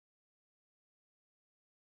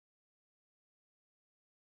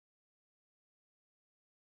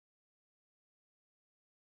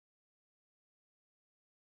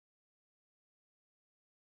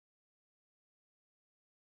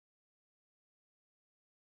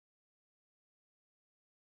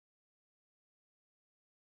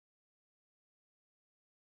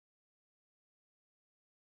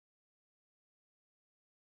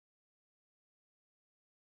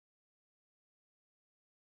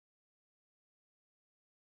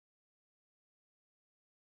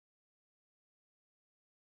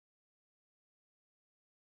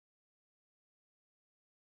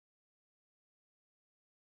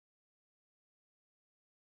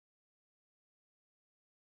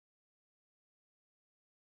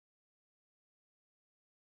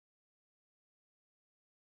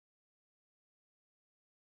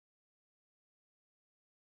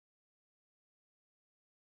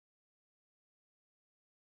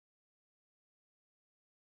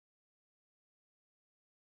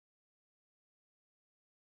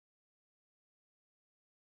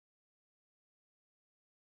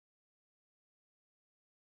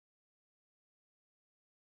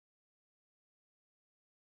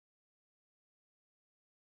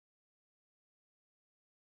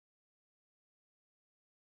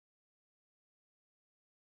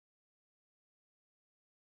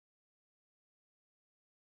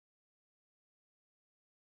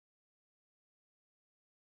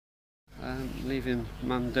leaving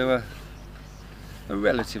Mum do a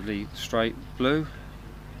relatively straight blue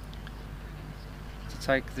to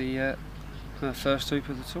take the her first hoop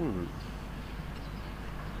of the tournament.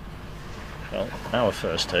 Well, our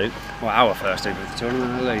first hoop. Well, our first hoop of the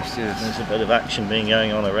tournament at least, yes. There's a bit of action being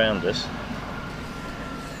going on around us.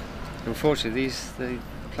 Unfortunately, the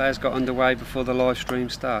players got underway before the live stream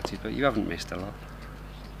started, but you haven't missed a lot.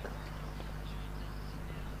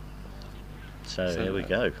 So here we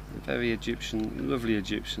go. Very Egyptian, lovely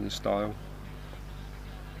Egyptian style.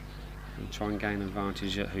 And try and gain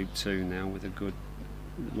advantage at hoop 2 now with a good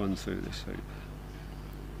run through this hoop.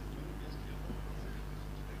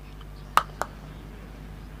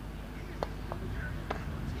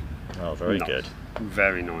 Oh, very good.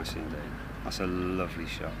 Very nice indeed. That's a lovely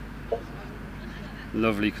shot.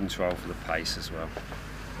 Lovely control for the pace as well.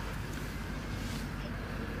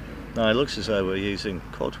 Now it looks as though we're using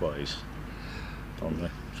quadways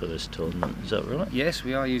for this tournament. Is that right? Yes,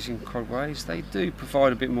 we are using quadways. They do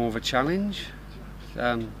provide a bit more of a challenge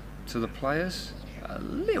to the players. A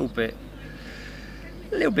little bit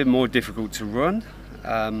more difficult to run.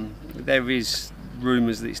 There is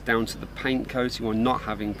rumours that it's down to the paint coating or not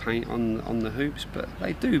having paint on the hoops, but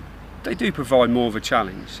they do provide more of a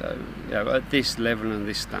challenge. So at this level and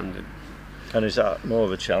this standard. And is that more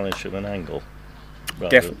of a challenge from an angle?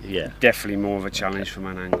 Definitely more of a challenge from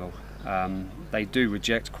an angle. They do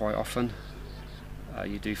reject quite often.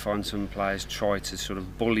 You do find some players try to sort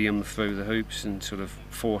of bully them through the hoops and sort of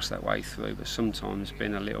force their way through, but sometimes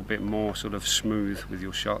being a little bit more sort of smooth with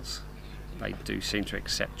your shots, they do seem to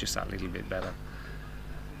accept just that little bit better.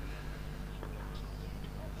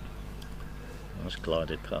 I was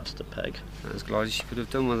glided past the peg. As glide as you could have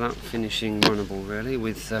done without finishing runnable, really,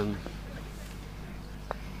 with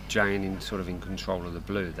Jane in control of the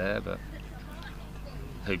blue there, but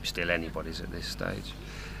hoop's still anybody's at this stage.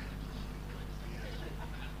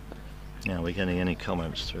 Now, are we getting any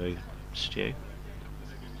comments through, Stu?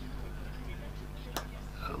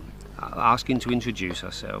 Asking to introduce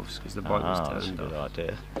ourselves because the bike was turned that's a off. good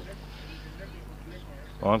idea.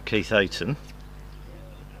 Well, I'm Keith Ayton.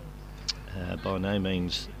 By no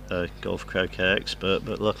means a golf croquet expert,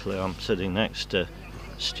 but luckily I'm sitting next to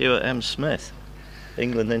Stuart M. Smith,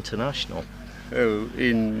 England international. Who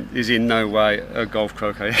is in no way a golf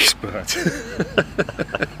croquet expert.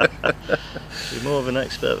 You're more of an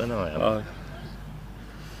expert than I am.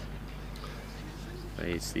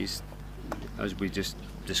 It's these, as we just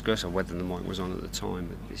discussed, whether the mic was on at the time,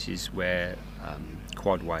 but this is where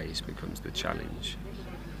quadways becomes the challenge.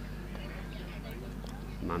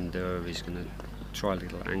 Mandura is going to try a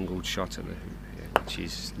little angled shot at the hoop here, which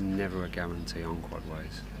is never a guarantee on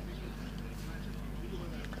quadways.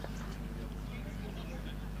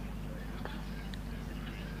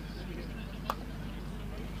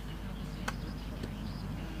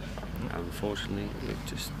 Unfortunately, it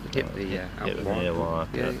just hit the near wire.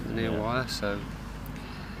 Yeah, near wire. So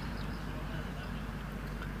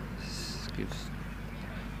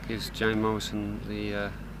gives Jane Morrison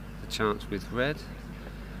the chance with red.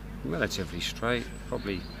 Relatively straight,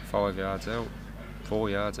 probably 5 yards out,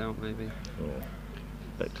 4 yards out maybe. Oh,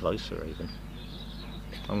 a bit closer even.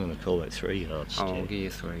 I'm going to call it 3 yards. Oh, I'll give you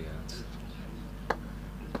 3 yards.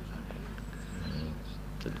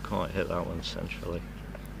 Didn't quite hit that one centrally.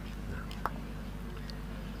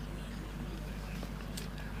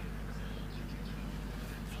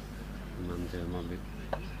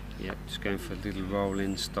 Yeah, just going for a little roll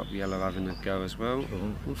in, stop yellow having a go as well.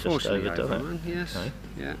 Unfortunately, overdone it. Yes. Okay.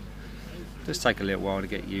 Yeah. Does take a little while to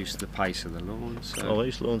get used to the pace of the lawn. So. Oh,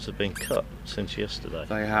 these lawns have been cut since yesterday.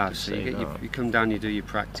 They have. So you come down, you do your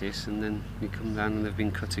practice, and then you come down and they've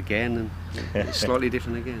been cut again, and it's slightly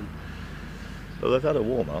different again. Well, they've had a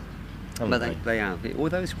warm up. But they have.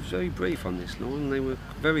 Although it was very brief on this lawn, they were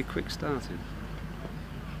very quick starting.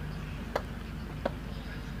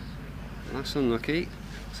 That's unlucky.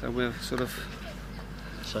 So we're sort of.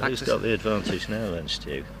 So who's got the advantage now then,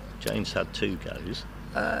 Stu? Jane's had 2 goes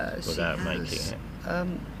without making it.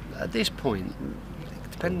 At this point,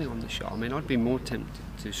 depending on the shot, I mean, I'd be more tempted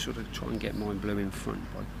to sort of try and get my blue in front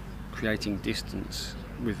by creating distance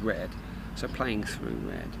with red. So playing through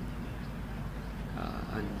red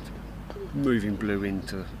and moving blue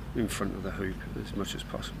in front of the hoop as much as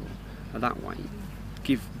possible. And that way,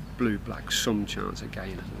 give blue-black some chance of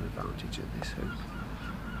gaining an advantage at this hoop.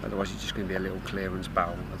 Otherwise you're just going to be a little clearance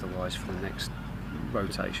battle otherwise for the next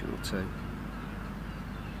rotation or 2.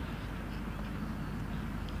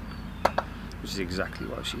 Which is exactly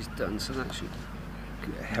what she's done, so that should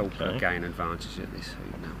help her gain advantage at this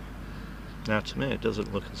hoop now. Now, to me, it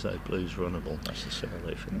doesn't look as though blue's runnable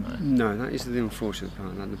necessarily from there. No, that is the unfortunate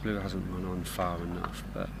part, that the blue hasn't run on far enough,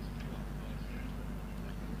 but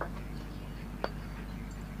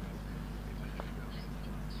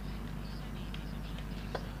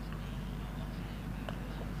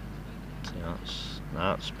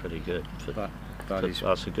that's pretty good.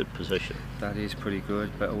 That's a good position. That is pretty good,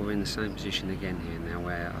 but we're in the same position again here now,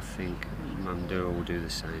 where I think Mandura will do the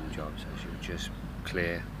same job, so she'll just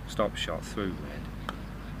clear, stop shot through red.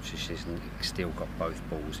 She's still got both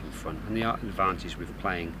balls in front, and the advantage with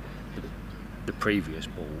playing the previous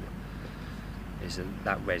ball is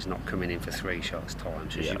that red's not coming in for 3 shots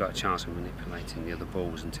time, so she's got a chance of manipulating the other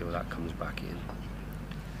balls until that comes back in.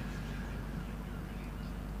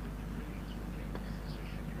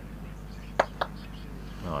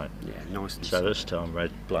 Right. Yeah, nice. So this time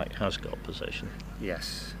black has got possession.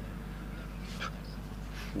 Yes.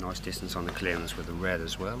 Nice distance on the clearance with the red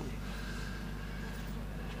as well.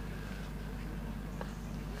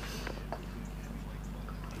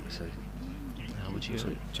 So how would you?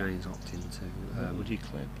 Jane's opting to. Would you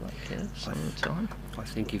clear black here some of the time? I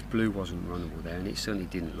think if blue wasn't runnable there, and it certainly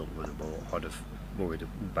didn't look runnable, I'd have worried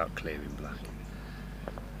about clearing black.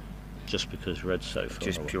 Just because red's so far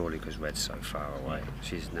Just away. purely because red's so far away.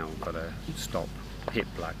 She's now got to hit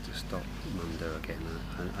black to stop Mandura getting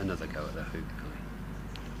another go at the hoop.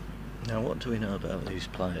 Now, what do we know about these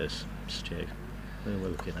players, Stu? Who we're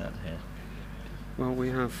looking at here? Well, we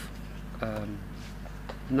have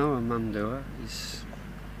Noah Mandura is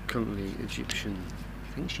currently Egyptian. I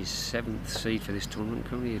think she's 7th seed for this tournament.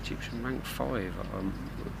 Currently Egyptian rank 5.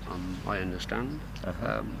 I understand.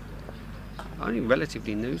 Only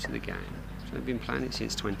relatively new to the game, so I've been playing it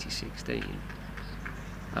since 2016.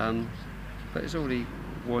 But it's already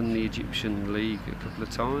won the Egyptian League a couple of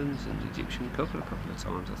times and the Egyptian Cup a couple of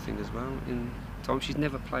times, I think, as well. In time, she's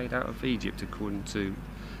never played out of Egypt, according to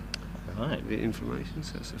the information.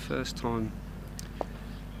 So it's the first time,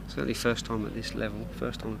 certainly first time at this level,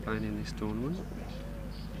 first time playing in this tournament.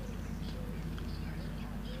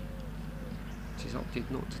 She's opted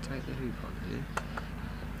not to take the hoop on here,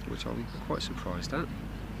 which I'm quite surprised at.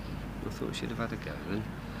 I thought she'd have had a go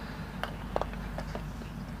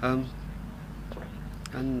then.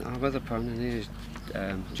 And our other opponent here is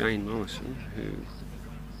Jane Morrison, who,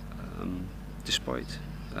 despite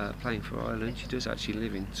playing for Ireland, she does actually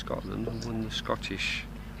live in Scotland and won the Scottish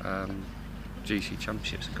GC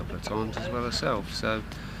Championships a couple of times as well herself. So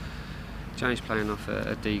Jane's playing off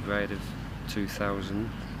a D grade of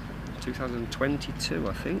 2022,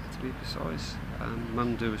 I think, to be precise.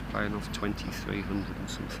 Mandu is playing off 2300 and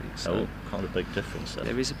something. So quite a big difference there.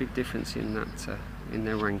 There is a big difference in that in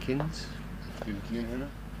their rankings.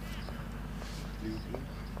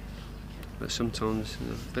 But sometimes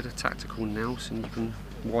a bit of tactical nous and you can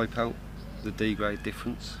wipe out the D grade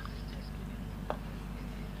difference.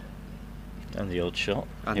 And the odd shot.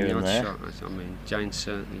 And here the odd there. shot. I mean, Jane's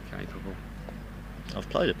certainly capable. I've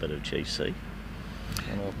played a bit of GC.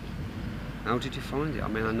 How did you find it? I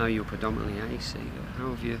mean, I know you're predominantly AC, but how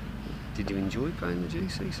have you? Did you enjoy playing the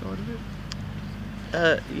GC side of it?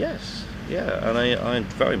 Yes, yeah, and I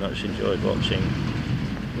very much enjoyed watching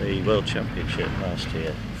the World Championship last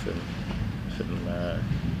year from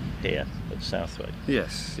here at Southwick.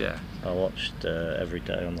 Yes, yeah. I watched every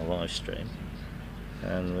day on the live stream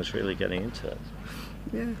and was really getting into it.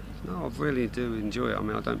 Yeah, no, I really do enjoy it. I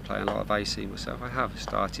mean, I don't play a lot of AC myself. I have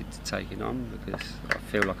started to take it on because I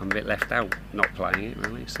feel like I'm a bit left out not playing it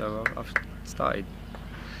really. So I've started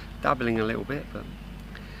dabbling a little bit, but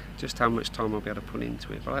just how much time I'll be able to put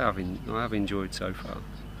into it. But I have enjoyed so far.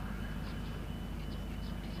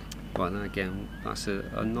 But then again, that's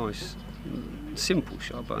a nice, simple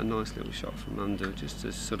shot, but a nice little shot from under, just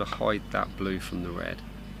to sort of hide that blue from the red,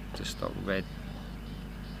 to stop red.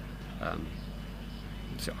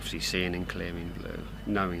 Obviously seeing and clearing blue,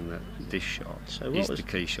 knowing that this shot is the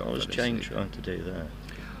key shot. What was Jane trying to do there?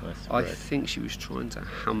 I think she was trying to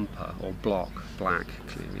hamper or block black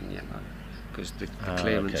clearing yellow, because the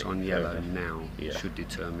clearance on yellow now should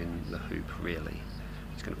determine the hoop really.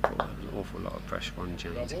 It's going to put an awful lot of pressure on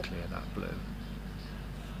Jane to clear that blue.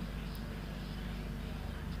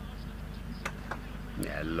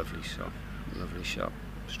 Yeah, lovely shot,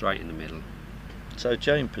 straight in the middle. So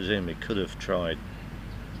Jane presumably could have tried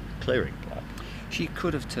clearing black. She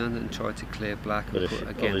could have turned and tried to clear black, but and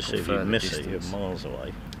obviously if you miss it, you're miles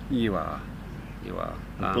away. You are.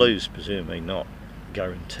 And blue's presumably not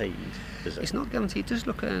guaranteed, is it? It's not guaranteed. It does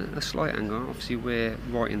look at a slight angle. Obviously we're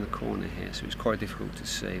right in the corner here, so it's quite difficult to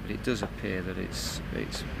see, but it does appear that it's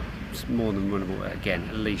more than runnable. Again,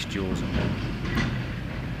 at least yours are on.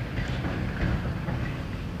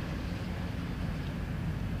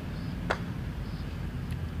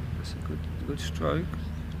 It's a good stroke.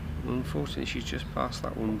 Unfortunately, she's just passed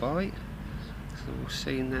that one by. So we'll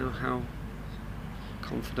see now how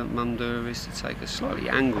confident Mundura is to take a slightly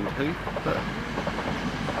angled hoop, but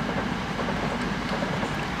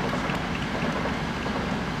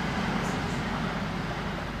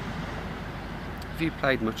have you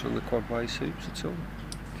played much on the quadways hoops at all,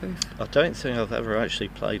 Keith? I don't think I've ever actually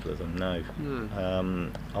played with them, no.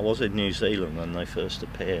 I was in New Zealand when they first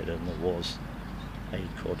appeared, and there was a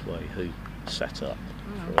quadway hoop set up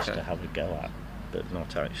for us to have a go at, but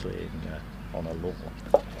not actually on a lawn.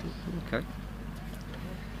 Okay.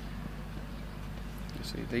 You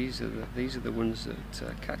see, these are the ones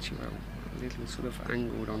that catch you out, a little sort of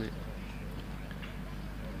angled on it.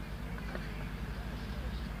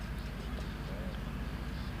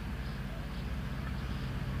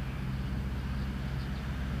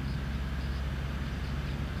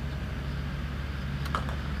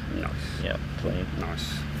 Nice. Yeah, clean.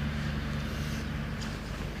 Nice.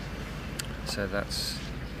 So that's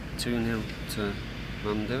 2-0 to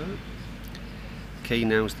Mundura. Key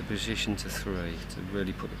now's the position to 3 to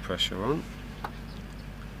really put the pressure on.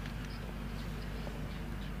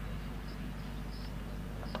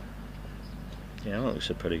 Yeah, that looks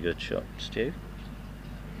a pretty good shot, Stu.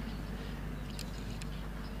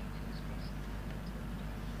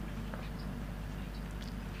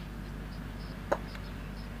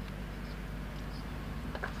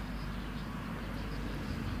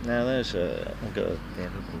 Now I've got a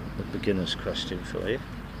beginner's question for you.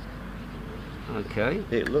 Okay.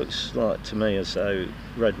 It looks like to me as though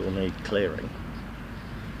red will need clearing,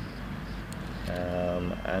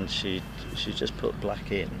 and she just put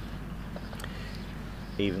black in,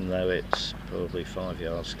 even though it's probably 5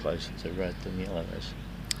 yards closer to red than yellow is,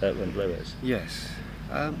 than blue is. Yes.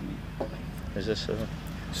 Is this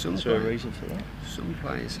a reason for that? Some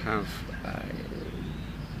players have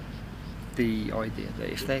the idea that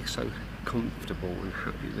if they're so comfortable and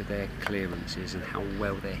happy with their clearances and how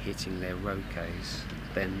well they're hitting their roquets,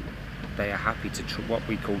 then they are happy to what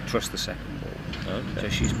we call trust the second ball. Okay. So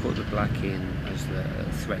she's put the black in as the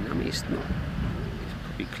threat. I mean, it's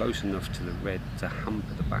probably close enough to the red to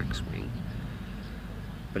hamper the backswing,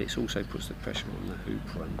 but it also puts the pressure on the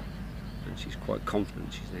hoop run, and she's quite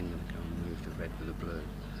confident she's then going to go and move the red with the blue.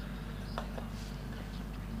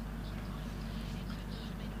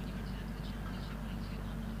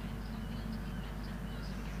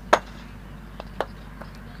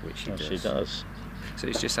 Which she does. So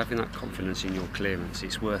it's just having that confidence in your clearance.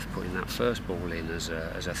 It's worth putting that first ball in as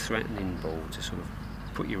a threatening ball to sort of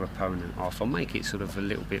put your opponent off, or make it sort of a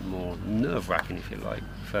little bit more nerve-wracking, if you like,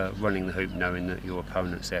 for running the hoop, knowing that your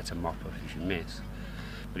opponent's there to mop up if you miss.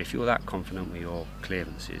 But if you're that confident with your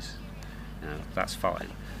clearances, that's fine.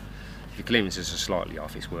 If your clearances are slightly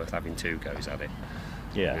off, it's worth having 2 goes at it.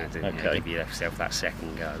 Yeah. Okay. Give yourself that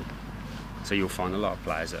second go. So you'll find a lot of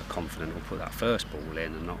players that are confident will put that first ball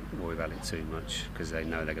in and not worry about it too much, because they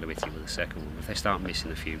know they're going to hit you with the second one. If they start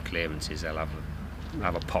missing a few clearances, they'll have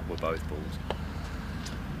a pop with both balls.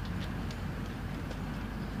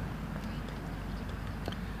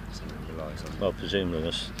 So that relies on. Well, presumably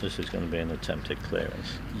this is going to be an attempted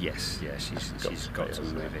clearance. Yes, yeah, she's got to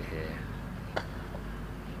move it here.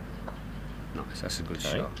 Nice, that's a good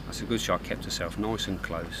shot. That's a good shot. Kept herself nice and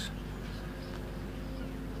close.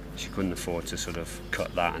 She couldn't afford to sort of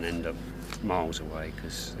cut that and end up miles away,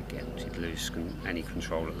 because again she'd lose any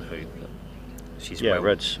control of the hoop. But she's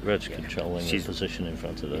red's controlling the position in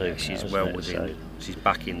front of the hoop. She's well within. She's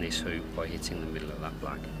back in this hoop by hitting the middle of that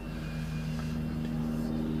black.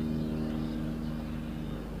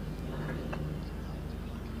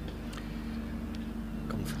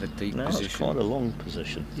 Gone for the deep position. It's quite a long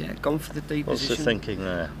position. Yeah, gone for the deep position. What's the thinking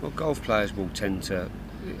there? Well, golf players will tend to,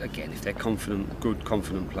 again, if they're good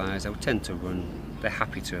confident players, they'll tend to run. They're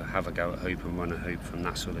happy to have a go at hoop and run a hoop from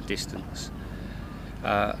that sort of distance,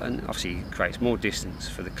 and obviously it creates more distance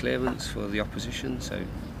for the clearance for the opposition. So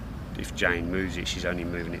if Jane moves it, she's only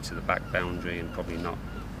moving it to the back boundary and probably not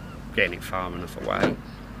getting it far enough away.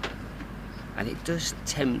 And it does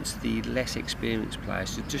tempt the less experienced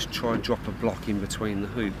players to just try and drop a block in between the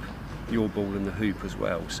hoop, your ball and the hoop as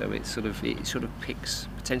well. So it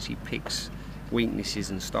potentially picks weaknesses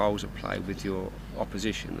and styles of play with your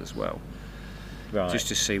opposition as well. Right. Just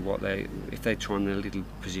to see if they're trying their little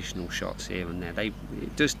positional shots here and there.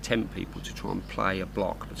 It does tempt people to try and play a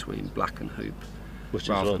block between black and hoop, which is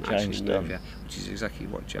what Jane's done. Which is exactly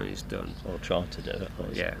what Jane's done. Or tried to do it.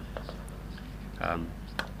 Yeah.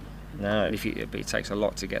 No. And it takes a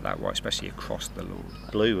lot to get that right, especially across the lawn.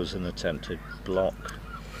 Blue was an attempted block.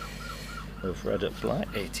 of red at black.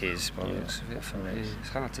 It is, by the looks of it from here. It's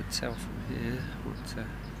hard to tell from here what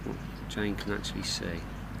Jane can actually see.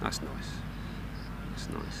 That's nice. That's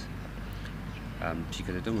nice. She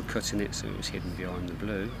could have done with cutting it so it was hidden behind the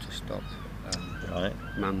blue to stop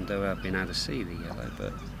Mando being able to see the yellow,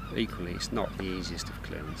 but equally it's not the easiest of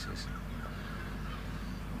clearances.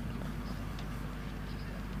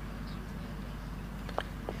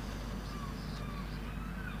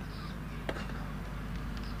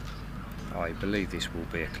 I believe this will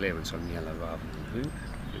be a clearance on yellow rather than hoop.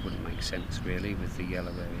 It wouldn't make sense really with the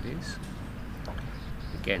yellow where it is.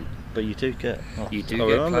 Again. But you do get... You do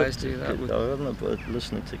get players do that. I remember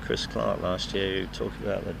listening to Chris Clark last year talking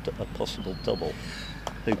about a possible double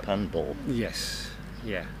hoop and ball. Yes,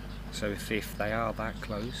 yeah. So if they are that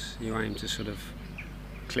close, you aim to sort of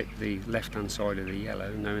clip the left-hand side of the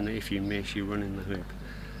yellow, knowing that if you miss, you run in the hoop.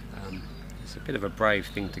 It's a bit of a brave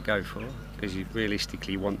thing to go for, because you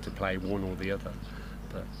realistically want to play one or the other.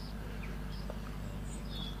 But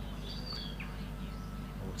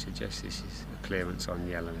I would suggest this is a clearance on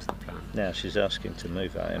yellow as the plan. Now she's asking to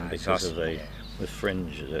move that in because of the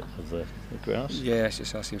fringe of the grass. Yeah, it's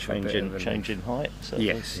just asking for a bit of change in height. So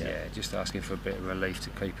yes, yeah, just asking for a bit of relief to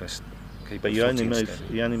keep us. But you only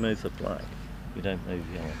move the black. You don't move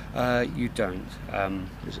yellow. You don't.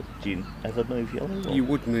 Do you ever move yellow? Or? You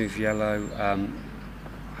would move yellow.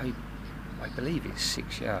 I believe it's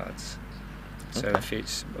 6 yards. So if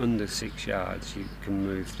it's under 6 yards, you can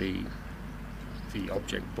move the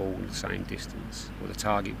object ball the same distance, or the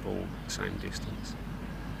target ball the same distance.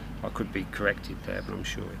 I could be corrected there, but I'm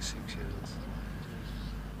sure it's 6 yards.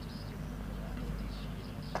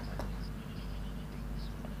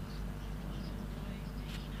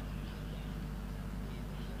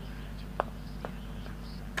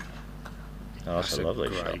 Oh, that's a lovely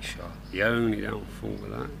great shot. The only downfall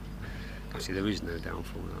with that, actually there is no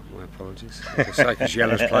downfall with that, my apologies. Because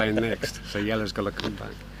yellow's playing next, so yellow's got to come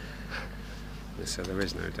back. So there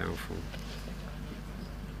is no downfall.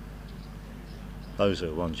 Those are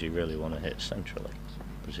the ones you really want to hit centrally,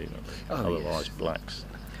 presumably. Otherwise, yes. Black's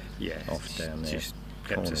off down there. Just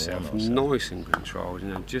kept herself nice and controlled, you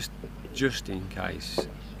know, just in case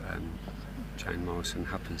Jane Morrison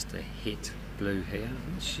happens to hit blue here,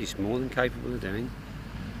 which she's more than capable of doing.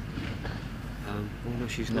 Oh no,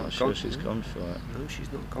 she's not sure gone. She's gone for it. No,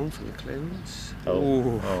 she's not gone for the clearance.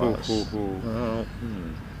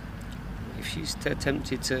 If she's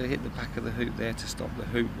attempted to hit the back of the hoop there to stop the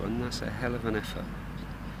hoop run, that's a hell of an effort.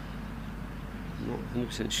 I'm not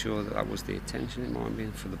 100% sure that was the intention. It might have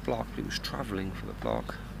been for the block, but it was travelling for the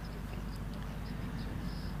block.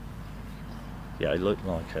 Yeah, it looked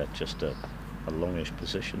like just a longish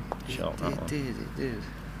position shot. It did.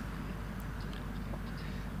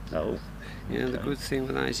 Oh. Yeah, the good thing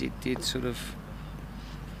with that is it did sort of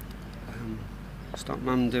stop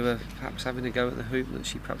Mando perhaps having a go at the hoop that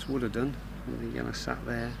she perhaps would have done with the yellow sat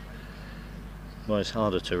there. Well, it's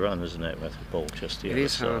harder to run, isn't it, with the ball just the other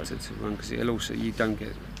side? It is harder to run because it'll also, you don't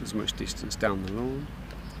get as much distance down the lawn,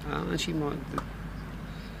 and she might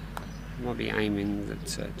be aiming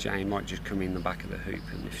that Jane might just come in the back of the hoop,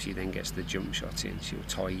 and if she then gets the jump shot in, she'll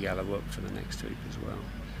tie yellow up for the next hoop as well.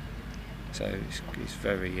 So it's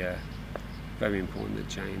very very important that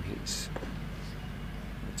Jane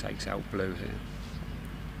takes out blue here.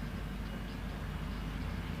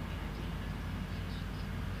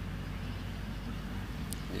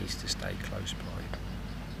 Needs to stay close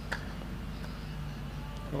by.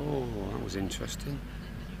 Oh, that was interesting.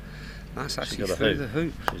 That's actually through the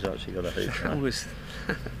hoop. She's actually got a hoop. That was.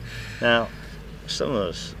 Now, some of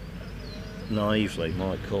us naively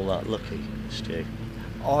might call that lucky, Stu.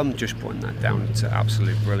 I'm just putting that down to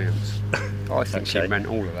absolute brilliance. I think she meant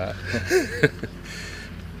all of that.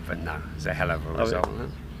 But no, it's a hell of a result.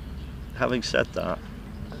 Having said that,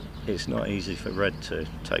 it's not easy for Red to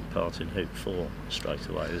take part in hoop 4 straight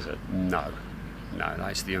away, is it? No,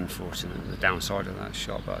 that's the the downside of that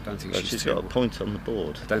shot, but I don't think she's got a point on the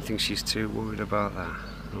board. I don't think she's too worried about that.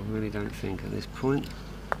 I really don't think at this point.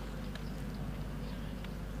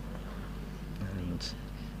 And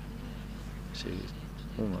she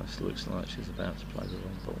almost looks like she's about to play the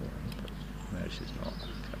wrong ball, but no, she's not.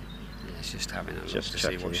 Okay. Yeah, it's just having a look to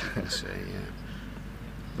see what she can see, yeah.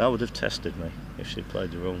 That would have tested me if she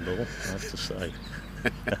played the wrong ball, I have to say.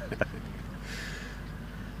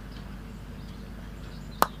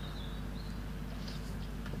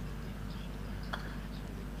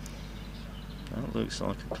 That looks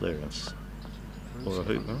like a clearance. Or a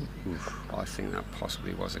hoop run. I think that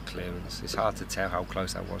possibly was a clearance. It's hard to tell how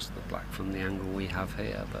close that was to the black from the angle we have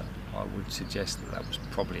here, but I would suggest that was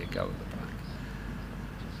probably a go at the black.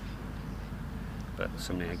 But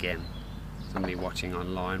something again, somebody watching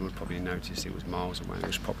online would probably notice it was miles away. It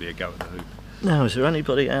was probably a go at the hoop. Now, is there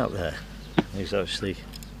anybody out there who's actually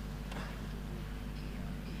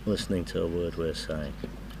listening to a word we're saying?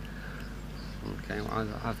 Okay,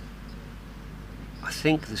 well, I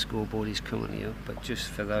think the scoreboard is currently up, but just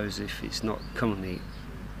for those if it's not currently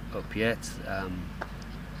up yet,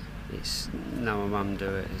 it's Noah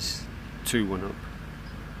Mumdua is 2-1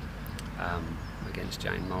 up against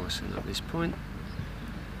Jane Morrison at this point,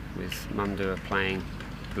 with Mumdua playing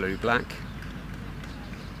blue-black.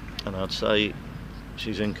 And I'd say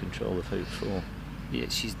she's in control of hoop 4. Yeah,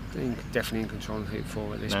 she's definitely in control of hoop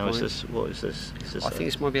 4 at this now, point. What is this? I think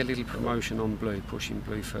this might be a little promotion on blue, pushing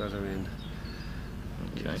blue further in.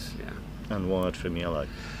 Okay. Yes, yeah. And wide from yellow,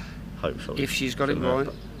 hopefully. If she's got it right,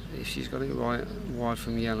 wide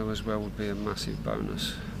from yellow as well would be a massive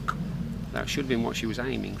bonus. That should have been what she was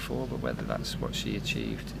aiming for, but whether that's what she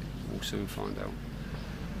achieved, we'll soon find out.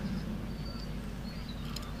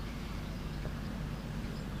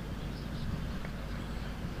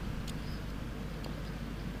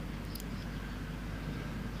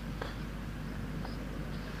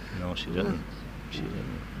 No, she didn't. She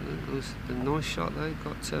didn't. It was a nice shot though.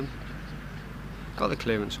 Got the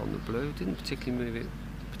clearance on the blue. Didn't particularly move it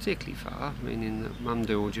particularly far, meaning that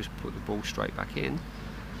Mumdua will just put the ball straight back in.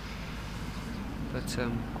 But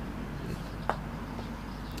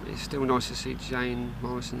it's still nice to see Jane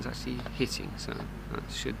Morrison's actually hitting, so that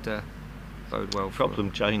should bode well for her. The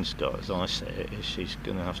problem Jane's got, as I see it, is she's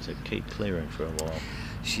going to have to keep clearing for a while.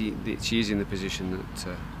 She is in the position that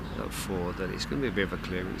at 4 that it's going to be a bit of a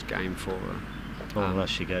clearance game for her. Unless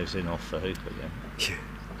she goes in off the hoop again. Yeah.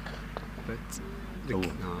 But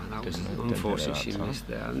that was didn't unfortunate. She time. missed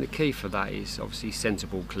there, and the key for that is obviously centre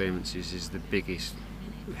ball clearances is the biggest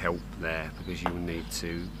help there, because you will need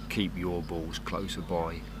to keep your balls closer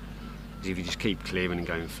by. Because if you just keep clearing and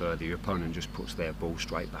going further, your opponent just puts their ball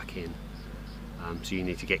straight back in. So you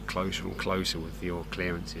need to get closer and closer with your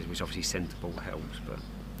clearances, which obviously centre ball helps. But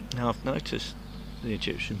now I've noticed the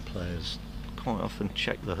Egyptian players quite often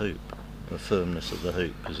check the hoop, the firmness of the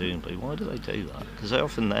hoop, presumably. Why do they do that? Because they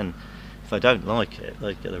often then, if they don't like it,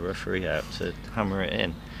 they get a referee out to hammer it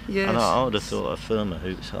in. yes, And I would have thought a firmer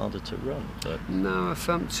hoop's harder to run. But no,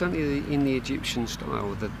 certainly in the Egyptian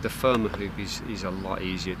style, the firmer hoop is a lot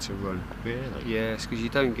easier to run. really, Yes, because you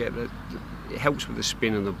don't get it helps with the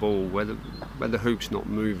spin of the ball. Where the hoop's not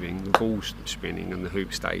moving, the ball's spinning and the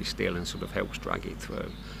hoop stays still and sort of helps drag it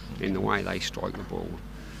through. In the way they strike the ball.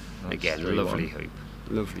 That's Again, 3-1.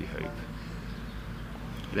 lovely hoop.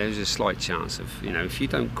 There's a slight chance of, if you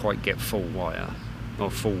don't quite get full wire,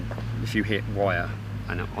 if you hit wire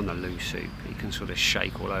and on a loose hoop, it can sort of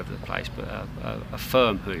shake all over the place. But a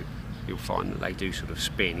firm hoop, you'll find that they do sort of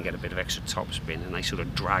spin, you get a bit of extra top spin, and they sort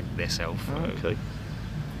of drag themselves through. Okay.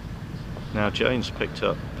 Now Jane's picked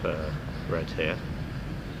up red here,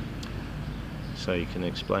 so you can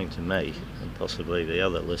explain to me and possibly the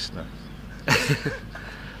other listener.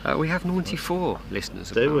 We have 94 listeners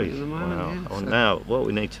Do we? at the moment. Wow. Yeah, Well, so. now what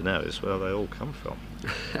we need to know is where they all come from.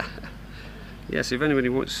 Yes, if anybody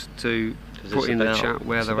wants to 'Cause put it's in the about- chat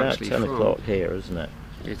where it's they're about actually 10 from. o'clock here, isn't it?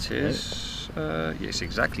 It is. Yes,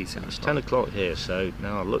 exactly 10 It's o'clock. 10 o'clock here, so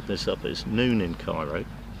now I looked this up. It's noon in Cairo.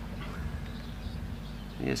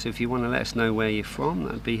 Yeah, so if you want to let us know where you're from,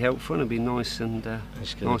 that'd be helpful and it'd be nice and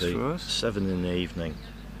It's going nice to be for us. 7 in the evening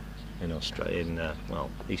in Australia,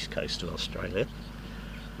 east coast of Australia.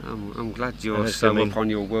 I'm glad And you're it's so gonna be- up on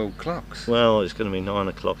your world clocks. Well, it's going to be 9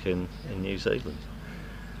 o'clock in New Zealand.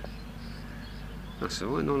 That's all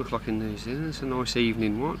right, 9 o'clock in New Zealand. It's a nice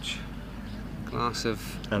evening watch. Glass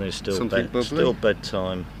of And it's still, something bubbly. still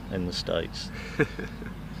bedtime in the States.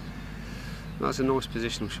 That's a nice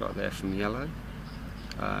positional shot there from yellow.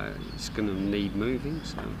 It's going to need moving,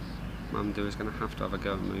 so Mumdua's going to have a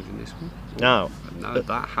go at moving this one. Now, No,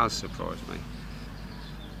 that has surprised me.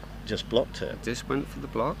 just blocked it. Just went for the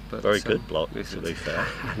block, but Very good block, it's- to be fair.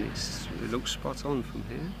 and it looks spot on from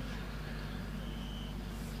here.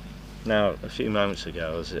 Now, a few moments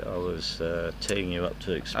ago, I was teeing you up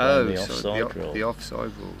to explain the offside rule. The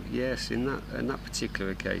offside rule. Yes, in that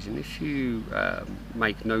particular occasion, if you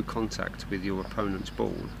make no contact with your opponent's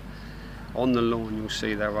ball, on the lawn you'll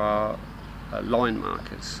see there are line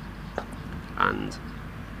markers, and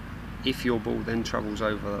if your ball then travels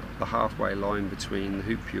over the halfway line between the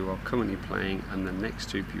hoop you are currently playing and the next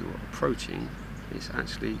hoop you are approaching, it's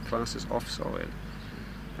actually classed as offside,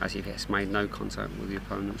 as if it's made no contact with the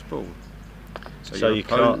opponent's ball. So your you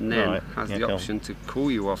opponent can't- then right, has yeah, the go on. option to call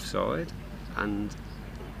you offside and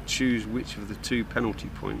choose which of the 2 penalty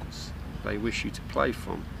points they wish you to play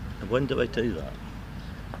from. And when do they do that?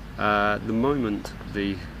 The moment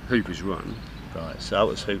the hoop is run. Right, so that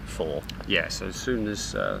was hoop 4. Yeah, so as soon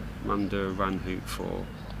as Mum Dura ran hoop 4,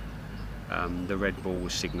 the red ball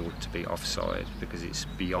was signalled to be offside because it's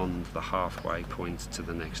beyond the halfway point to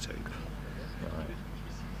the next hoop. Right.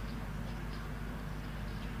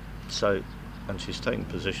 So, and she's taking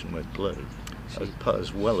position with blue,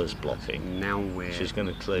 as well as blocking. Now she's going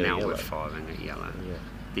to clear Now yellow. we're firing at yellow. Yeah.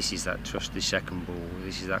 This is that trust, the second ball.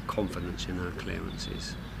 This is that confidence in her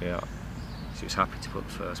clearances. Yeah. She was happy to put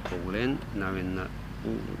the first ball in, knowing that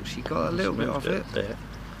she got a little bit of it. There. 1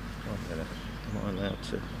 minute. Am I allowed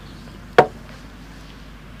to?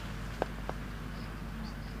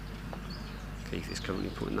 Keith is currently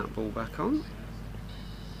putting that ball back on.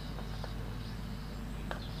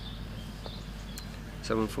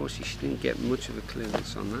 So unfortunately she didn't get much of a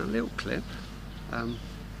clearance on that little clip,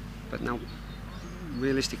 but now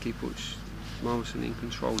realistically puts Morrison in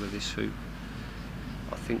control of this hoop.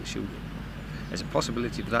 I think there's a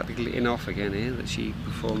possibility of that glitting off again here that she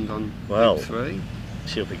performed on hoop 3.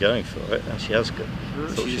 She'll be going for it, and she has got.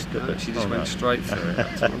 She just went straight through it.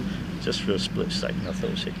 That time. Just for a split second, I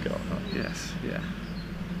thought she'd got that. Yes, yeah.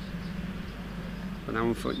 But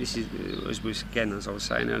now, this is, as I was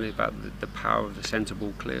saying earlier, about the power of the centre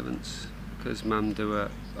ball clearance. Because Mum Dura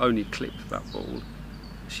only clipped that ball,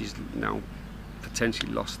 she's now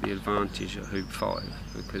potentially lost the advantage at hoop 5.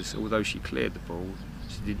 Because although she cleared the ball,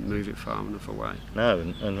 she didn't move it far enough away. No,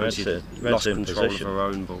 and Red's lost in control position. of her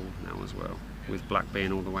own ball now as well, with black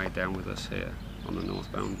being all the way down with us here on the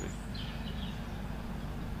north boundary.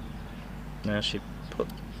 Now she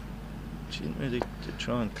didn't really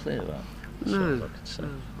try and clear that. No,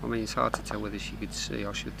 I mean it's hard to tell whether she could see.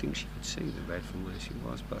 I should think she could see the red from where she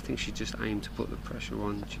was, but I think she just aimed to put the pressure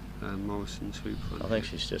on Morrison's hoop. I think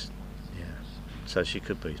she's just, yeah. So she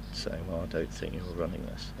could be saying, well, I don't think you were running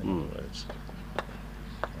this, in other words.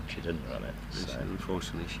 And she didn't run it. So.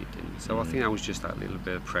 Unfortunately she didn't. So I think that was just that little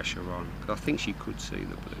bit of pressure on, because I think she could see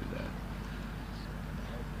the blue there.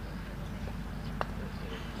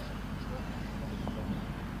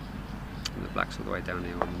 And the black's all the way down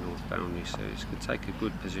here on the north boundary, so it's going to take a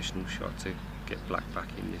good positional shot to get black back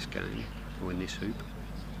in this game, or in this hoop.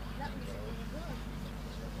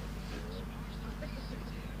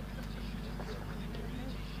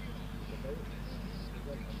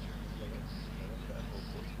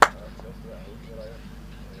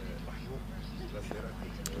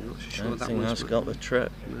 I'm not so sure that one's got the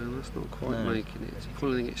trip. No, that's not quite making it. It's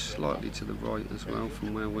pulling it slightly to the right as well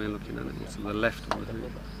from where we're looking at it, or to the left of the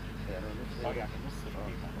hoop.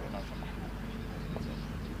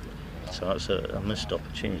 So that's a missed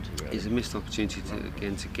opportunity. Really. It's a missed opportunity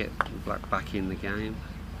to get the black back in the game.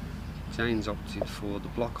 Jane's opted for the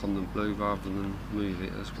block on the blue rather than move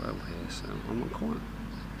it as well here, so I'm not quite.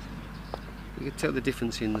 You can tell the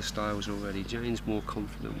difference in the styles already. Jane's more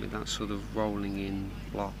confident with that sort of rolling in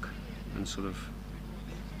block and sort of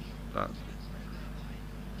that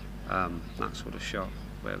sort of shot,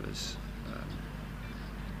 whereas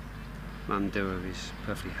Mum Dura is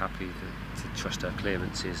perfectly happy to trust her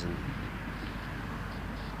clearances. And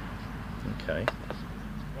okay.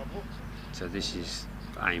 So this is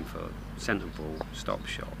aim for centre ball, stop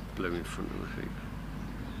shot, blue in front of the hoop.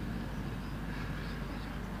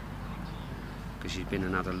 Because she's been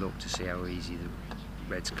another look to see how easy the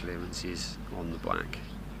red's clearance is on the black.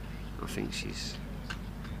 I think she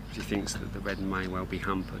thinks that the red may well be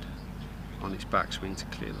hampered on its backswing to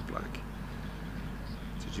clear the black.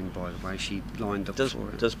 Judging by the way she lined up for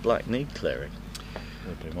it. Does black need clearing?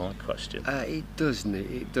 Would be my question. It does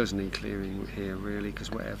need clearing here really,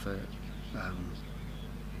 because whatever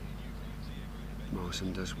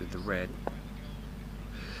Morrison does with the red,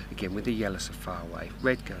 again with the yellow so far away,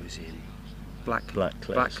 red goes in. Black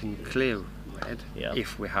can clear red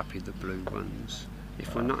if we're happy the blue runs.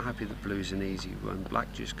 If we're not happy the blue's an easy run,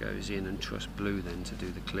 black just goes in and trusts blue then to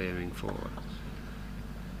do the clearing for her.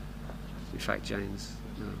 In fact, Jane's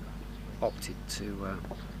opted to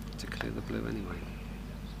clear the blue anyway.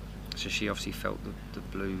 So she obviously felt that the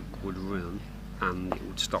blue would run and it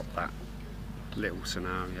would stop that little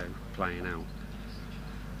scenario playing out.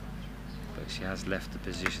 But she has left the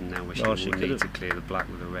position now where she will need to clear the black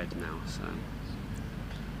with the red now. So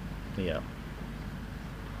yeah,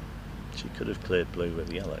 she could have cleared blue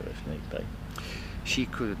with yellow if need be. She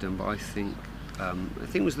could have done, but I think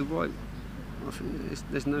it was the right. I think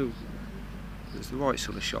there's the right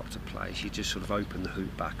sort of shot to play. She just sort of opened the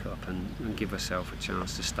hoop back up and give herself a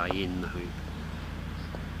chance to stay in the hoop.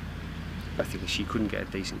 I think if she couldn't get a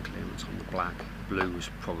decent clearance on the black, blue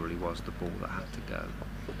probably was the ball that had to go.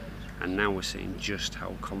 And now we're seeing just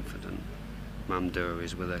how confident Mum Dura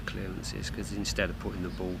is with her clearances, because instead of putting the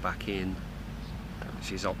ball back in,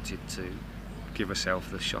 she's opted to give herself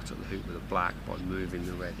the shot at the hoop with a black by moving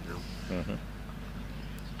the red now. Mm-hmm.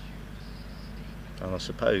 And I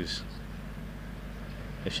suppose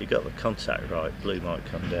if she got the contact right, blue might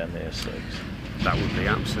come down near 6. That would be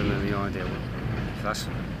absolutely ideal.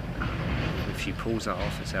 If she pulls that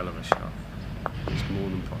off, it's a hell of a shot. It's more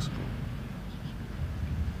than possible.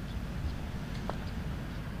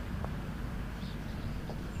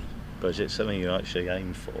 But is it something you actually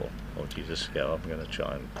aim for, or do you just go, I'm going to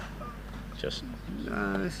try and just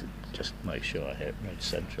make sure I hit red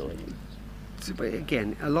centrally? But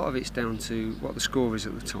again, a lot of it's down to what the score is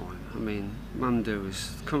at the time. I mean, Mandu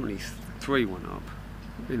is currently 3-1 up,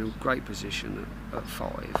 in a great position at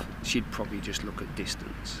 5. She'd probably just look at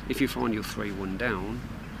distance. If you find you're 3-1 down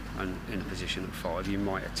and in a position at 5, you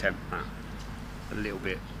might attempt that a little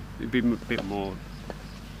bit. It'd be a bit more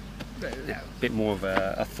of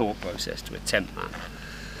a thought process to attempt that.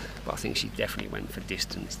 But I think she definitely went for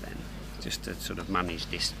distance then, just to sort of manage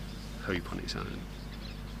this hoop on its own.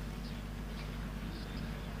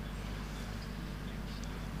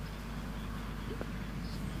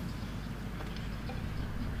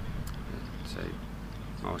 So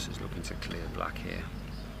Morrison's looking to clear black here.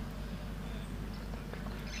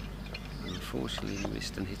 And unfortunately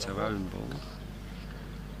missed and hit her own ball.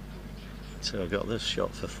 So I got this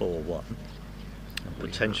shot for 4-1, and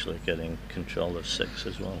potentially getting control of 6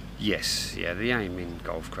 as well. Yes, yeah. The aim in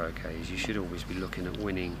golf croquet is you should always be looking at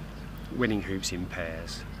winning hoops in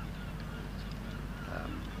pairs.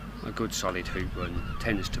 A good solid hoop run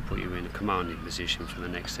tends to put you in a commanding position for the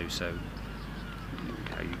next 2. So,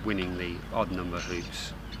 you're winning the odd number of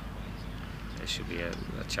hoops, there should be a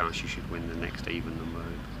chance you should win the next even number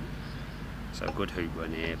hoop. So a good hoop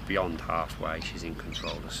run here. Beyond halfway, she's in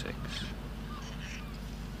control of 6.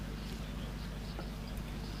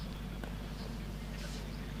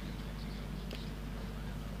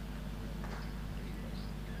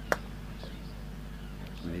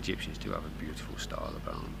 And the Egyptians do have a beautiful style of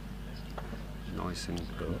arm. Nice and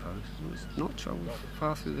composed. It's not travelled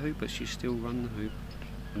far through the hoop, but she's still run the hoop.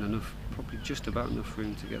 And enough, probably just about enough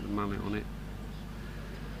room to get the mallet on it.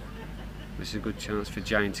 This is a good chance for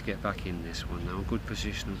Jane to get back in this one now. Good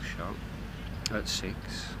positional shot at 6.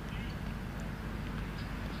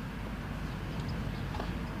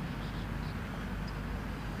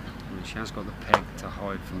 I mean, she has got the peg to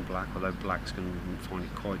hide from black, although black's going to find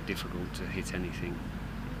it quite difficult to hit anything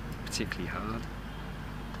particularly hard.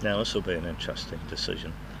 Now this will be an interesting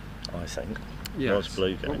decision, I think. Yes. What's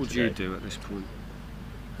blue going What would to you do? do at this point?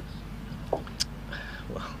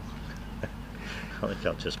 Well, I think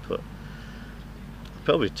I'll just put.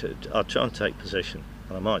 I'll try and take position,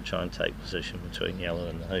 and I might try and take position between yellow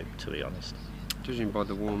and the hoop, to be honest. Judging by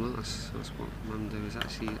the warm-up, that's what Mandu is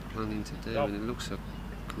actually planning to do, and it looks a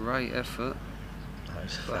great effort.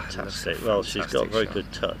 That's Well, fantastic. that's a Well, she's got fantastic very shot.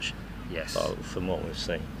 good touch, Yes. from what we've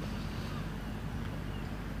seen.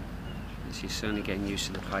 She's certainly getting used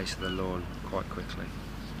to the pace of the lawn quite quickly.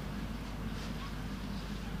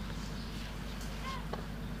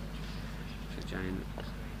 So Jane,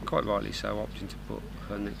 quite rightly so, opting to put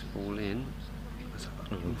her next ball in.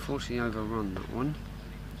 Unfortunately overrun that one.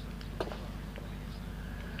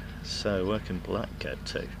 So where can black get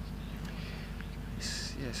to?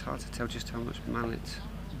 It's hard to tell just how much mallet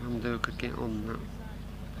Mandu could get on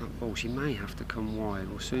that ball. She may have to come wide.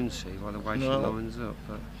 We'll soon see by the way she lines up.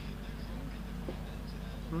 But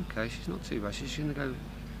okay, she's not too bad. She's going to go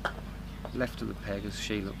left of the peg as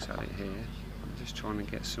she looks at it here. I'm just trying to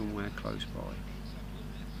get somewhere close by.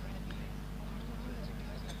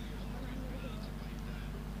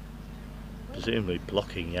 Presumably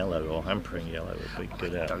blocking yellow or hampering yellow would be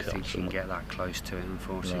good I outcome. don't think she can get that close to it,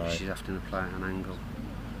 unfortunately. No. She's having to play at an angle.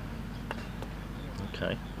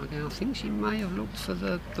 Okay. Okay, I think she may have looked for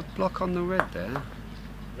the block on the red there,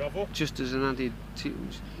 just as an added. She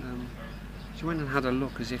went and had a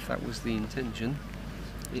look as if that was the intention.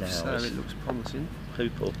 If Now so, it looks promising.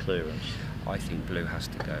 Hoop or clearance? I think blue has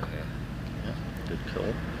to go here. Yeah, good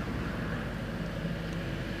call.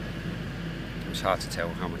 It was hard to tell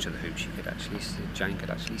how much of the hoop she could actually see. Jane could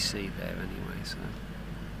actually see there anyway. So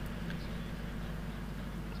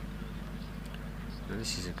now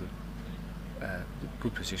this is a good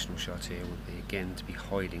positional shot here. Would be again to be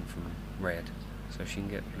hiding from red, so she can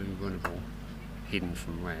get blue runnable hidden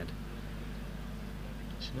from red.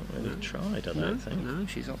 She's not really tried, I don't think. No,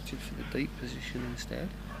 she's opted for the deep position instead.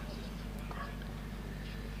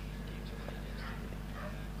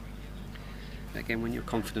 Again, when you're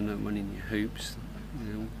confident at running your hoops,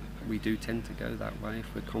 we do tend to go that way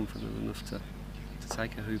if we're confident enough to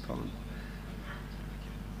take a hoop on.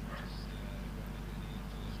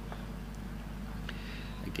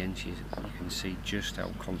 again, you can see just how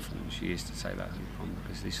confident she is to take that hoop on,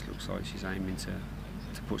 because this looks like she's aiming to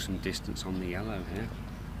put some distance on the yellow here,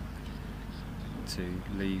 to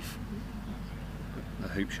leave a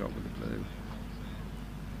hoop shot with the blue.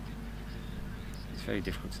 It's very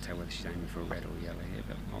difficult to tell whether she's aiming for a red or yellow here,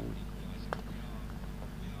 but from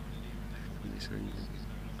this angle,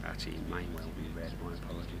 actually it may well be red, my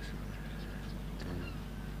apologies.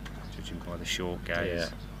 Judging by the short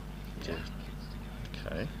gaze. Yeah.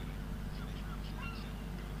 Okay.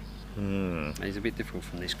 It's a bit difficult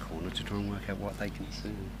from this corner to try and work out what they can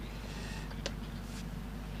see.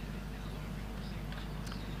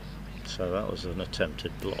 So that was an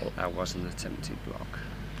attempted block. That was an attempted block.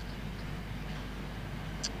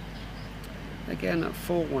 Again, at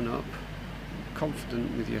 4-1 up,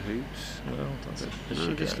 confident with your hoops. Well, that's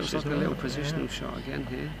this looks like a little positional shot again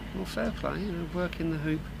here. Well, fair play, working the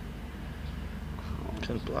hoop.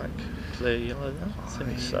 Can black clear yellow there? I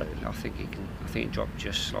think so. I think it can. I think it dropped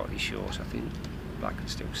just slightly short. I think black can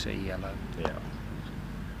still see yellow. Yeah.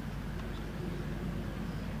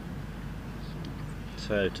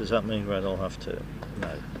 So does that mean red will have to?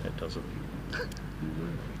 No, it doesn't.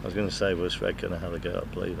 I was going to say, was red going to have a go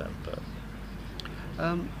at blue then? But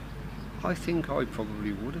I think I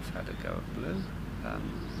probably would have had a go at blue.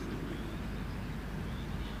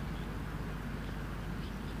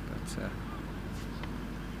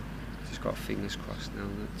 Just got fingers crossed now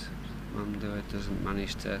that Mumdua doesn't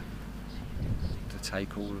manage to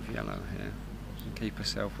take all of yellow here and keep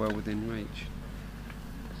herself well within reach.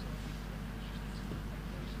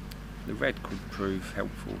 The red could prove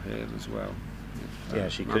helpful here as well. Yeah,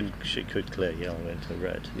 she could clear yellow into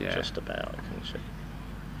red, yeah. Just about, couldn't she?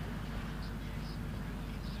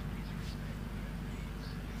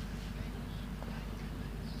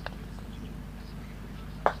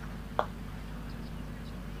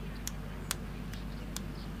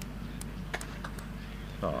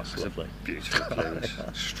 Oh, that's lovely. Beautiful plunge,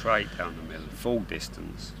 straight down the middle, full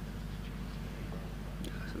distance.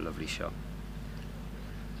 That's a lovely shot.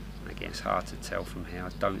 Again, it's hard to tell from here. I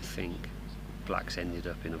don't think black's ended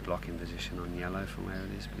up in a blocking position on yellow from where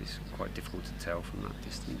it is, but it's quite difficult to tell from that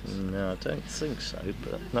distance. No, I don't think so,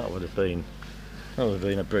 but that would have been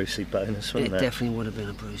a Brucey bonus, wouldn't it? It definitely would have been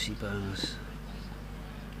a Brucey bonus.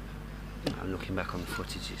 I'm looking back on the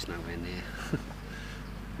footage, it's nowhere near.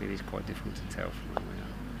 It is quite difficult to tell from where we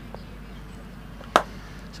are.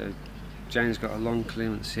 So Jane's got a long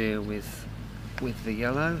clearance here with the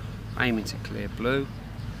yellow, aiming to clear blue.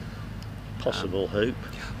 Possible hoop.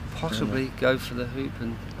 Possibly go for the hoop,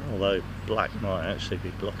 and although black might actually be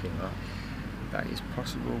blocking that. That is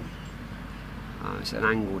possible. It's an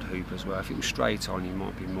angled hoop as well. If it was straight on, you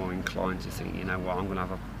might be more inclined to think, you know what, I'm going to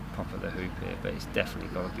have a pop at the hoop here, but it's definitely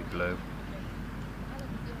got to be blue.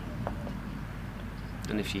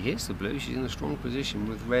 And if she hits the blue, she's in a strong position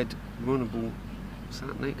with red runnable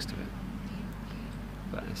sat next to it.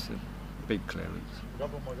 But it's a big clearance.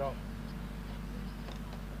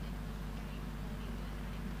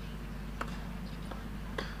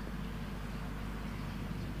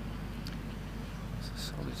 It's a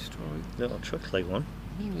solid strike. Little trickly one.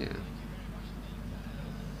 Yeah.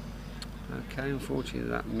 Okay, unfortunately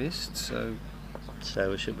that missed, so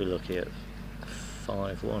we should be looking at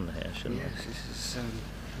 5-1 here, shouldn't we? yes, this is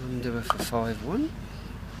Mumdua for 5-1.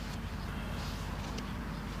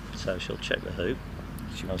 So she'll check the hoop.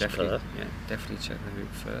 She'll definitely check the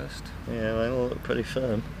hoop first. Yeah, they all look pretty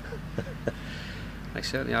firm. They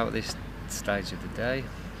certainly are at this stage of the day.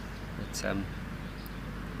 But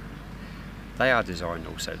they are designed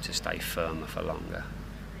also to stay firmer for longer.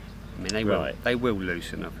 I mean, they will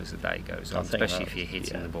loosen up as the day goes on, especially if you're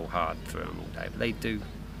hitting the ball hard through them all day. But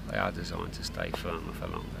they are designed to stay firmer for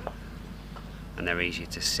longer, and they're easier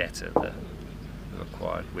to set at the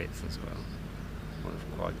required width as well, or the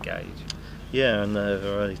required gauge. Yeah, and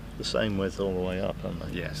they're the same width all the way up, aren't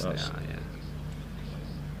they? Yes, they are. Yeah.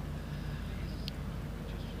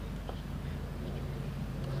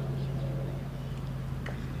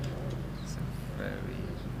 It's a very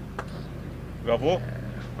Bravo.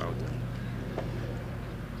 well done.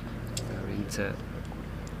 Go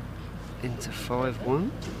into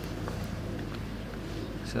 5-1.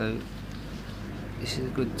 So this is a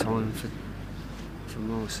good time for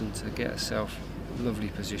Morrison to get herself a lovely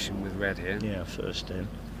position with red here. Yeah, first in.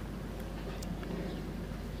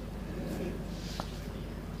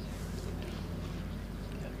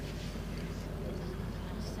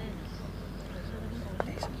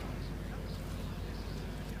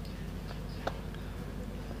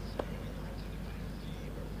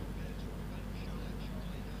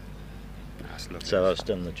 That's lovely. So that's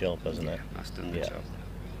done the job, hasn't it? That's done the job.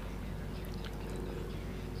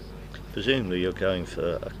 presumably you're going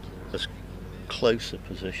for as close a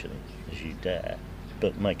position as you dare,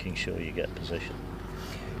 but making sure you get position.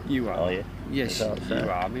 You are you? Yes, you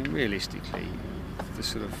are. I mean, realistically, the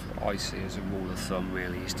sort of I see as a rule of thumb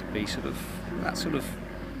really is to be sort of that sort of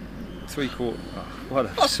 3/4. Oh, what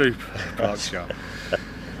a super park shot!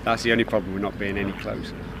 That's the only problem with not being any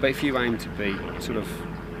closer. But if you aim to be sort of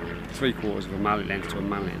 3/4 of a mallet length to a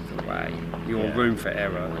mallet length away, your room for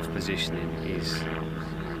error of positioning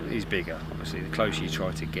is bigger. Obviously, the closer you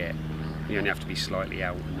try to get, you only have to be slightly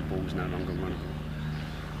out, and the ball's no longer runnable.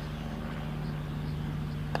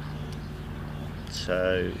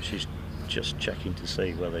 So she's just checking to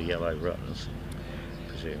see whether yellow runs,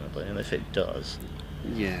 presumably, and if it does.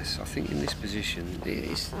 Yes, I think in this position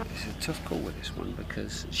it's a tough call with this one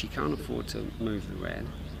because she can't afford to move the red,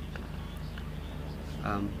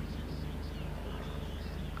 and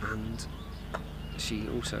she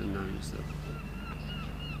also knows that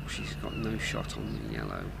she's got no shot on the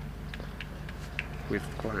yellow with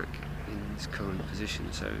black in its current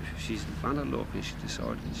position. So she's had a look and she's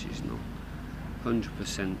decided she's not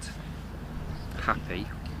 100% happy.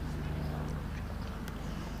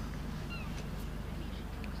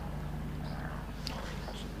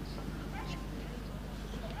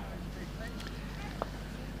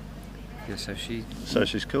 Yeah, so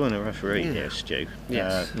she's calling a referee here, Stu.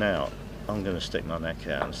 Yes. Now, I'm going to stick my neck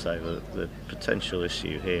out and say that the potential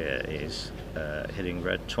issue here is hitting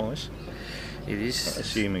red twice. It is.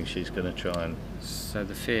 Assuming she's going to try and so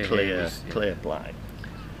the fear clear black.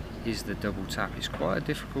 Is the double tap. It's quite a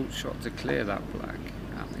difficult shot to clear that black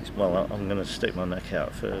at this point. Well, I'm going to stick my neck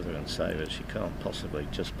out further and say that she can't possibly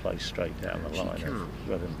just play straight down the line of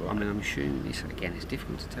red and black. I mean, I'm assuming it's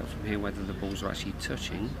difficult to tell from here whether the balls are actually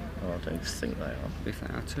touching. Oh, I don't think they are. If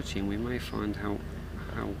they are touching, we may find how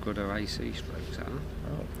good her AC strokes are.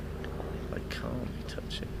 Oh, they can't be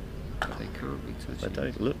touching. They can't be touching. They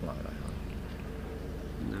don't look like they are.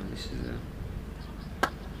 No, this is a...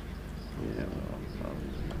 Yeah, well,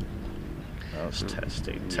 I was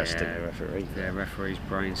testing the referee. Yeah, referee's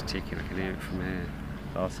brain's ticking. I can hear it from here.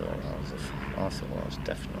 I thought I was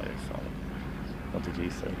definitely a foul. What did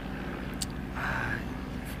you think?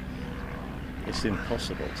 It's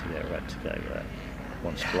impossible to get red to go there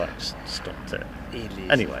once black's stopped it. It is.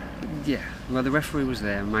 Anyway. Yeah. Well, the referee was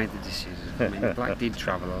there and made the decision. I mean, black did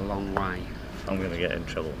travel a long way. I'm going to get in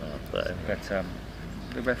trouble now, but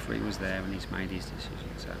the referee was there and he's made his decision.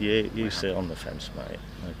 So you sit on the fence, mate.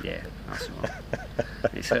 No yeah, that's all right.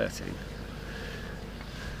 It's hurting.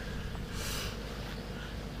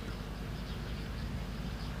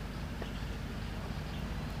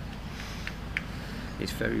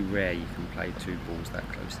 It's very rare you can play two balls that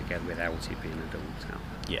close together without it being a double tap.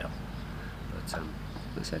 Yeah. But as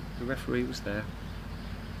I said, the referee was there.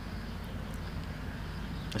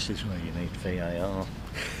 This is where you need VAR.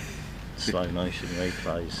 Slow motion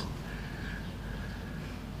replays.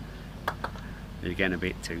 You're getting a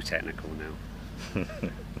bit too technical now.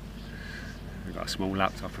 We've got a small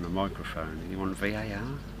laptop and a microphone, and you want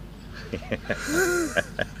VAR?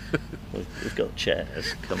 We've got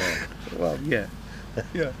chairs, come on. Well, yeah.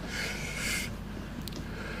 Yeah.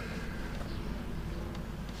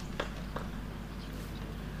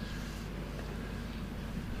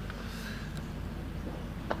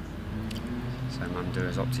 So Mandu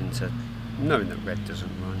has opted to, knowing that red doesn't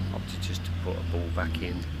run, opted just to put a ball back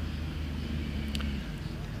in.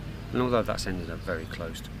 And although that's ended up very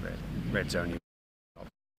close to red, red's only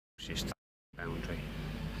just boundary.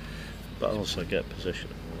 But also get position.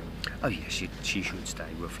 Oh yeah, she should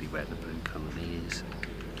stay roughly where the blue currently is.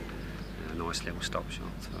 A nice little stop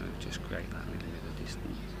shot through, just create that little bit of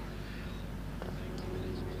distance.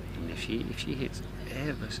 And if she hits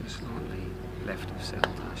ever so slightly left of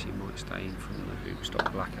centre, she might stay in front of the hoop,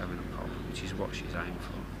 stop black having a problem, which is what she's aimed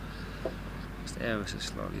for. Just ever so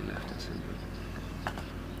slightly left of centre.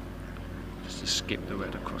 Just to skip the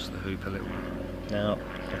red across the hoop a little bit. Now,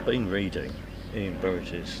 I've been reading Ian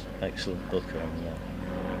Burridge's excellent book on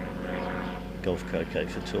golf croquet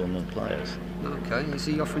for tournament players. Okay, is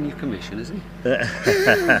he offering you commission, is he?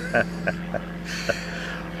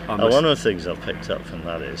 One of the things I've picked up from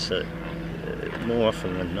that is that more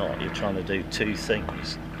often than not you're trying to do two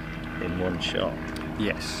things in one shot.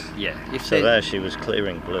 Yes, yeah. So there she was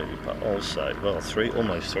clearing blue, but also, well,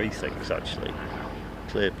 almost three things actually.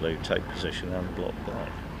 Clear blue, take position and block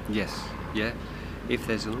black. Yes, yeah. If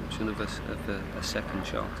there's an option of a second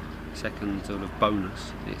shot, second sort of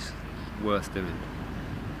bonus, it's worth doing.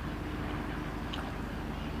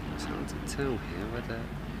 It's hard to tell here whether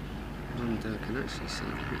Mandu can actually see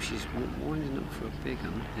the hoop. She's winding up for a big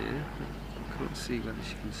one here. I can't see whether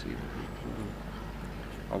she can see the hoop.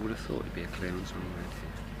 I would have thought it'd be a clearance on red here.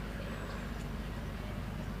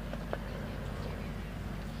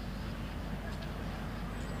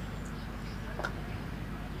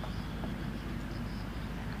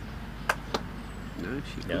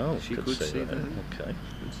 No, she could see that. the hoop. Okay.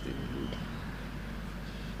 Could see the hoop.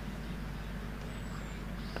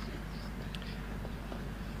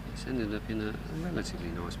 It's ended up in a relatively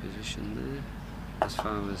nice position there, as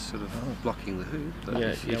far as sort of blocking the hoop. But Yeah,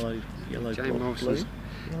 if yellow Jane block blue. Morrison's,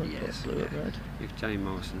 Yes, blue at red. if Jane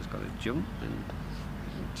Morrison's got a jump, then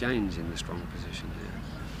Jane's in the strong position here.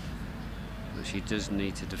 But she does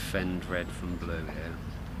need to defend red from blue here.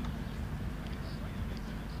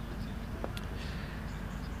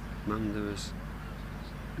 Mandua's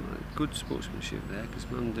good sportsmanship there, because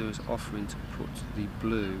Mandua's offering to put the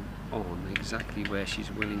blue on exactly where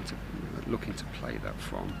she's looking to play that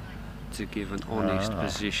from, to give an honest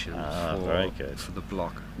position for the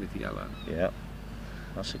block with yellow. Yeah,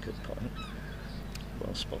 that's a good point.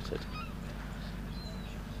 Well spotted.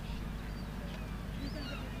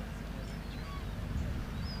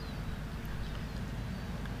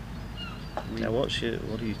 Now, where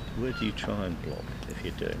do you try and block if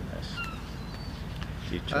you're doing this?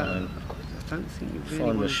 Do you try and I don't think you really find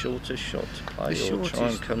want the shortest shot to play, or try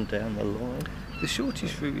and come down the line? The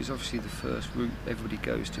shortest route is obviously the first route everybody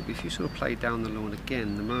goes to, but if you sort of play down the lawn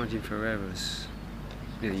again, the margin for errors,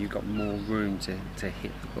 you've got more room to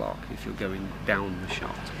hit the block if you're going down the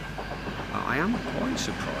shot. I am quite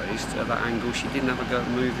surprised at that angle she didn't have a go at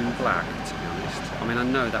moving black, to be honest. I mean, I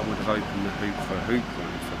know that would have opened the hoop for a hoop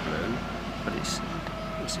run for blue, but it's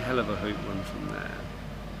a hell of a hoop run from there.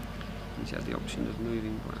 And she had the option of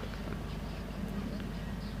moving black.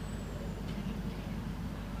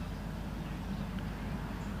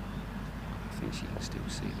 I think she can still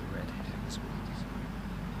see the red here as well.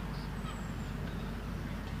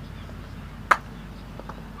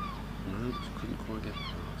 No, couldn't quite get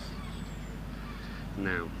past.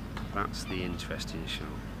 Now, that's the interesting shot,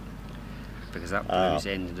 because that blue's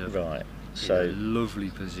ended up in a lovely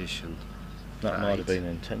position. That might have been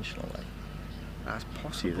intentionally. That's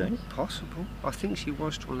possible. Do you think? Possible. I think she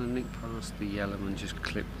was trying to nick past the yellow and just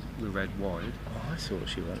clip the red wide. Oh, I thought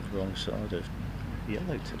she went the wrong side of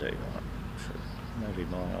yellow to do that. Maybe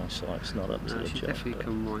my eyesight's not up to the job. She's definitely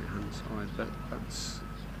come right hand side, but that's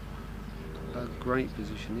a great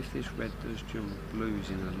position. If this red does jump, blue's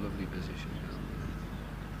in a lovely position down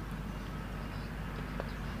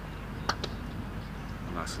there.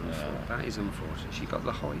 Well, that's unfortunate. That is unfortunate. She got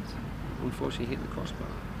the height. Unfortunately, hit the crossbar.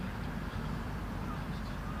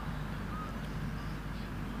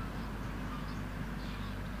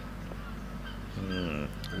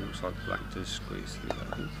 It looks like black does squeeze through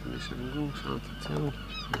that hoop from this angle. It's hard to tell.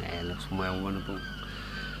 Yeah, it looks well runnable.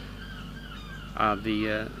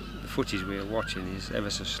 The footage we are watching is ever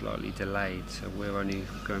so slightly delayed, so we're only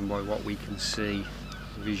going by what we can see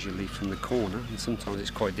visually from the corner, and sometimes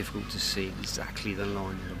it's quite difficult to see exactly the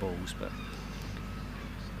line of the balls, but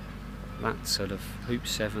that sort of hoop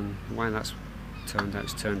 7, the way that's turned out,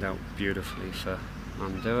 it's turned out beautifully for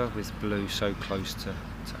Mandua, with blue so close to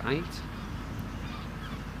 8.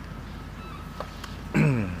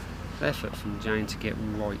 Effort from Jane to get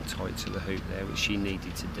right tight to the hoop there, which she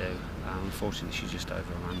needed to do. Unfortunately, she just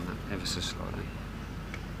overran that ever so slightly.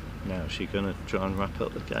 Now, is she going to try and wrap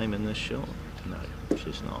up the game in this shot? No,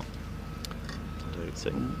 she's not. I don't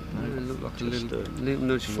think. No, it looked like just a little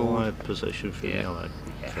nudge forward. Wide position for yellow.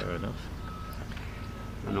 Yeah. Fair enough.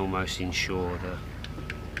 And almost ensure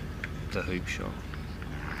the hoop shot.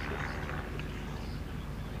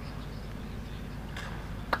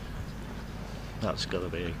 That's got to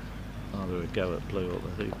be either a go at blue or the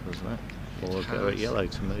hoop, isn't it? Or a go at yellow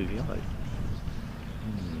to move yellow.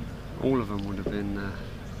 All of them would have been...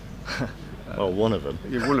 well, one of them.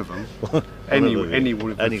 Yeah, one of them. any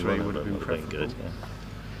one of the three would have been preferable. Good, yeah.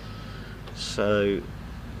 So,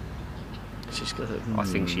 she's got to... I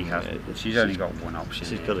think she has. She's only got one option.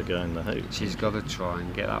 She's got to go in the hoop. She's got to try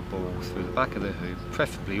and get that ball through the back of the hoop,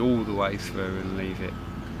 preferably all the way through, and leave it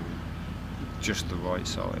just the right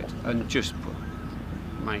side, and just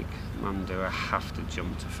make Mandua have to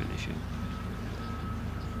jump to finish it.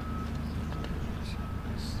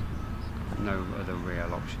 No other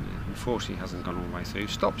real option here. Unfortunately, hasn't gone all the way through.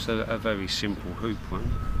 Stops a very simple hoop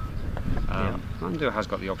run. Mandua has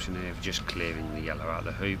got the option here of just clearing the yellow out of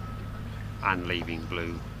the hoop and leaving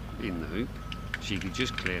blue in the hoop. She could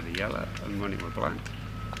just clear the yellow and run it with black.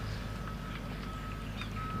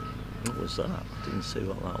 What was that? I didn't see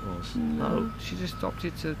what that was. No, she just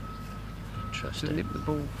opted to nip the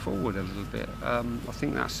ball forward a little bit. I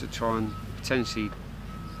think that's to try and potentially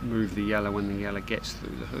move the yellow when the yellow gets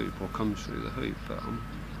through the hoop or comes through the hoop, but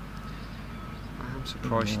I'm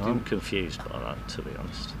surprised she didn't. I'm confused by that, to be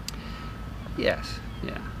honest. Yes,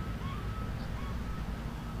 yeah.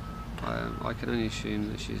 I can only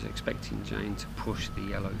assume that she's expecting Jane to push the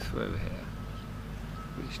yellow through here,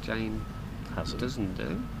 which Jane doesn't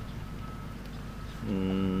do.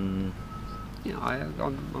 Yeah, I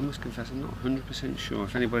must confess I'm not 100% sure.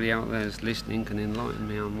 If anybody out there is listening can enlighten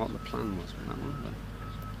me on what the plan was for that one. But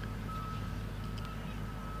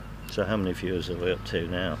So how many viewers are we up to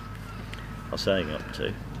now? I'm saying up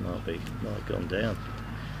to, might have gone down.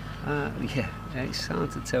 Yeah, it's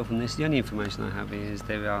hard to tell from this. The only information I have is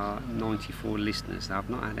there are 94 listeners. I've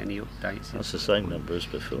not had any updates. That's the same number as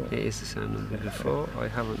before. It is the same number as before. I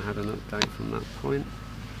haven't had an update from that point.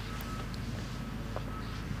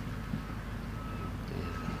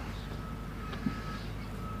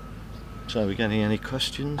 So are we getting any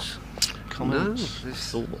questions, comments, no,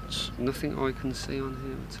 thoughts? Nothing I can see on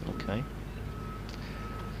here at all. Okay.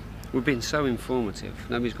 We've been so informative.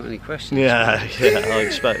 Nobody's got any questions. Yeah, I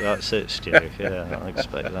expect that's it, Stu. Yeah, I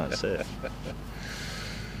expect that's it.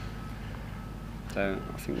 So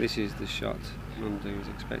I think this is the shot Mundu was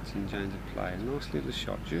expecting Jane to play. A nice little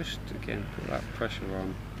shot, just again put that pressure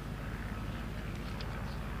on.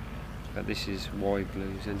 But this is wide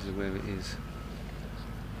blues, ends where it is.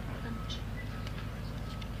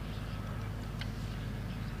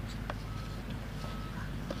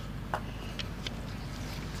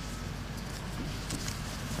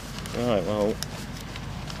 Right, well.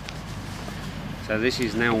 So this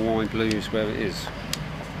is now wide blues where it is.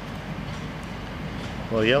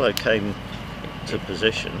 Well, yellow came to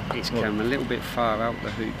position. It's come a little bit far out the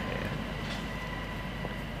hoop here.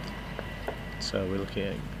 So we're looking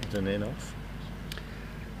at an in-off.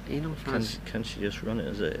 In-off Can she just run it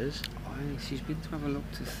as it is? She's been to have a look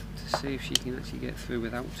to see if she can actually get through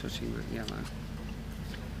without touching that yellow.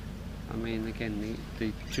 I mean, again,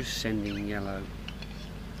 the just sending yellow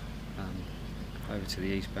over to the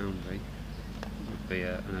east boundary would be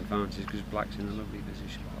an advantage because black's in a lovely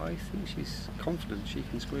position. But I think she's confident she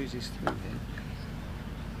can squeeze this through here.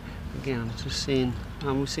 Again, I'm just seeing,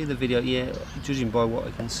 we'll see the video, yeah, judging by what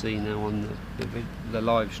I can see now on the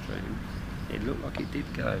live stream, it looked like it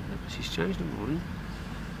did go, but she's changed her mind.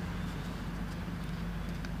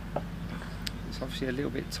 It's obviously a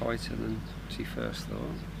little bit tighter than she first thought.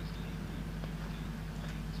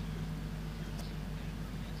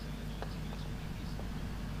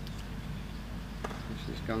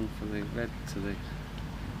 She's gone for the red to the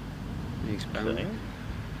east boundary. Okay.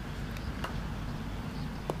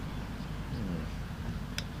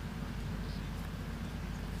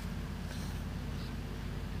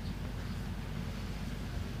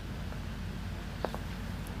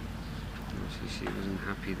 She wasn't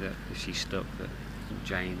happy that if she stuck that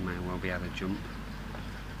Jane may well be able to jump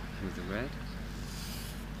with the red.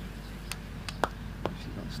 She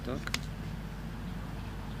got stuck.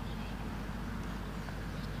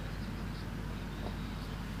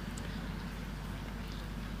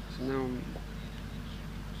 So now,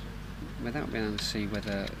 without being able to see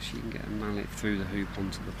whether she can get a mallet through the hoop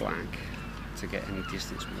onto the black to get any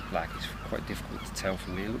distance with the black, it's quite difficult to tell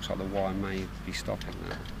from here. It looks like the wire may be stopping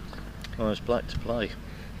that. Oh, it's black to play.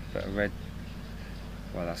 But a red,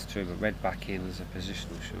 well that's true, but red back in as a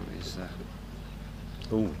positional shot is...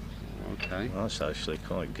 Ooh. Okay. Well, that's actually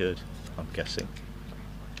quite good, I'm guessing.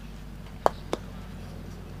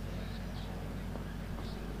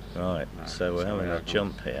 Right, so we're having a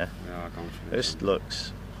jump here. We are gone for this. It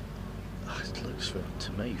looks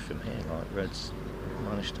to me from here like red's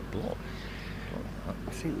managed to block that.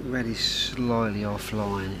 I think red is slightly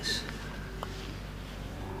offline.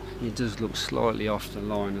 It does look slightly off the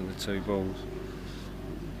line of the two balls.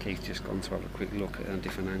 Keith's just gone to have a quick look at a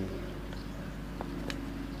different angle.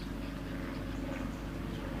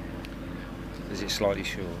 Is it slightly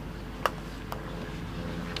short?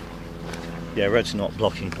 Yeah, red's not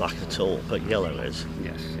blocking black at all, but yellow is.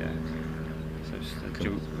 Yes, yeah. So it's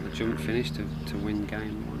a jump finish to win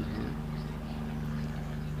game one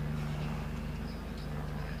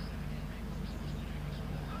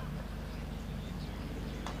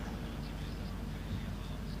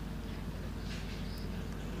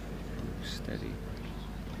here. Steady.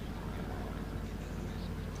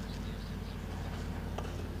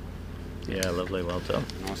 Yeah, lovely, well done.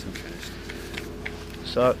 Nice and finished.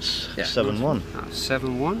 So it's 7-1. That's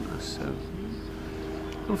 7-1.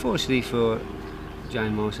 Unfortunately for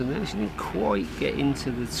Jane Morrison there, she didn't quite get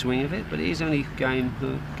into the swing of it, but it is only game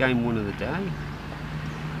one of the day.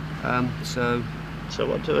 So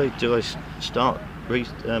what do I start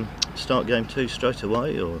game two straight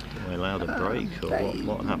away, or are we allowed a break, or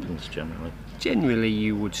what happens generally? Generally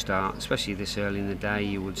you would start, especially this early in the day,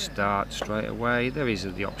 you would start straight away. There is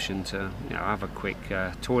the option to have a quick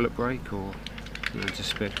toilet break, or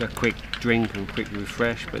just a quick drink and quick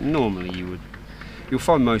refresh, but normally you'll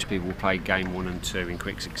find most people will play game 1 and 2 in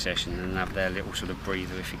quick succession and have their little sort of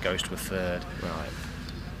breather if it goes to a third. Right.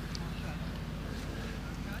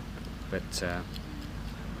 But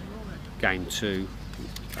game 2,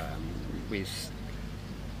 with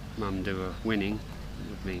Mamdouh winning,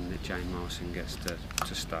 would mean that Jane Morrison gets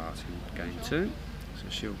to start in game 2, so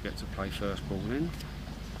she'll get to play first ball in.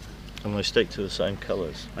 And they stick to the same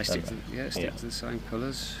colours. They stick to the same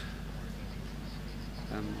colours.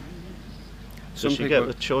 Does she get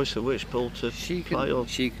the choice of which ball to play? Or?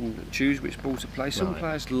 She can choose which ball to play. Some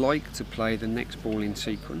players like to play the next ball in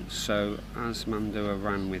sequence, so as Mamdouh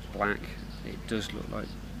ran with black, it does look like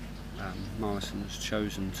Morrison's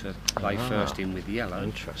chosen to play first in with yellow.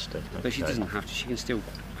 Interesting. Okay. But she doesn't have to, she can still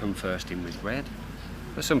come first in with red.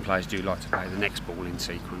 But some players do like to play the next ball in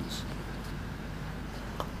sequence.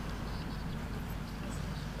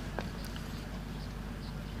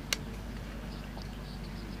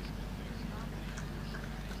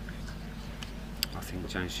 I think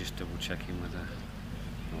Jane's just double checking whether,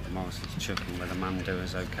 or Morrison's checking whether Mamdouh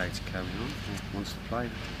is okay to carry on or wants to play.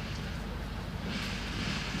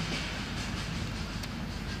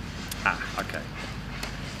 Okay.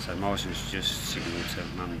 So Morrison's just signalled to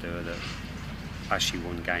Mamdouh that as she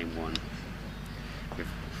won game 1,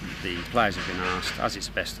 the players have been asked, as it's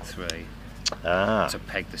best of 3, to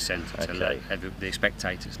peg the centre to let the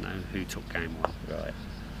spectators know who took game 1. Right.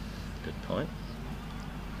 Good point.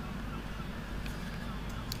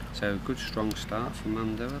 So a good strong start from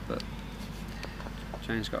Mamdouh, but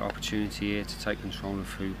Jane's got opportunity here to take control of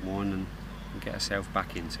hoop 1 and get herself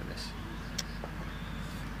back into this.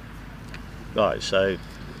 Right, so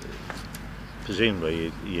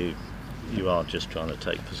presumably you are just trying to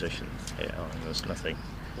take position here. I mean, there's nothing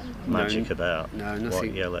magic about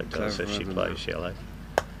what yellow does if she plays yellow.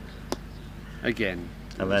 Again,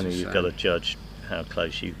 and then you've got to judge how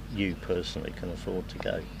close you personally can afford to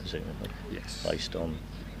go, presumably. Yes. Based on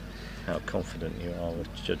how confident you are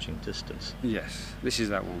with judging distance. Yes, this is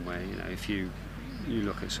that one where if you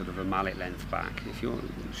look at sort of a mallet length back, if you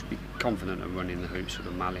should be confident of running the hoop sort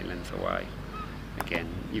of mallet length away. Again,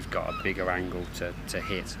 you've got a bigger angle to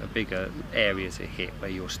hit, a bigger area to hit where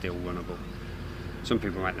you're still runnable. Some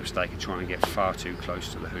people make the mistake of trying to get far too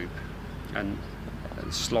close to the hoop, and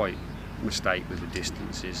a slight mistake with the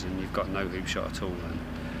distances and you've got no hoop shot at all. And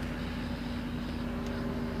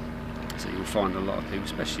so you'll find a lot of people,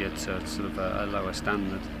 especially at sort of a lower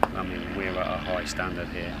standard. I mean, we're at a high standard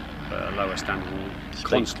here, but a lower standard will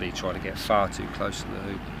constantly try to get far too close to the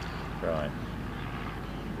hoop. Right.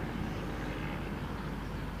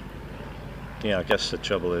 Yeah, I guess the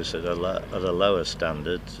trouble is at a lower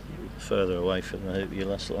standard, further away from the hoop, you're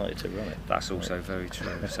less likely to run it. That's also very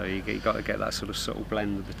true. So you've got to get that sort of subtle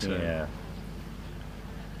blend of the two. Yeah.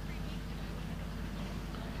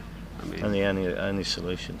 I mean, and the only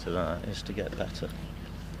solution to that is to get better.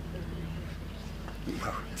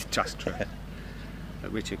 Well, it's just true.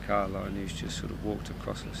 Richard Carline, who's just sort of walked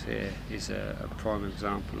across us here, is a prime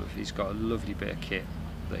example of, he's got a lovely bit of kit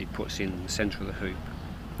that he puts in the centre of the hoop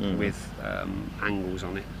with angles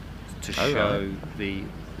on it to show the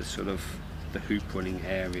sort of the hoop running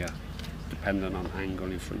area dependent on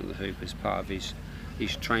angle in front of the hoop as part of his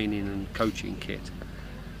training and coaching kit.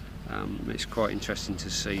 It's quite interesting to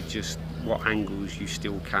see just what angles you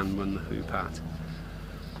still can run the hoop at.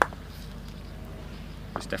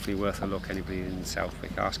 It's definitely worth a look. Anybody in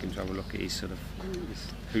Southwick, ask him to have a look at his sort of his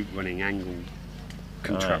hoop running angle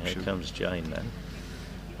contraption. Here comes Jane then.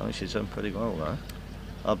 I think she's done pretty well though.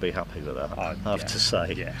 I'll be happy with that, I have to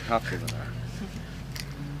say. Yeah, happy with that.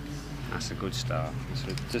 That's a good start.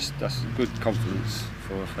 That's good confidence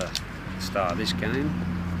for the start of this game.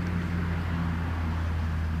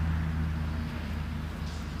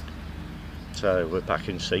 So we're back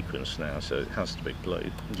in sequence now, so it has to be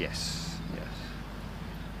blue. Yes, yes.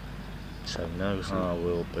 So Noha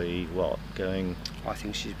will be what, going? I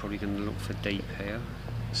think she's probably going to look for deep here.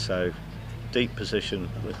 So deep position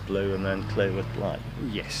with blue and then clear with black?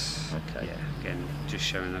 Yes. Okay. Yeah, again, just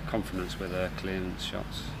showing her confidence with her clearance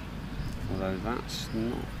shots. Although that's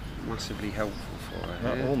not massively helpful for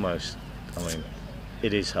her here. Almost, I mean,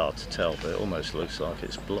 it is hard to tell, but it almost looks like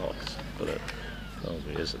it's blocked, but it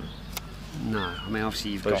probably isn't. No, I mean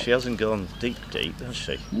obviously but she hasn't gone deep, has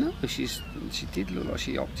she? No, she did look like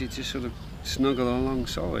she opted to sort of snuggle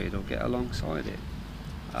alongside or get alongside it.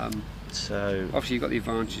 So obviously you've got the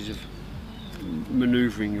advantage of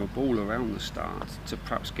manoeuvring your ball around the start to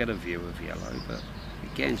perhaps get a view of yellow, but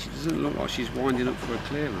again, she doesn't look like she's winding up for a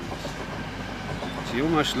clearance. She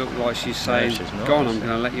almost looked like she's saying, she's "Go on, I'm going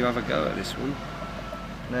to let you have a go at this one."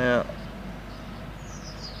 Now,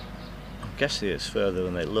 I'm guessing it's further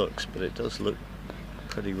than it looks, but it does look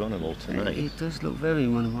pretty runnable to me. It does look very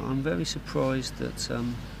runnable. I'm very surprised that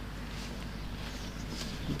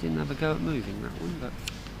he didn't have a go at moving that one, but.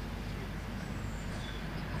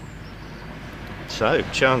 So,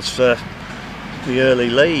 chance for the early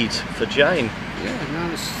lead for Jane. Yeah,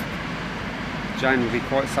 no, Jane will be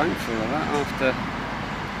quite thankful of that after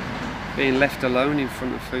being left alone in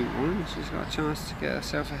front of Hoop 1. She's got a chance to get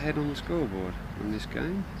herself ahead on the scoreboard on this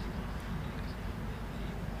game.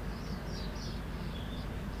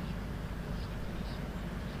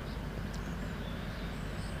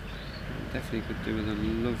 Definitely could do with a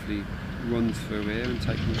lovely run through here and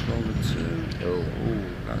take control of 2. Oh,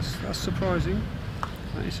 that's surprising.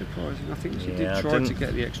 That is surprising. I think she did try to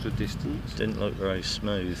get the extra distance. Didn't look very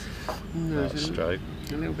smooth. No, that stroke.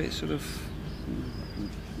 A little bit sort of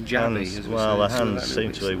jabby. Hands, well, the hands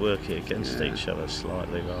seem to be working against each other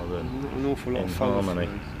slightly rather than an awful lot in of harmony.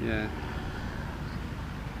 Yeah.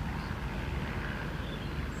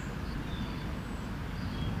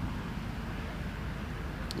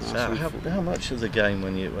 So how much of the game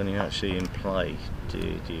when you're actually in play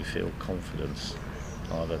do you feel confidence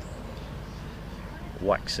either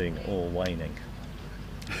waxing or waning,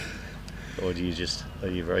 or are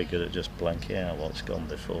you very good at just blanking out what's gone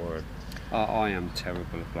before? I am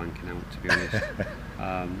terrible at blanking out, to be honest.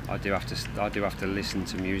 I do have to listen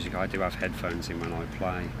to music. I do have headphones in when I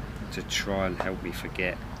play to try and help me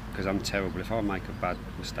forget, because I'm terrible. If I make a bad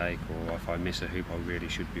mistake or if I miss a hoop I really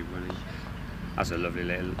should be running. That's a lovely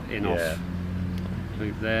little in-off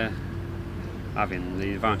hoop there. Having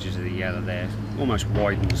the advantage of the yellow there almost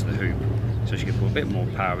widens the hoop, so she can put a bit more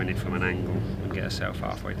power in it from an angle and get herself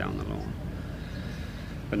halfway down the lawn.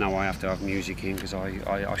 But now I have to have music in because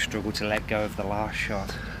I struggle to let go of the last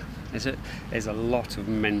shot. There's a lot of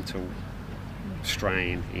mental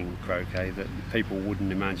strain in croquet that people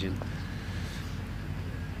wouldn't imagine.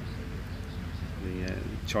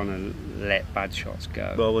 Trying to let bad shots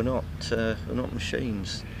go. Well, we're not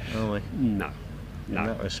machines, are we? No. In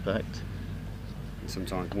that respect.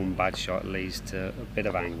 Sometimes one bad shot leads to a bit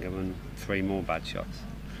of anger and 3 more bad shots.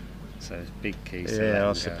 So it's big keys. Yeah,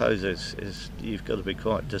 I suppose you've got to be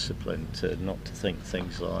quite disciplined to not to think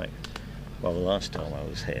things like, well, the last time I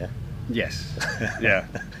was here. Yes. Yeah.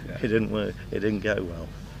 It didn't work. It didn't go well.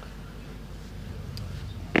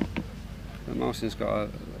 But Marston's got a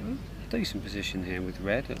decent position here with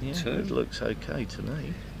red at 2. It looks okay to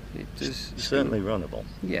me. It does. It's certainly runnable.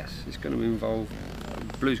 Yes, it's going to involve.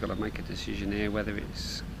 Blue's got to make a decision here whether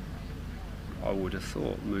it's. I would have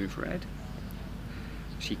thought move red.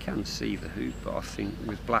 She can see the hoop, but I think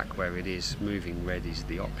with black where it is, moving red is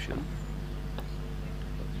the option.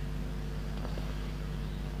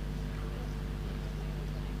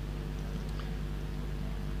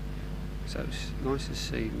 So it's nice to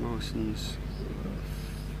see Marston's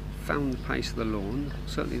found the pace of the lawn,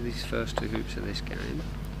 certainly these first 2 hoops of this game.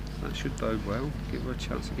 That should bode well, give her a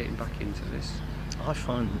chance of getting back into this. I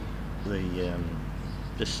find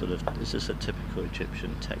this is this a typical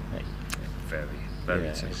Egyptian technique? Very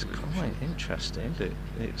typical. It's quite interesting.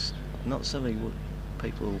 It's not something what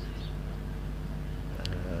people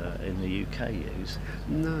in the UK use.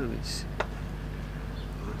 No, it's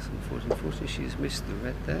unfortunately she's missed the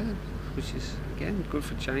red there, which is again good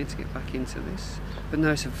for Jane to get back into this. But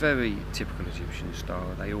no, it's a very typical Egyptian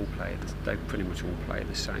style. They pretty much all play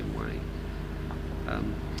the same way.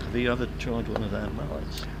 Have you ever tried one of their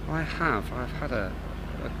mallets? I have. I've had a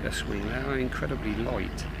swing. They are incredibly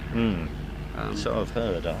light. So I've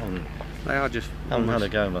heard. They are just. I haven't had a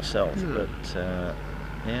go myself, no. But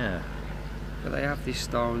yeah. But they have this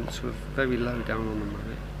style sort of very low down on the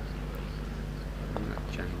mallet. And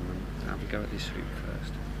let Jane have a go at this hoop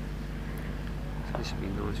first. So this would be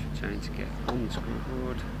nice for Jane to get on the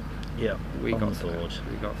scoreboard. Yeah, we got through.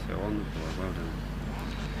 We got through on the board. Well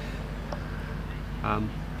done.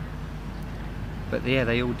 But yeah,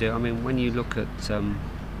 they all do. I mean, when you look at,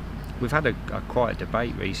 we've had quite a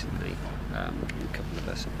debate recently, a couple of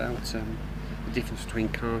us, about the difference between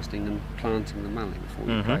casting and planting the mallet before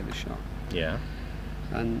you play the shot. Yeah.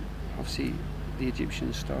 And obviously, the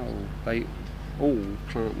Egyptian style, they all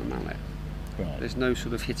plant the mallet. Right. There's no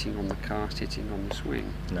sort of hitting on the cast, hitting on the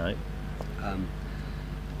swing. No.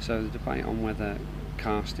 So the debate on whether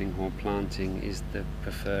casting or planting is the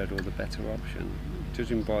preferred or the better option.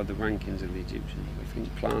 Judging by the rankings of the Egyptians, I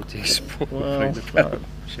think planting is probably the better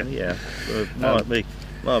option. Yeah, well,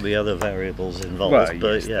 might be other variables involved, well,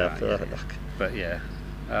 but yes, but yeah,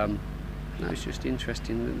 no, it's just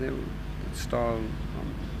interesting that the style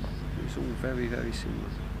it's all very, very similar.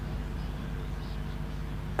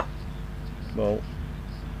 Well,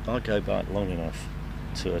 I go back long enough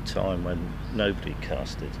to a time when nobody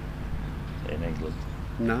casted in England.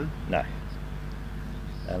 No? No.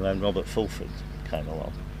 And then Robert Fulford came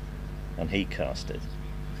along and he casted.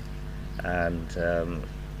 And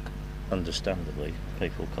understandably,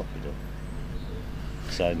 people copied him.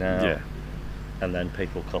 So now, Yeah. and then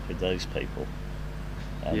people copied those people.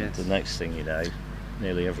 And Yes. the next thing you know,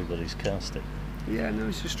 nearly everybody's casting. Yeah, no,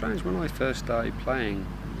 it's just strange. When I first started playing,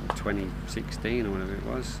 2016 or whatever it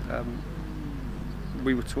was,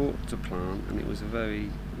 we were taught to plant, and it was a very,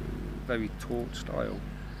 very taught style.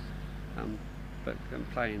 But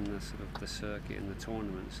playing the sort of the circuit and the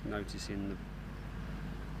tournaments, noticing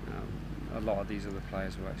a lot of these other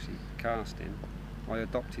players were actually casting. I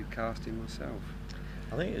adopted casting myself.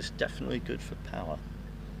 I think it's definitely good for power.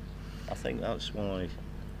 I think that's why.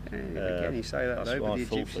 Again, you say that though, but the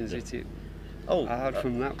Egyptians hit it hard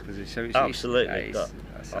from that position. So Absolutely, but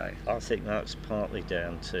I I think that's partly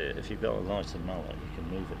down to if you've got a lighter mallet, you can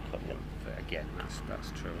move it quicker. But again,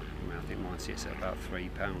 that's true. I mean, I think mine sits at about £3.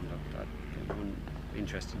 It wouldn't be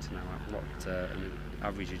interesting to know what an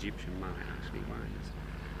average Egyptian mallet actually weighs.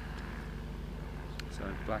 So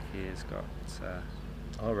black ear's got.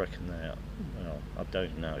 I reckon they're. Well, I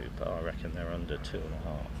don't know, but I reckon they're under 2.5. I would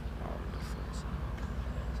have thought so.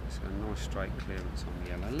 It's a nice straight clearance on the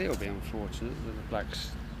yellow. A little bit unfortunate that the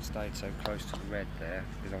blacks stayed so close to the red there,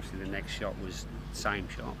 because obviously the next shot was the same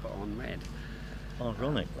shot but on red.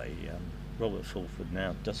 Ironically, Robert Fulford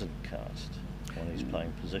now doesn't cast when he's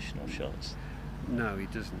playing positional shots. No, he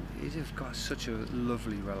doesn't. He's got such a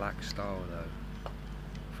lovely, relaxed style, though.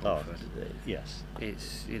 Fulford. Yes.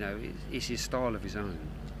 It's it's his style of his own.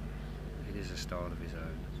 It is a style of his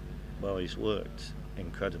own. Well, he's worked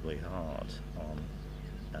incredibly hard on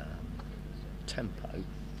tempo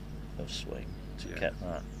of swing to keep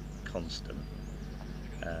that constant,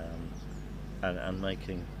 and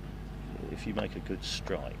making. If you make a good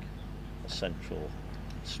strike, a central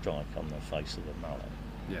strike on the face of the mallet.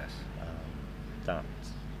 Yes.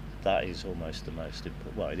 That is almost the most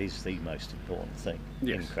important. Well, it is the most important thing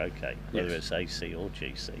in croquet, whether it's AC or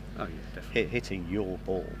GC. Oh yeah, definitely. Hitting your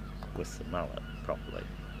ball with the mallet properly,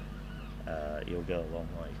 you'll go a long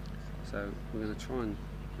way. So we're going to try and.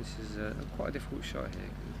 This is quite a difficult shot here.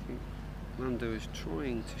 I think Mando is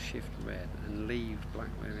trying to shift red and leave black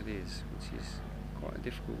where it is, which is quite a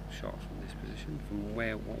difficult shot from this position, from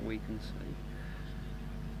what we can see.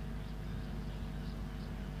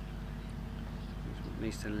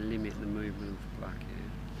 Needs to limit the movement of black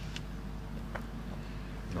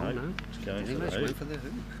here. No, it's going for the hoop. hoop. For the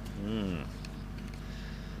hoop.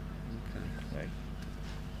 Okay. Right.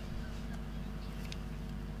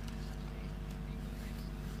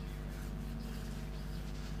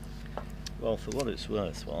 Well, for what it's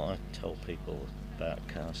worth, what I tell people about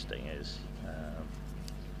casting is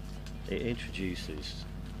it introduces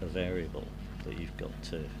a variable that you've got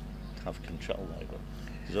to have control over.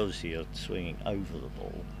 Because obviously you're swinging over the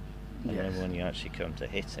ball, and then when you actually come to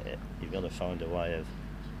hit it, you've got to find a way of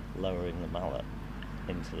lowering the mallet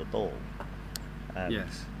into the ball. And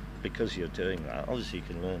because you're doing that, obviously you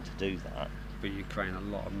can learn to do that. But you're creating a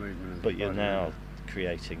lot of movement. But you're now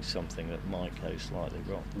creating something that might go slightly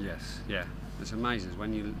wrong. Yes, yeah. It's amazing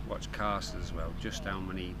when you watch casters as well, just how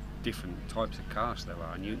many different types of casts there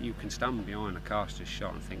are. And you can stand behind a caster's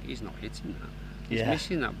shot and think, he's not hitting that. He's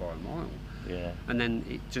missing that by a mile. Yeah. And then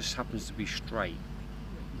it just happens to be straight,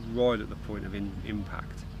 right at the point of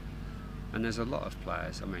impact. And there's a lot of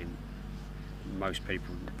players, I mean, most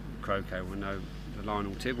people in croquet will know the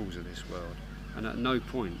Lionel Tibbles of this world, and at no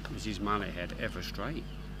point is his mallet head ever straight.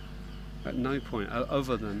 At no point,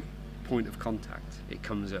 other than point of contact. It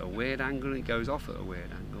comes at a weird angle and it goes off at a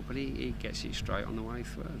weird angle, but he gets it straight on the way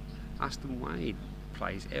through. Aston Wade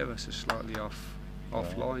plays ever so slightly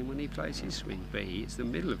offline when he plays his swing, but he hits the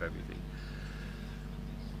middle of everything.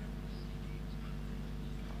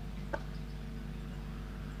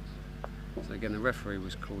 So again, the referee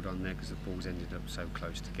was called on there because the balls ended up so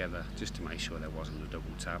close together, just to make sure there wasn't a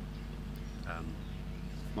double tap.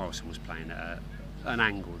 Morrison was playing at an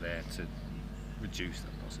angle there to reduce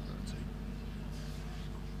that possibility.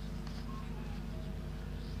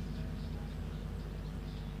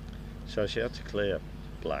 So she had to clear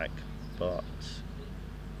black, but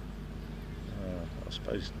I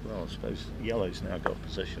suppose yellow's now got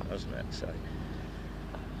position, hasn't it? So,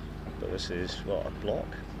 but this is what, a block?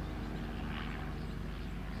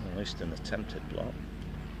 At least an attempted block.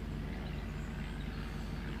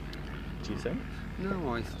 Do you think?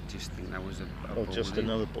 No, I just think that was a or ball just in.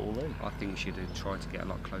 another ball in? I think she'd have tried to get a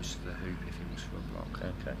lot closer to the hoop if it was for a block.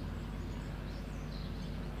 Okay.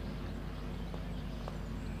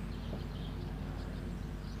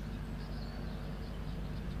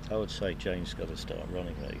 I would say Jane's got to start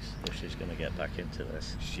running these if she's going to get back into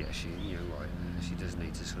this. Yeah, you're right. She does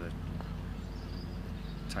need to sort of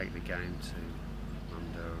take the game to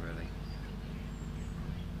under her, really.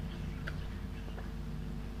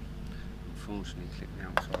 Unfortunately, clipped the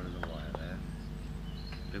outside of the wire there.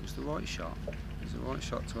 It was the right shot. It was the right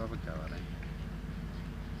shot to have a go, I think.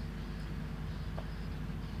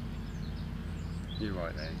 You're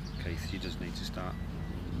right there, Keith. She does need to start.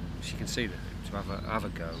 She can see the hoop, to have a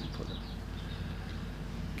go and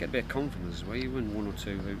get a bit of confidence as well. You win one or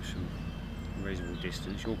two hoops from a reasonable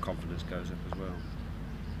distance, your confidence goes up as well.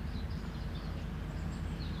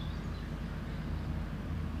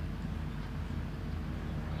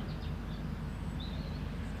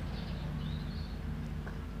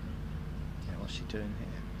 Yeah, what's she doing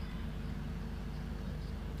here?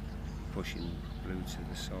 Pushing blue to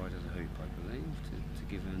the side of the hoop, I believe, to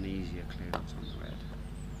give her an easier clearance on the red.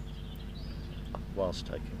 Whilst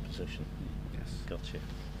taking position. Yes. Gotcha.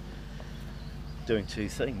 Doing two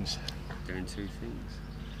things. Doing two things.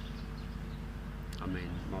 I mean,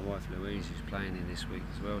 my wife Louise, who's playing here this week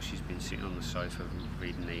as well, she's been sitting on the sofa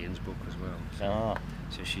reading Ian's book as well.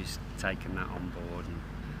 So she's taken that on board and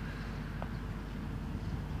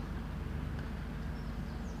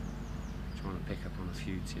trying to pick up on a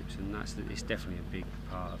few tips, and it's definitely a big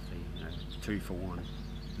part of the 2 for 1,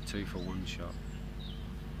 the 2 for 1 shot.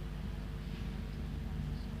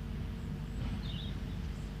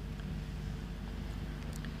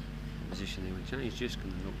 Position here with Jane's just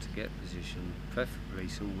going to look to get position, preferably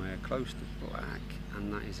somewhere close to black,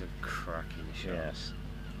 and that is a cracking shot. Yes.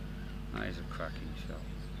 That is a cracking shot.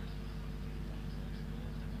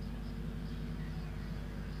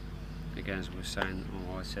 Again, as we were saying,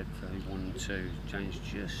 I said for 1 and 2, Jane's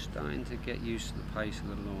just starting to get used to the pace of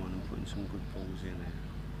the lawn and putting some good balls in there.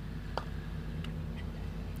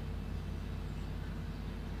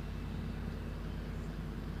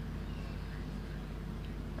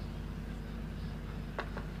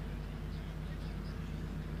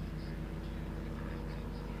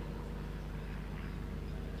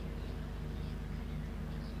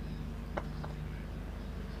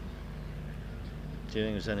 Do you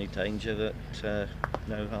think there's any danger that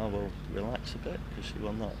Noha will relax a bit because she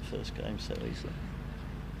won that first game so easily?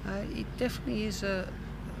 It definitely is a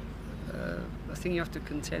thing you have to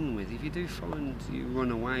contend with. If you do find you run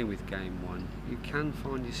away with game 1, you can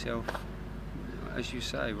find yourself, as you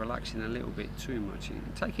say, relaxing a little bit too much,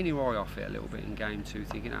 taking your eye off it a little bit in game 2,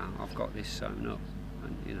 thinking, I've got this sewn up,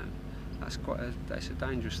 and that's a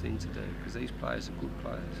dangerous thing to do because these players are good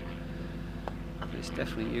players. It's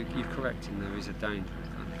definitely, you're correct in there is a danger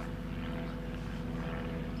of that.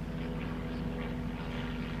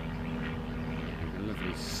 A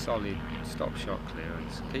lovely solid stop shot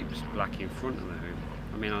clearance, keeps black in front of the hoop.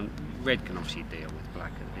 I mean, red can obviously deal with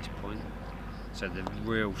black at this point, so the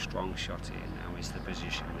real strong shot here now is the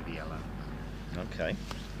position with yellow. Okay.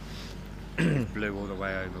 Blue all the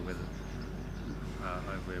way over with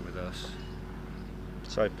over here with us.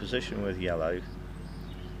 So position with yellow.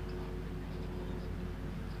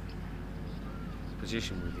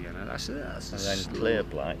 Position with yellow. That's and then clear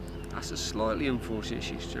black. That's a slightly unfortunate.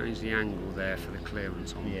 She's changed the angle there for the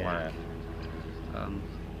clearance on black.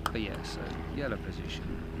 But yeah, so yellow position,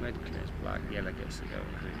 red clears black, yellow gets to go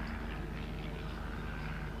with the hoop.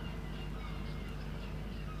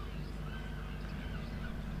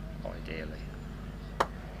 Ideally.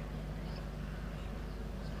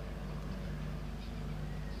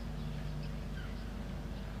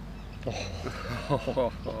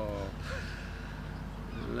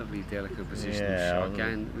 Lovely delicate position shot.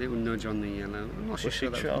 Again, little nudge on the yellow. I'm not sure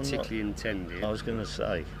that was particularly intended. I was going to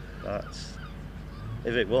say,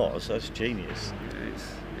 if it was, that's genius. It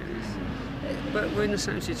is. But we're in the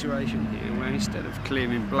same situation here, where instead of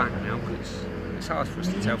clearing black now, because it's hard for us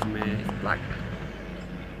to tell from here, if black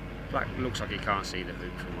looks like he can't see the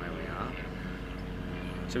hoop from where we are.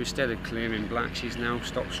 So instead of clearing black, she's now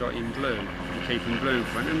stop shotting blue and keeping blue in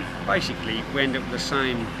front. And basically, we end up with the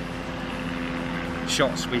same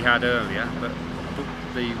shots we had earlier, but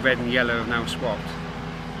the red and yellow have now swapped.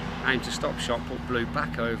 Aim to stop shot, put blue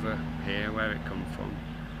back over here where it come from,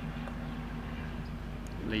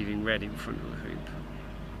 leaving red in front of the hoop.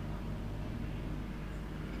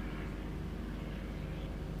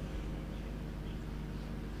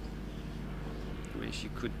 case, you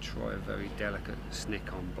could try a very delicate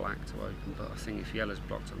snick on black to open, but I think if yellow's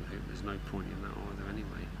blocked on the hoop, there's no point in that either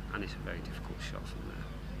anyway, and it's a very difficult shot from there.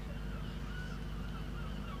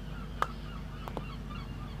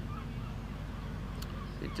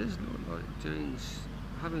 It does look like Jane's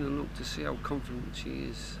having a look to see how confident she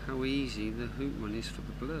is, how easy the hoop run is for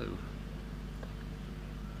the blue.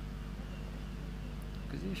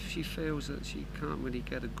 Because if she feels that she can't really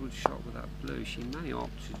get a good shot with that blue, she may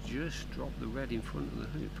opt to just drop the red in front of the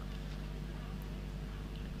hoop.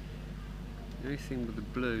 The only thing with the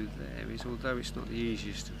blue there is, although it's not the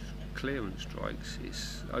easiest of clearance strikes,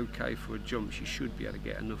 it's okay for a jump. She should be able to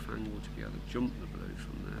get enough angle to be able to jump the blue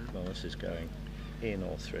from there. Well, this is going in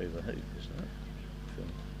or through the hoop, isn't it? From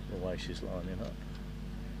the way she's lining up.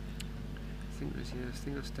 I think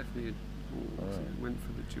that's definitely a, I think it went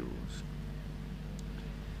for the jaws.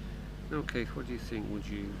 Okay, what do you think? Would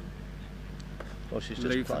you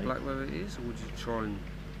leave the black where it is, or would you try and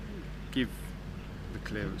give the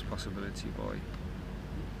clearance possibility by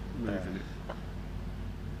moving it?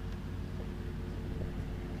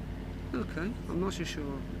 Okay, I'm not so sure.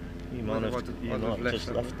 You might have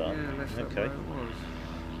just left that. Yeah, left that where it was.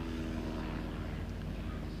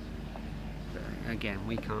 But again,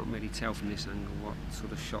 we can't really tell from this angle what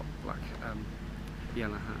sort of shot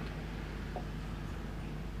yellow had.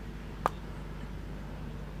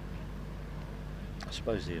 I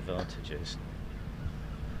suppose the advantage is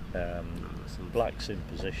black's in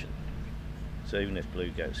position, so even if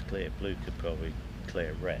blue goes clear, blue could probably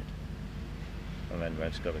clear red, and then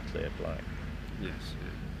red's got to clear black. Yes,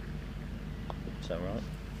 yeah. Is that right?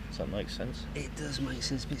 Does that make sense? It does make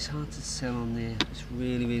sense, but it's hard to tell on there. It's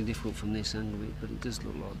really, really difficult from this angle, but it does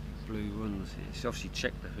look like blue runs here. She's obviously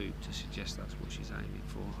checked the hoop to suggest that's what she's aiming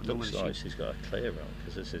for. Looks like she's got a clear run,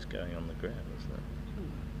 because this is going on the ground, isn't it?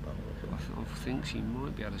 I think she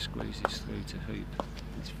might be able to squeeze this through to hoop.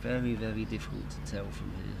 It's very, very difficult to tell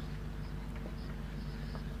from here.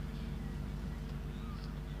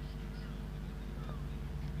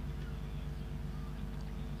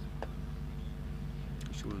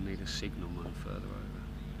 You sort of need a signal one further over.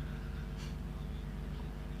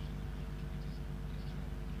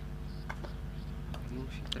 Well,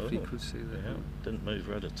 she definitely could see that. Yeah, didn't move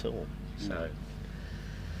red at all. So no. It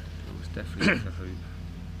was definitely for hoop.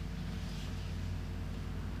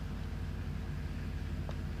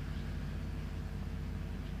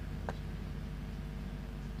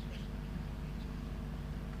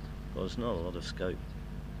 Well, there's not a lot of scope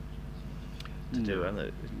to do it. No,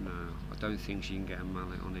 I don't think she can get a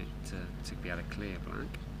mallet on it to be able to clear black.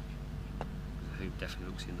 The hoop definitely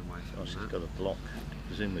looks in the way for that. She's got to block,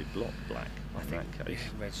 presumably block black in that case.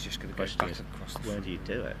 Red's just going to go back across the front. Where do you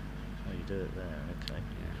do it? Oh, you do it there, okay.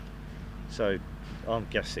 Yeah. So I'm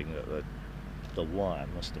guessing that the wire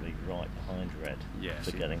must have been right behind red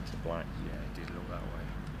for getting to black. Yeah, it did look that way.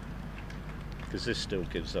 Because this still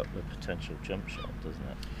gives up the potential jump shot, doesn't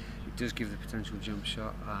it? It does give the potential jump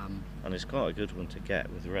shot. And it's quite a good one to get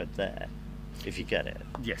with red there, if you get it.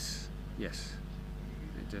 Yes, yes.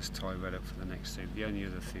 It does tie red up for the next two. The only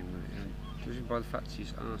other thing, judging by the fact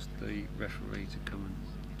she's asked the referee to come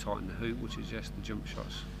and tighten the hoop, would suggest the jump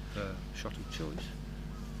shot's her shot of choice.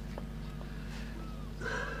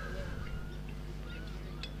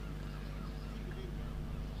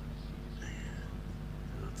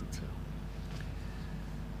 Hard to tell.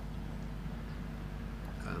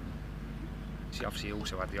 She obviously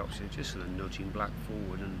also had the option of just sort of nudging black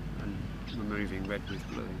forward and removing red with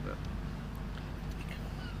blue, but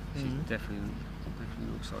she definitely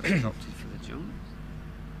looks like she's opted for the jump.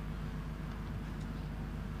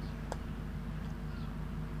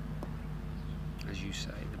 As you say,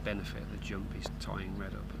 the benefit of the jump is tying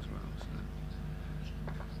red up as well. So.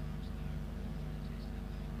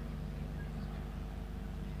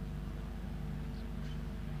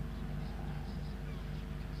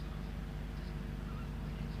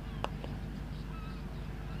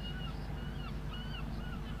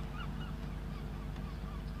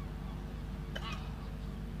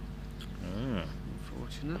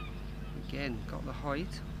 Unfortunate. Again, got the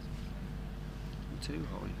height. Too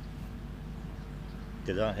high.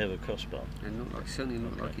 Did that hit a crossbar? It certainly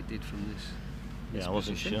looked like it did from this. Yeah, I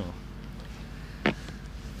wasn't sure.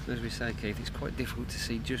 As we say, Keith, it's quite difficult to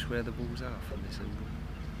see just where the balls are from this angle.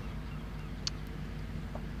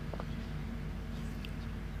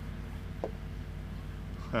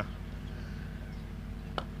 Huh.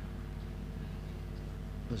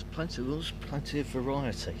 There's plenty of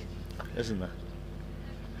variety, isn't there?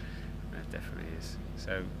 There definitely is.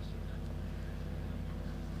 So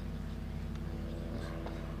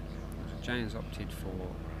Jane's opted for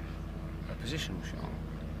a positional shot.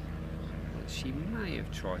 She may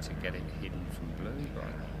have tried to get it hidden from blue, but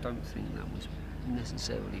I don't think that was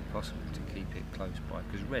necessarily possible to keep it close by,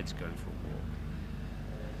 because red's going for a walk.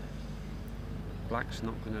 Black's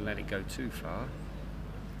not going to let it go too far.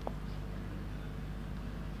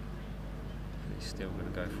 It's still going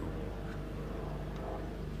to go for a walk.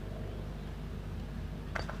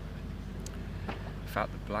 In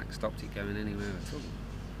fact, the black stopped it going anywhere at all.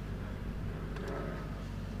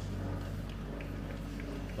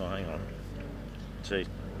 Oh, hang on. She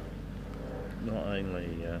not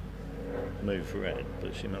only moved red,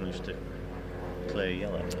 but she managed to clear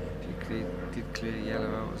yellow. She did clear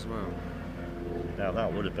yellow out as well. Now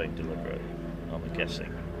that would have been deliberate, I'm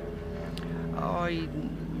guessing.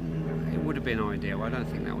 It would have been ideal. I don't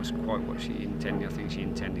think that was quite what she intended. I think she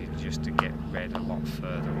intended just to get red a lot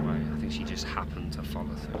further away. I think she just happened to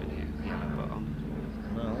follow through in yellow, but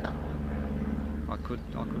Well, I could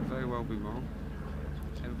very well be wrong.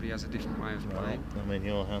 Everybody has a different way of playing. I mean,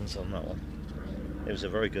 your hands on that one. It was a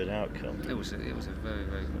very good outcome. It was a very,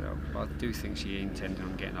 very good outcome. I do think she intended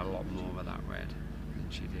on getting a lot more of that red than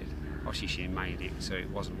she did. Obviously she made it so it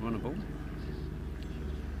wasn't runnable.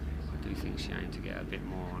 I do think she aimed to get a bit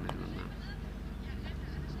more on it than that.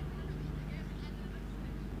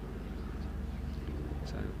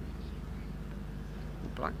 So,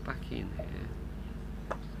 black back in here.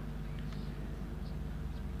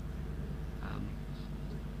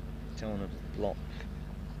 You don't want to block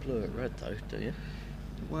blue at red though, do you?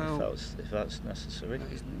 Well, if that's necessary.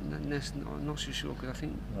 I'm not so sure, because I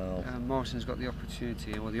think Morrison's got the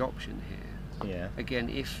opportunity or the option here. Yeah. Again,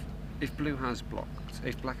 if blue has blocked,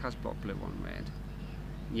 if black has blocked blue on red,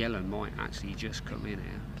 yellow might actually just come in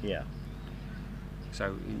here. Yeah.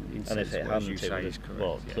 So in and if it as you hadn't, say is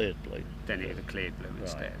correct, cleared blue. Then it would have cleared blue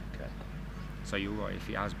instead. Okay. So you're right. If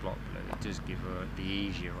it has blocked blue, it does give her the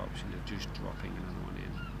easier option of just dropping another one in.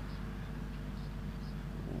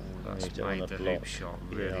 Oh, that's made the loop shot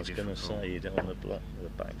really difficult. I was going to say, you don't want to block the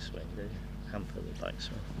backswing, do you? Hamper the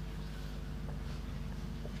backswing.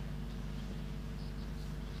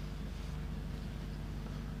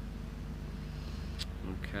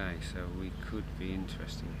 Okay, so we could be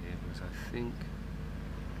interesting here, because I think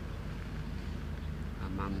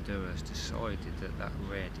Amanda has decided that that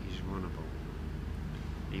red is runnable,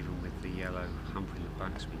 even with the yellow hampering the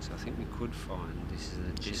backswing. So I think we could find this is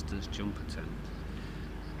a distance jump attempt.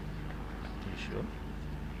 Are you sure?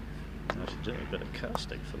 She's doing a bit of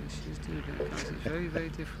casting for this. She's doing a bit of casting. It's very, very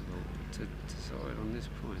difficult to decide on this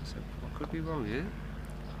point, so I could be wrong here.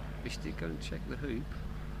 We should go and check the hoop.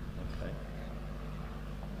 Okay.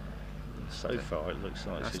 So far it looks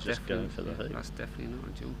like she's just going for the hoop. That's definitely not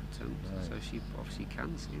a jump attempt, no. So she obviously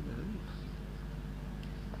can see the hoop.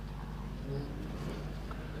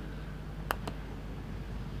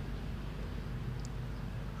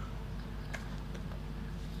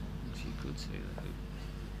 She could see the hoop.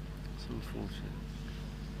 It's unfortunate.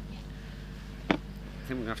 I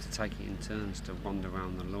think we're going to have to take it in turns to wander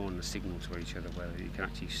around the lawn and signal to each other whether you can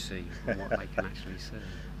actually see what they can actually see.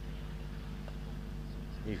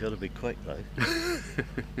 You've got to be quick though.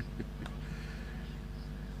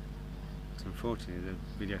 So unfortunately the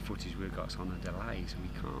video footage we've got is on a delay, so we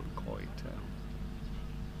can't quite tell.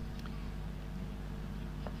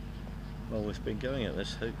 Well, we've been going at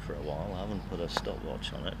this hoop for a while. I haven't put a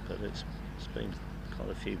stopwatch on it, but it's been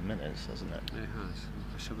quite a few minutes, hasn't it? It has.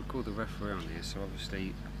 So we called the referee on here, so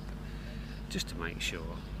obviously just to make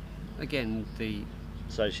sure. Again,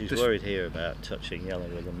 so she's worried here about touching yellow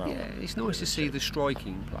with a mallet. Yeah, it's nice to see the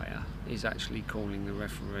striking player is actually calling the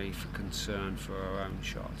referee for concern for her own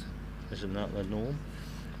shot. Isn't that the norm?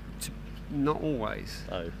 Not always.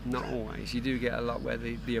 Oh. Not always. You do get a lot where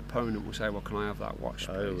the opponent will say, well, can I have that watch,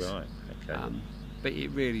 please? Oh, right. Okay. But it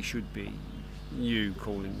really should be you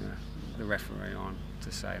calling the referee on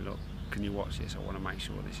to say, look, can you watch this? I want to make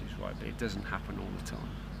sure this is right. But it doesn't happen all the time.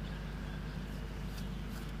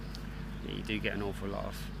 Yeah, you do get an awful lot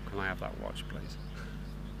of, can I have that watch, please?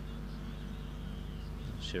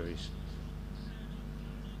 Sure he's...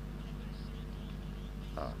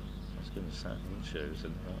 I was going to say, I'm not sure he's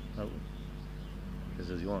in that. Oh.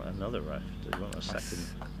 Because you want another ref? Do you want a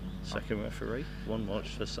second referee? One watch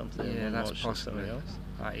for something and one watch for something else?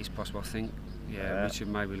 That is possible. I think, Richard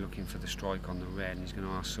may be looking for the strike on the red, and he's going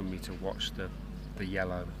to ask somebody to watch the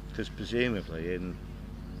yellow. Because presumably in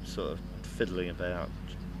sort of fiddling about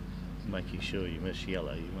making sure you miss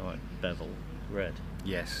yellow, you might bevel red.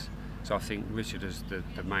 Yes. So I think Richard, as the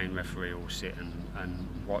main referee, will sit and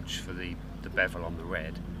watch for the bevel on the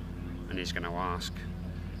red, and he's going to ask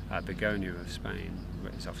Begonia of Spain,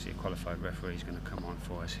 is obviously a qualified referee, is going to come on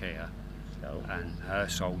for us here, and her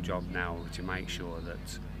sole job now is to make sure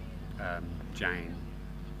that Jane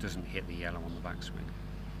doesn't hit the yellow on the backswing.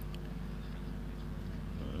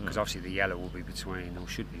 Because obviously the yellow will be between, or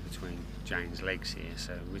should be between, Jane's legs here,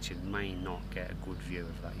 so Richard may not get a good view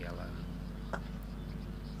of that yellow.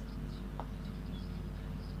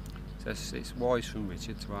 So it's wise from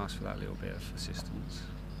Richard to ask for that little bit of assistance.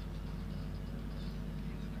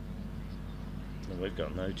 Well, we've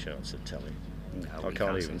got no chance of telling. No, I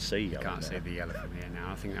can't even see yellow. You can't now. see the yellow from here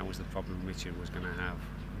now. I think that was the problem Richard was going to have.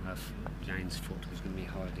 Jane's foot was going to be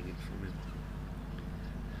hiding it from him.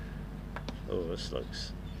 Oh, this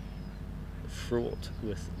looks fraught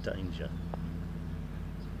with danger.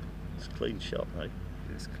 It's a clean shot, though.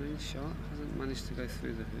 It's a clean shot. Hasn't managed to go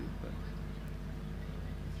through the hoop, but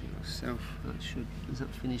yourself, does that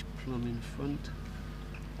finish plumb in front?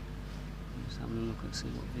 I'm just having a look and see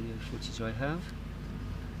what video footage I have.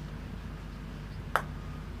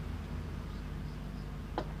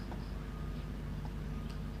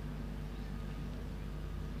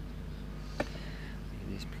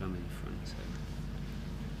 It is plumb in front.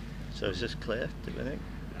 So is this clear, do we think?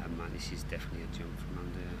 Man, this is definitely a jump from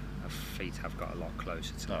under. Her feet have got a lot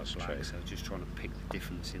closer to That's the black, true. so just trying to pick the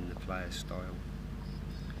difference in the player's style.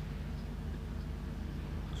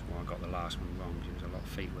 That's why I got the last one wrong. It was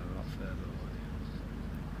feet were a lot further away.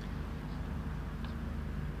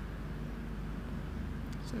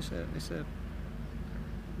 So it's a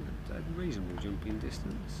reasonable jumping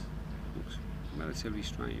distance. Looks relatively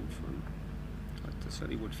straight in front. I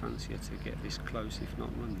certainly would fancy her to get this close, if not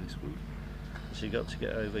run this one. Has she got to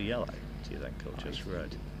get over yellow, do you think, or just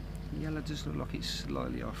red? Yellow does look like it's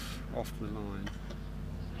slightly off the line.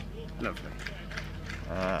 Lovely.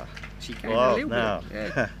 Ah. She gained a little bit.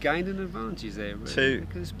 Yeah, gained an advantage there, really,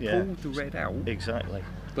 because pulled the red out. Exactly.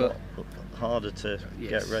 But harder to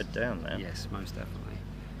get red down now. Yes, most definitely.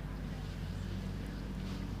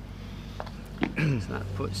 So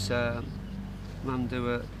that puts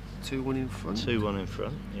Mandu at 2-1 in front. 2-1 in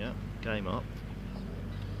front, yeah. Game up.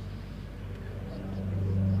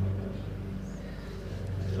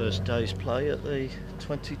 First day's play at the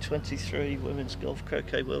 2023 Women's Golf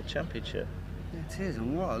Croquet World Championship. It is,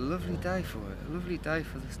 and what a lovely day for it. A lovely day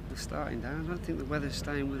for the starting day. I don't think the weather's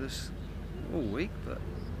staying with us all week, but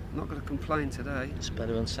I'm not going to complain today. It's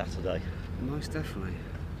better than Saturday. Most definitely.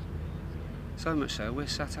 So much so, we're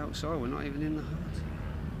sat outside, we're not even in the hut.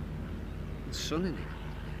 There's sun in it.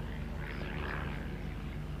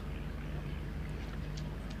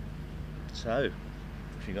 So,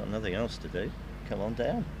 if you've got nothing else to do, come on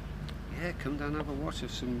down. Yeah, come down and have a watch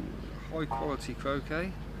of some high quality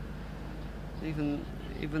croquet. Even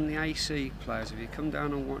the AC players, if you come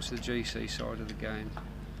down and watch the GC side of the game.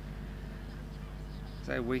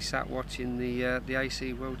 So we sat watching the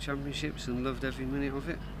AC World Championships and loved every minute of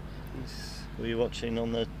it. Were you watching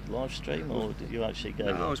on the live stream, or did you actually go?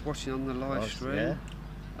 No, I was watching on the live stream.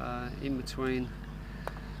 Yeah. In between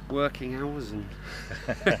working hours and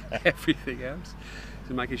everything else,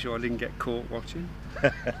 so making sure I didn't get caught watching.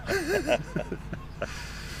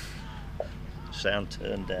 Sound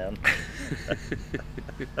turned down.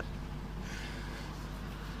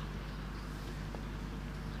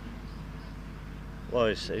 Well,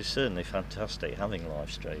 it's certainly fantastic having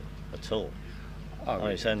live stream at all. Oh,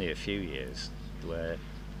 really? It's only a few years where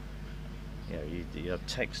you had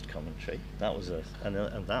text commentary. That was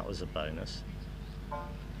and that was a bonus.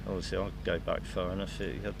 Obviously, I'll go back far enough.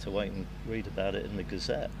 You had to wait and read about it in the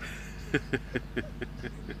Gazette.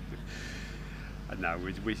 No,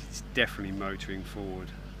 we're definitely motoring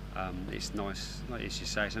forward. It's nice, like as you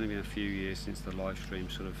say, it's only been a few years since the live stream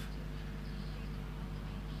sort of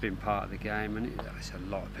been part of the game, and it's a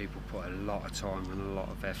lot of people put a lot of time and a lot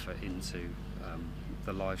of effort into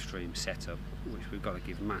the live stream setup, which we've got to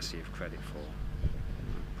give massive credit for.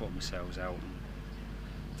 Put themselves out and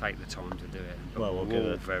take the time to do it. But Well,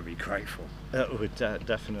 we're all very grateful. We're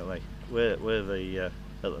definitely. We're the at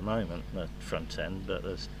the moment the front end, but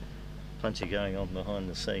there's plenty going on behind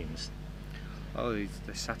the scenes. Oh,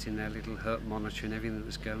 they sat in their little hut monitoring everything that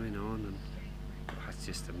was going on, and it's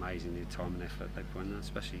just amazing the time and effort they put in,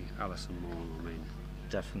 especially Alison Moore. I mean,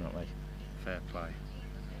 Definitely. fair play.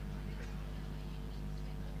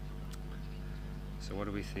 So what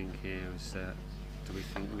do we think here? Do we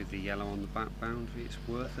think with the yellow on the back boundary it's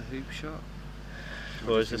worth a hoop shot?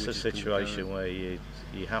 Or is this a situation where you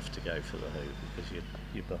have to go for the hoop because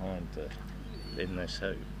you're behind in this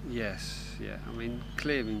hoop? Yes, yeah. I mean,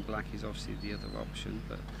 clearing black is obviously the other option,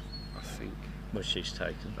 but I think Which she's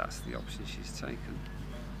taken. that's the option she's taken.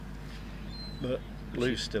 But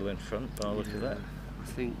Blue's still in front by the look of that. I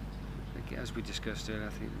think, as we discussed earlier,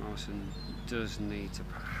 I think Morrison does need to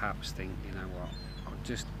perhaps think, you know what, I'll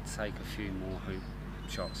just take a few more hoop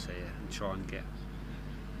shots here and try and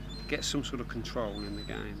get some sort of control in the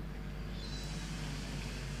game.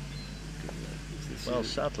 Well,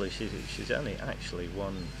 sadly, she's only actually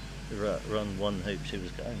run one hoop she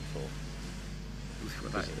was going for.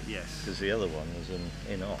 Yes. Because the other one was an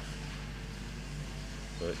in-off,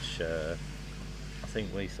 which I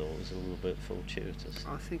think we thought was a little bit fortuitous.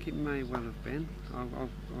 I think it may well have been. I'll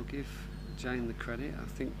give Jane the credit. I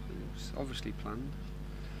think it was obviously planned.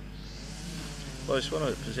 Well, it's one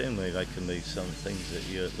of presumably they can be some things that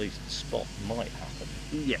you at least spot might happen.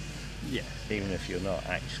 Yeah. Yeah. Even if you're not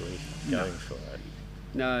actually going for it.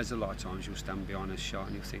 No, there's a lot of times you'll stand behind a shot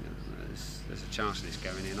and you'll think there's a chance of this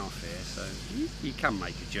going in off here, so you can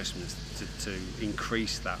make adjustments to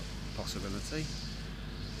increase that possibility.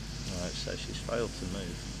 Right, so she's failed to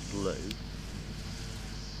move blue.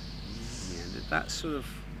 Yeah, that's sort of.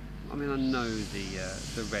 I mean, I know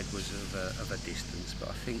the red was of a distance, but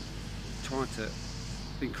I think trying to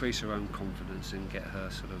increase her own confidence and get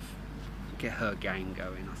her game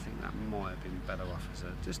going, I think that might have been better off as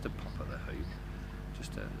just a pop at the hoop.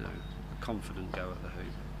 Just a confident go at the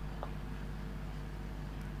hoop.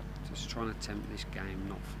 Just trying to tempt this game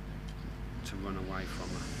not to run away from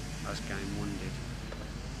her, as game one did.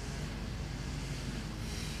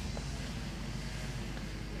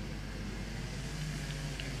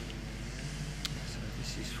 So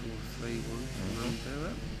this is 4-3-1 for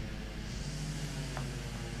Mandela.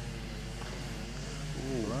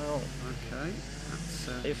 Well, okay.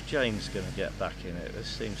 That's, if Jane's going to get back in it, this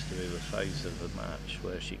seems to be the phase of the match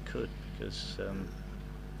where she could, because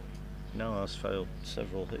Noah's failed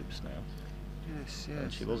several hoops now. Yes, yes.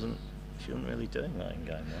 And she wasn't really doing that in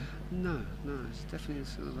game one. No, it's definitely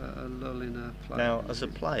sort of a lull in her play. Now, as a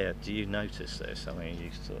player, do you notice this? I mean,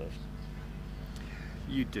 you sort of...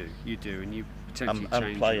 You do, and you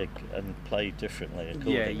potentially and play differently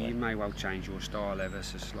accordingly. Yeah, you may well change your style ever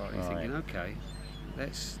so slightly, right. Thinking, okay,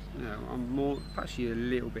 I'm perhaps you're a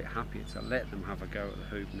little bit happier to let them have a go at the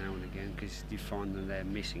hoop now and again, because you find that they're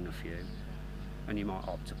missing a few, and you might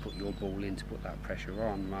opt to put your ball in to put that pressure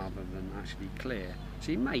on rather than actually clear.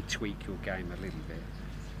 So you may tweak your game a little bit,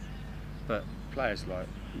 but players like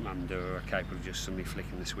Mamdouh are capable of just suddenly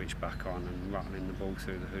flicking the switch back on and rattling the ball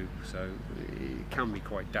through the hoop, so it can be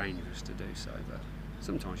quite dangerous to do so, but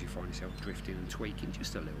sometimes you find yourself drifting and tweaking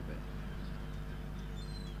just a little bit.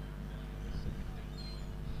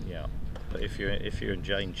 Yeah, but if you're in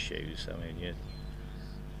Jane's shoes, I mean,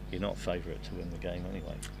 you're not favourite to win the game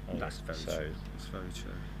anyway. That's very true. That's very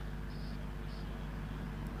true.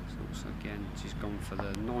 So again, she's gone for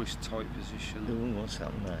the nice tight position. Ooh, what's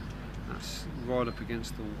happened there? That's right up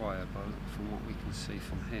against the wire, but from what we can see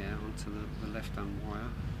from here onto the left-hand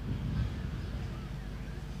wire.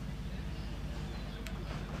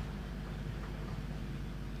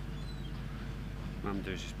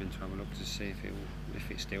 Mamdouh's just been to have a look to see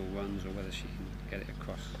if it still runs or whether she can get it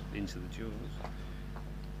across into the jaws.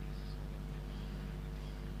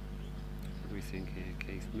 What do we think here,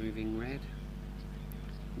 Keith? Moving red?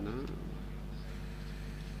 No.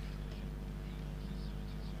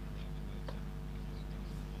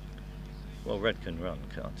 Well, red can run,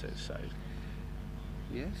 can't it? So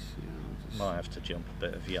yes, might have to jump a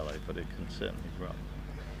bit of yellow, but it can certainly run.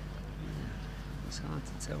 It's hard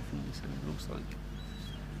to tell from this, and it looks like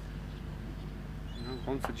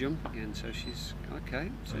gone for jump again. So she's okay.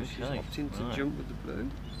 So she's opting to jump with the blue,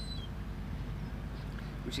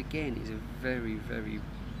 which again is a very, very.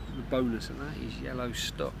 The bonus of that is yellow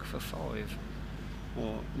stuck for 5,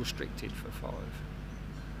 or restricted for 5,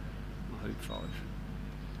 or hoop 5.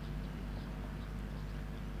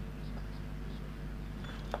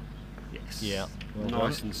 Yes. Yeah. Well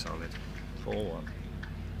nice done. and solid. 4-1.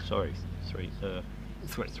 Sorry,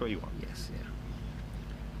 3-1. Yes, yeah.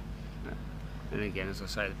 And again, as I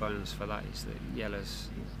say, the bonus for that is that yellow's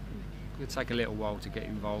going to take a little while to get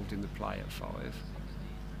involved in the play at 5.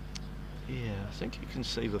 Yeah, I think you can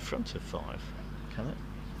see the front of 5. Can it?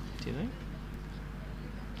 Do you think?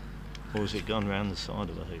 Or has it gone round the side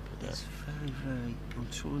of the hoop a bit? It's very, very. I'm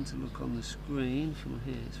trying to look on the screen from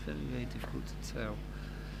here. It's very, very difficult to tell.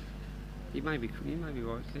 You may be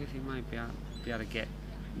right, Keith. You may be able to get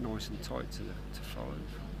nice and tight to 5.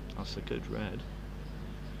 That's a good red.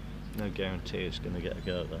 No guarantee it's going to get a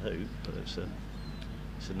go at the hoop, but it's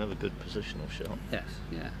another good positional shot. Yes,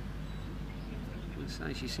 yeah. I would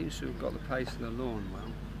say she seems to have got the pace of the lawn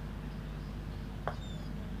well.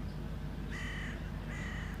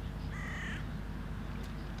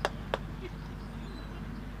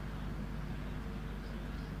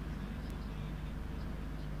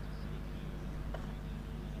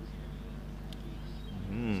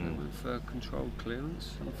 So went for controlled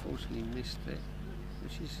clearance, unfortunately missed it.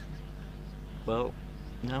 which is... Well,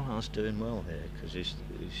 no one's doing well here because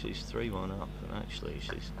she's 3-1 up, and actually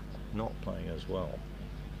she's not playing as well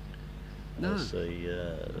as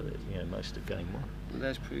the most of game one. Well,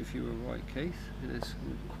 there's proof you were right, Keith. And it's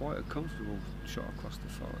quite a comfortable shot across the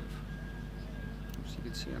 5. Obviously, you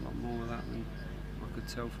can see a lot more of that than I could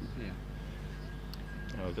tell from here.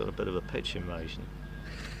 Oh, we've got a bit of a pitch invasion.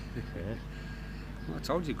 Yeah. Well, I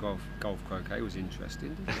told you golf croquet was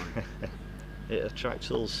interesting, didn't I? It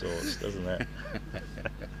attracts all sorts, doesn't it?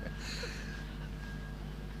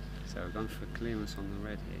 So we're going for clearance on the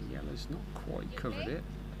red here. Yellow's not quite covered it.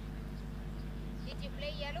 Did you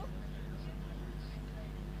play yellow?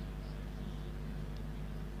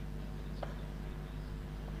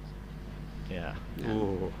 Yeah.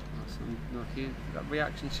 Ooh. That's unlucky. That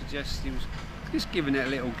reaction suggests he was just giving it a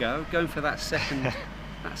little go, going for that second,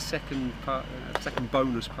 second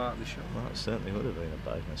bonus part of the shot. Well, it certainly would have been a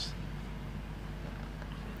bonus.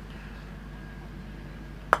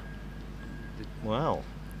 Wow.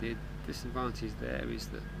 The disadvantage there is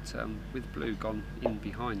that with blue gone in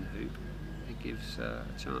behind the hoop, it gives a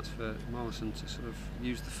chance for Morrison to sort of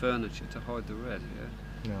use the furniture to hide the red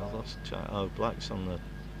here. No, that's black's on the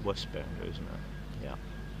west boundary, isn't it? Yeah.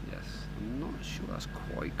 Yes. I'm not sure that's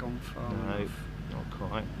quite gone far No, enough. not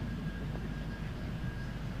quite.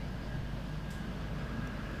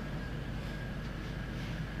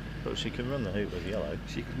 But she can run the hoop with yellow.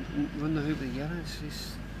 She can run the hoop with yellow.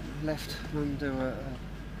 She's left under a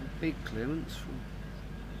big clearance from...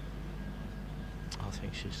 I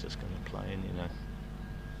think she's just going to play in,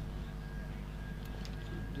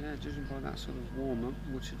 Yeah, judging by that sort of warm-up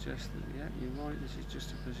would suggest that, yeah, you're right, this is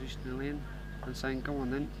just a positional in and saying, go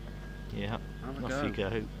on then. Yeah, have a off go. you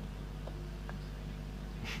go.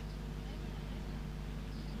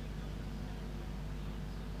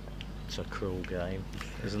 It's a cruel game,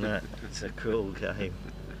 isn't it? It's a cruel game.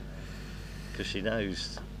 Because she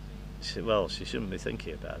knows, she shouldn't be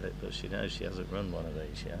thinking about it, but she knows she hasn't run one of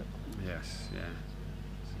these yet. Yes, yeah.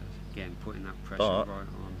 So again, putting that pressure But right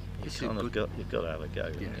on. You've got to have a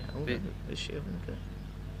go. Yeah, Oh, is she having a go?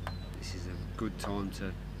 This is a good time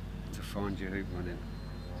to find your hoop running.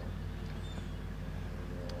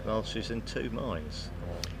 Well, she's in 2 minds.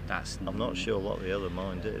 I'm not sure what the other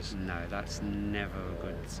mind is. No, that's never a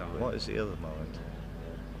good sign. What is the other mind?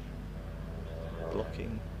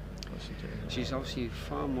 Blocking? What's she doing? She's obviously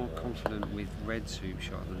far more confident with red's hoop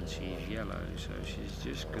shot than she is yellow, so she's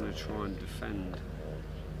just going to try and defend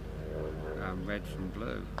red from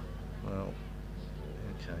blue. Well,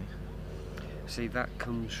 okay. See, that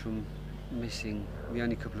comes from missing the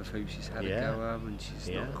only couple of hoops she's had a go over, and she's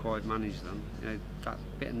not quite managed them. You know, that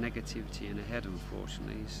bit of negativity in her head,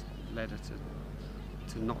 unfortunately, has led her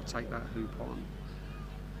to not take that hoop on.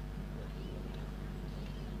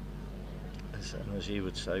 And as you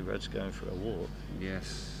would say, red's going for a walk.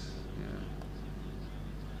 Yes, yeah.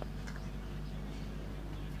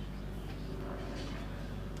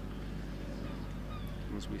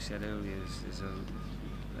 As we said earlier,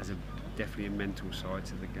 there's definitely a mental side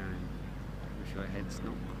to the game. If your head's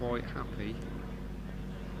not quite happy,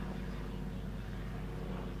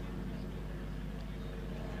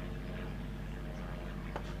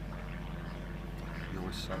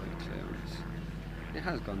 nice solid clearance. It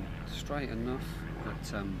has gone straight enough,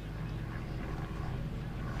 but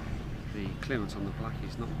the clearance on the black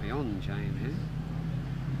is not beyond Jane here.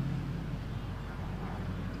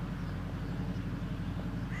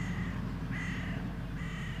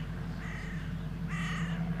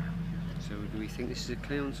 So do we think this is a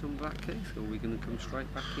clearance on black, Keith, or are we going to come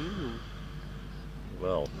straight back in? Or?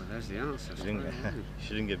 Well, There's the answer. She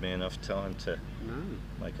didn't give me enough time to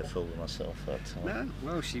make a fool of myself that time. No,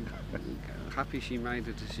 well, happy she made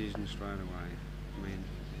the decision straight away. I mean,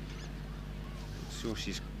 sure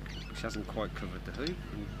she hasn't quite covered the hoop,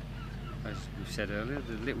 and as we've said earlier,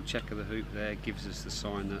 the little check of the hoop there gives us the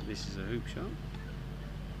sign that this is a hoop shot.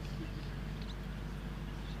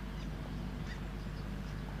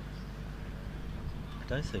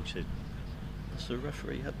 I don't think the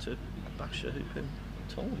referee had to bash a hoop in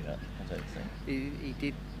at all yet, I don't think. He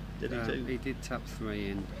did. Did he do? He did tap 3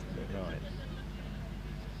 in. Right.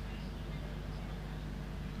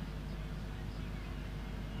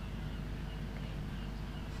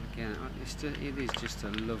 Again, it is just a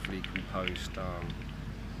lovely composed style.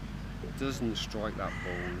 Doesn't strike that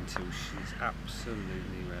ball until she's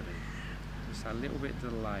absolutely ready. Just a little bit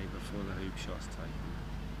delay before the hoop shot's taken.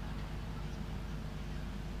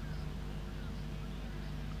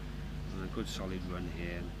 And a good solid run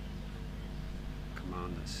here.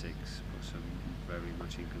 Command at 6 puts her very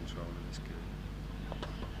much in control of this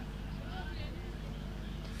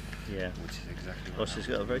game. Yeah. Which is exactly Well, what she's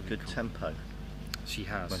got a very good tempo She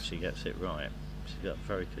has. when she gets it right. She's got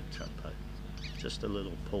very good tempo. Just a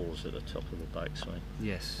little pause at the top of the backswing.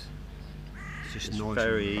 Yes. It's It's noisy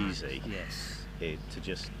very and easy Yes. to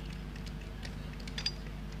just,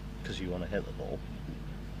 because you want to hit the ball,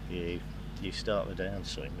 you start the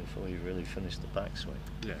downswing before you really finish the backswing.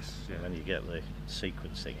 Yes. Yeah. And then you get the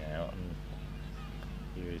sequencing out, and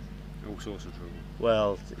you. All sorts of trouble.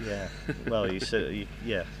 Well, yeah. Well, you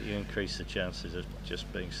increase the chances of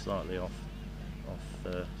just being slightly off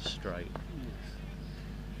straight. Yes.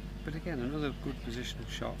 But again, another good positional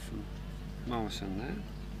shot from Morrison there.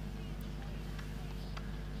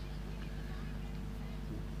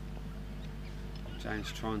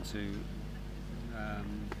 Jane's trying to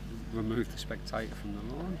remove the spectator from the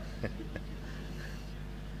lawn.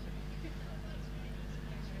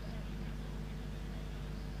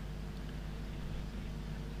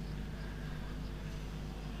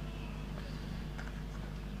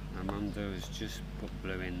 Armando has just put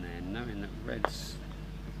blue in there, knowing that red's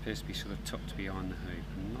appears to be sort of tucked behind the hoop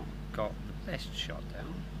and not got the best shot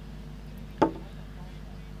down.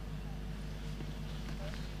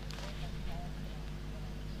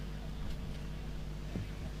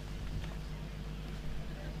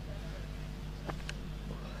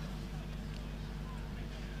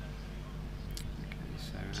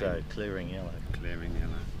 Okay, So clearing yellow. Clearing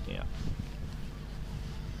yellow. Yeah.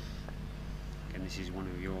 And this is one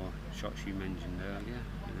of your shots you mentioned earlier.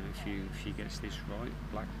 You know, if she gets this right,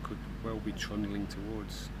 black could well be trundling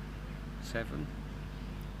towards 7.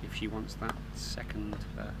 If she wants that second,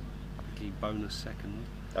 the bonus second.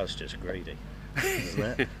 That's just greedy,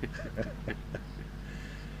 isn't it?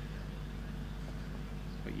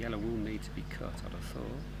 But yellow will need to be cut, I'd have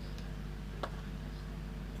thought.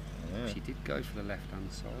 Yeah. She did go for the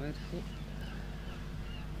left-hand side. Oh.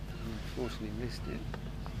 Unfortunately missed it.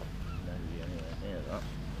 Nobody anywhere near that.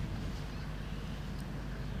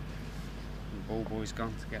 The ball boy's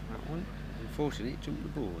gone to get that one. Unfortunately, it jumped the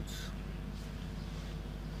boards.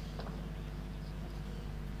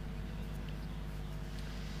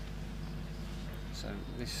 So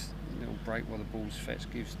this little break while the ball's fetched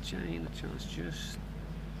gives Jane a chance just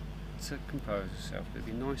to compose herself. It'd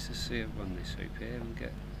be nice to see her run this hoop here and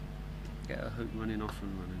get her hoop running off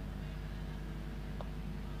and running.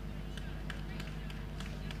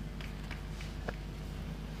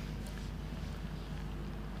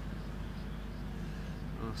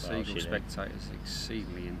 Our Seagull spectators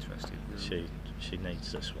exceedingly interested. She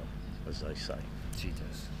needs this one, as they say. She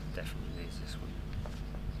does. Definitely needs this one.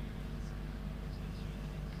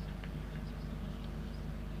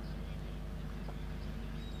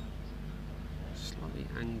 Slightly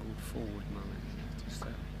angled forward, Mullet. Just to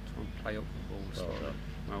try and play up the ball slightly.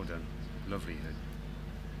 Well done. Lovely hoop.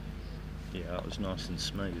 Yeah, that was nice and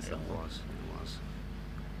smooth. It was.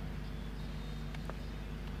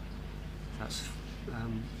 That's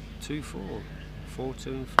 2-4. 4-2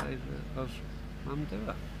 in favour of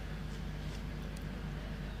Mamdouh.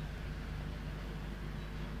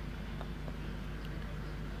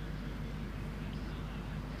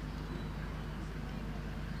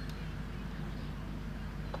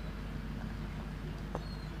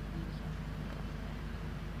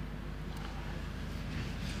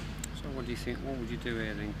 So what do you think? What would you do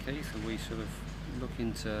here then, Keith? Are we sort of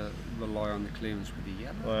looking to rely on the clearance with the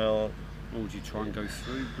yellow? Well, or would you try and go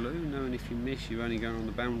through blue, knowing if you miss, you're only going on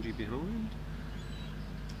the boundary behind?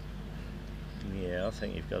 yeah, I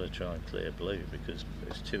think you've got to try and clear blue because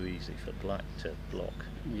it's too easy for black to block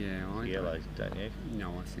yellow, don't you?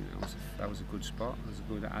 No, I think that was a good spot. That was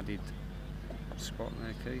a good added spot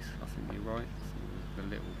there, Keith. I think you're right. I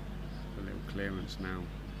think the little clearance now.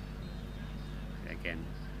 Again,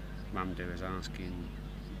 Mamdouh is asking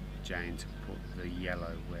Jane to put the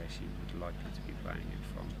yellow where she would like it to be playing it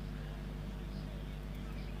from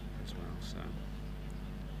as well, so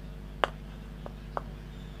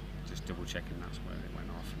just double checking that's where it went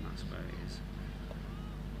off and that's where it is.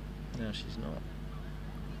 No, she's not.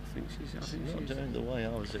 I think she's not doing the way I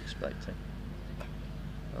was expecting.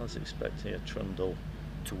 I was expecting a trundle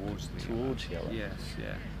towards yellow. Yes,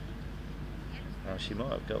 yeah. Now she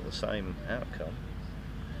might have got the same outcome.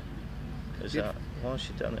 Why has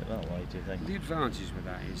she done it that way, do you think? The advantage with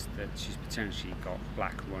that is that she's potentially got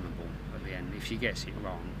black runnable at the end. If she gets it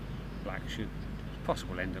wrong, black should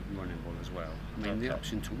possibly end up runnable as well. I mean, the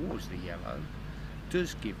option towards the yellow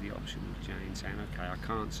does give the option of Jane saying, okay, I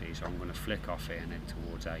can't see, so I'm going to flick off here and head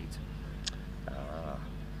towards 8. Ah.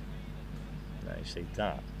 No, you see,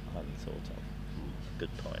 that I hadn't thought of.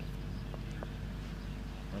 Good point.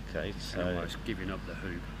 Okay, so almost giving up the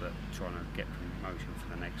hoop, but trying to get promotion for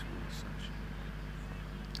the next one as such.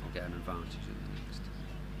 I'll get an advantage at the next.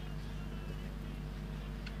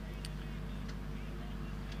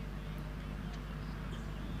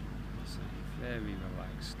 It's a very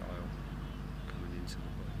relaxed style coming into the ball.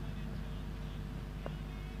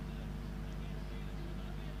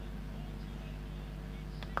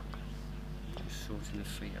 Just sorting the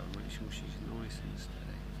feet out, make sure she's nice and steady.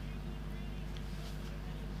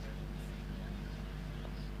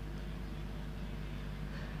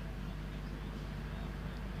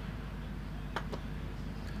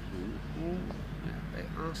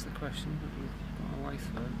 Ask the question that we've got away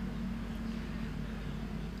through.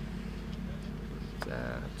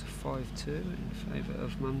 Up to 5-2 in favour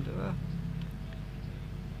of Mandua.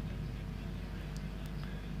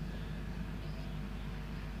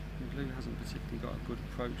 Blue hasn't particularly got a good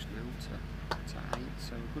approach now to 8,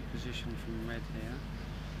 so a good position from red here.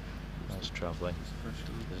 That's travelling,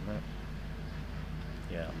 isn't it?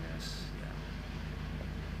 Yeah. Yes. Yeah.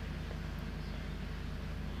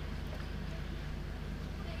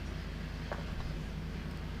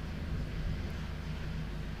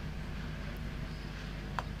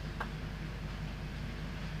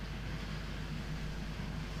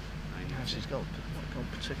 She's not gone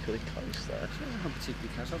particularly close there. She hasn't gone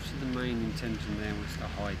particularly close. Obviously the main intention there was to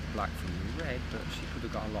hide the black from the red, but she could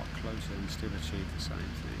have got a lot closer and still achieved the same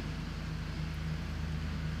thing.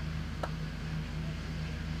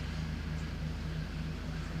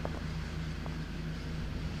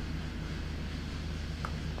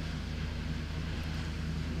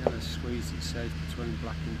 Yellow squeezed it safe between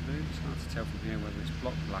black and blue. It's hard to tell from here whether it's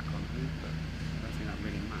blocked black on who, but I don't think that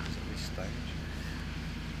really matters at this stage.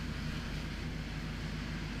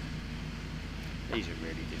 These are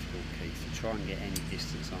really difficult, Keith, to try and get any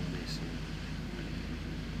distance on this,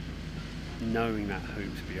 and knowing that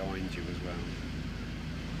hoop's behind you as well.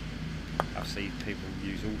 I've seen people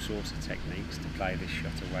use all sorts of techniques to play this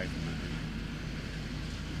shot away from the hoop.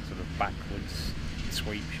 Sort of backwards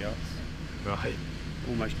sweep shots. Right.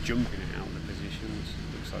 Almost jumping it out of the positions.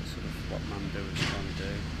 Looks like sort of what Mandua was trying to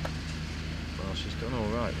do. Well, she's done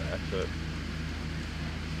alright there, but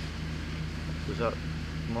was that...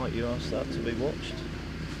 Might you ask that to be watched?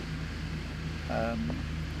 I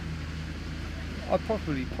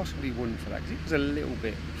possibly wouldn't for that, because it was a little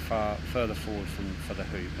bit further forward for the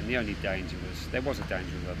hoop, and the only danger was, there was a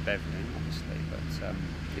danger of her beveling, obviously, but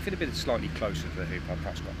if it had been slightly closer to the hoop, I'd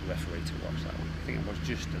perhaps got the referee to watch that one. I think it was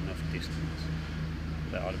just enough distance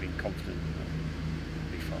that I'd have been confident that it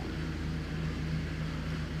would be fine.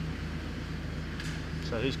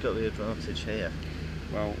 So who's got the advantage here?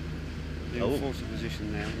 Well, the unfortunate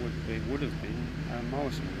position there would have been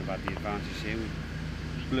Morrison would have had the advantage here, with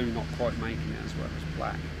blue not quite making it as well as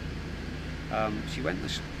black. She went a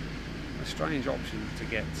strange option to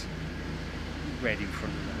get red in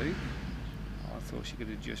front of the hoop. I thought she could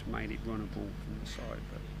have just made it runnable from the side,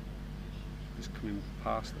 but just coming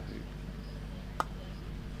past the hoop.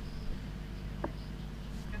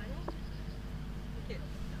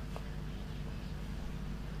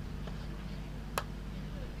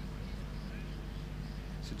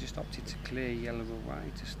 Just opted to clear yellow away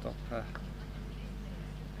to stop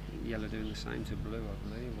yellow doing the same to blue, I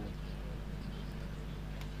believe,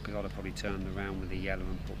 because I'd have probably turned around with the yellow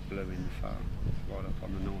and put blue in the far right up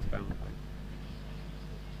on the north boundary.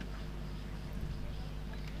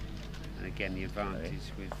 And again, the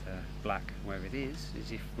advantage with black where it is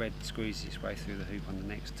if red squeezes its way through the hoop on the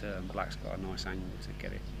next turn, black's got a nice angle to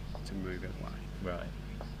get it to move it away. Right.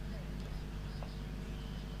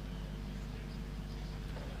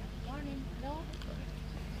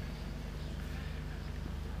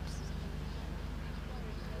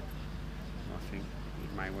 I think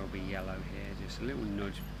it may well be yellow here, just a little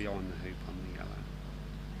nudge behind the hoop on the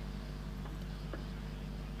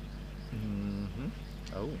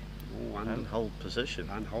yellow. Oh, and hold position.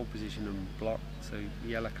 And hold position and block, so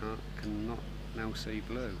yellow cannot now see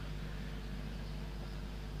blue.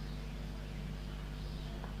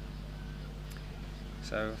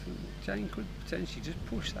 So I think Jane could potentially just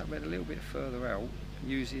push that red a little bit further out,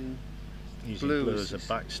 using blue as a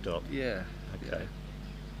backstop. Yeah. Okay. Yeah.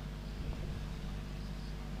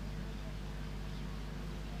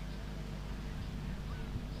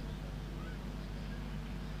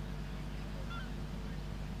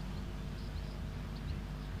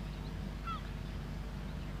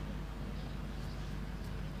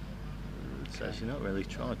 So she's not really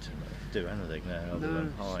tried to do anything there other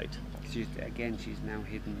than hide. Again, she's now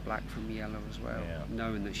hidden black from yellow as well,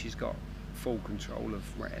 knowing that she's got full control of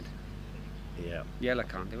red. Yeah. Yellow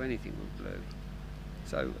can't do anything with blue.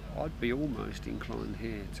 So I'd be almost inclined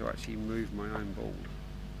here to actually move my own board.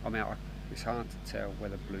 I mean, it's hard to tell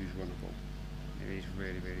whether blue's runnable. It is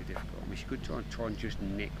really, really difficult. I mean, she could try and just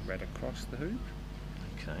nick red across the hoop.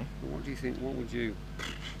 Okay. But what do you think? What would you?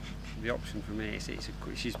 The option for me is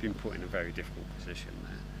she's been put in a very difficult position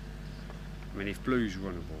there. I mean, if blue's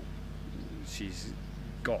runnable, she's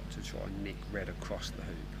got to try and nick red across the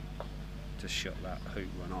hoop to shut that hoop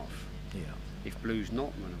run off. Yeah. If blue's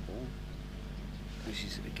not runnable, which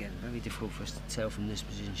is again very difficult for us to tell from this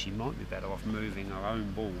position, she might be better off moving her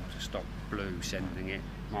own ball to stop blue sending it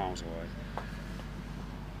miles away.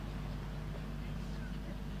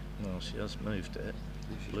 Well, she has moved it.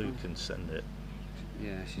 Blue can send it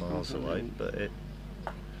she's miles away, but it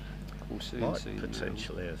might see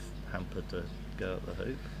potentially have hampered the go at the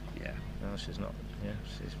hoop. Yeah. No, she's not. Yeah,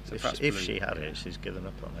 So if she had it, she's given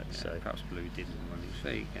up on it. Yeah, So perhaps blue didn't run. It's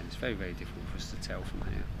very, very difficult for us to tell from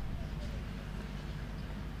here.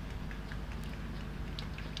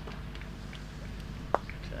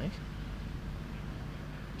 okay.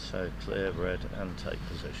 So clear red and take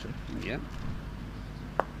position. Yeah.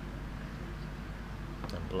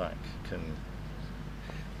 And black can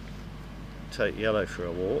take yellow for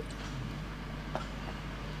a walk.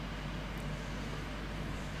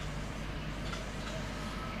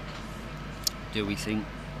 Do we think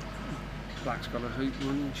black's got a hoop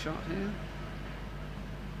running shot here?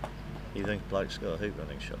 You think black's got a hoop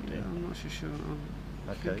running shot, do Yeah, you? I'm not so sure.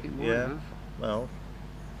 I Okay, think it might yeah. have. Well,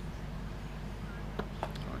 I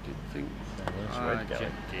did think. there's red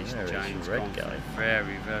going. There is James red gone for going. a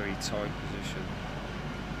very, very tight position.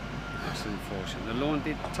 That's unfortunate. The lawn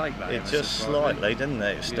did take that. It ever just so slightly, didn't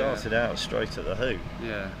it? It started out straight at the hoop.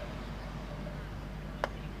 Yeah.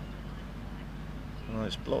 Well,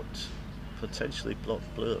 it's blocked, potentially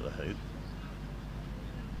blocked blue at the hoop.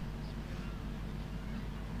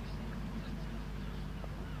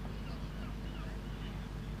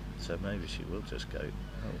 So maybe she will just go.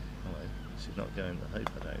 Oh, hello. She's not going to the hoop,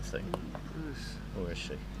 I don't think. Yes. Or is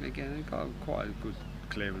she? Again, they've got quite a good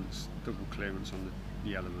clearance, double clearance on the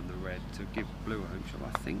yellow and the red to give blue a hoop shot.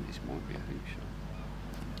 I think this might be a hoop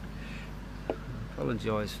shot.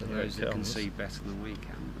 Apologise for those that can see better than we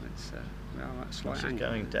can, but it's well, that slight She's angle.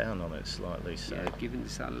 going down on it slightly, so Yeah, giving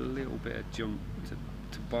this that little bit of jump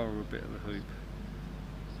to borrow a bit of the hoop.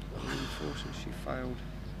 Unfortunately, she failed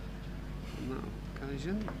on that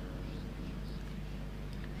occasion.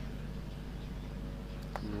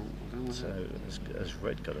 No, I don't want so has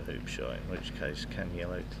red got a hoop shot, in which case can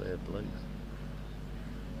yellow clear blue?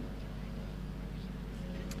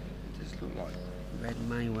 It does look like red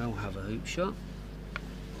may well have a hoop shot.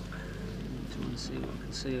 Trying to see what I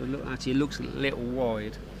can see. Look, actually, it looks a little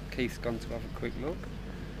wide. Keith's gone to have a quick look.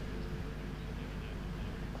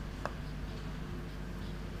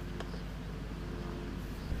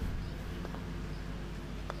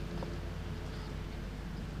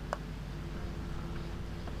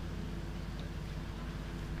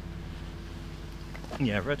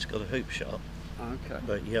 Yeah, red's got a hoop shot, Okay.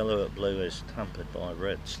 but yellow at blue is hampered by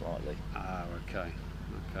red slightly. Ah, okay.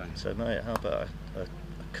 Okay. So mate, how about a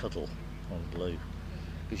cuddle on blue?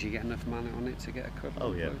 Did you get enough mana on it to get a cuddle?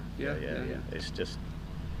 Oh on yeah. blue? Yeah. It's just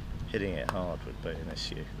hitting it hard would be an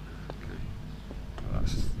issue. Okay. Well,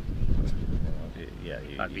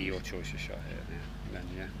 that'd be your choice of shot here. Yeah. Then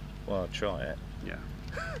yeah. Well, I'll try it. Yeah.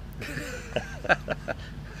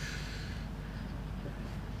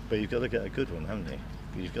 But you've got to get a good one, haven't you?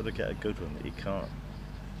 You've got to get a good one that you can't.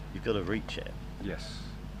 You've got to reach it. Yes.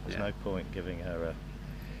 There's no point giving her a.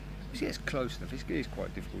 See, it's close enough. It's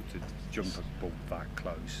quite difficult to jump a ball that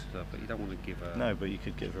close, but you don't want to give her. No, but you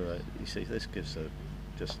could give her a. You see, this gives her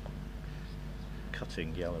just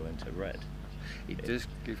cutting yellow into red. It does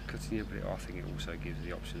give cutting it, but I think it also gives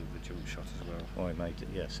the option of the jump shot as well. Oh, it may do.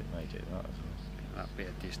 Yes, it may do that as well. That bit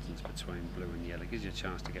of distance between blue and yellow gives you a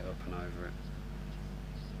chance to get up and over it.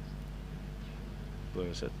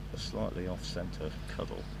 Whereas a slightly off-centre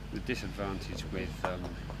cuddle. The disadvantage with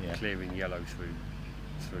clearing yellow through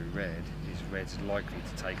red is red's likely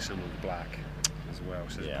to take some of the black as well.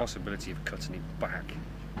 So there's a possibility of cutting it back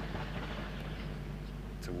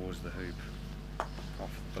towards the hoop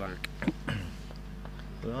off the black.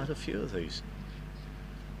 Well, I had a few of these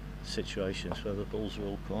situations where the balls are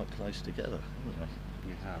all quite close together, haven't they?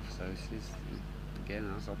 You have. So this is again,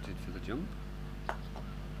 I've opted for the jump.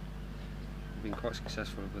 Been quite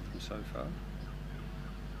successful with them so far.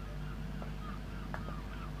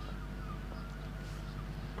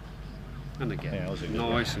 And again,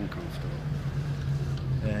 nice and comfortable.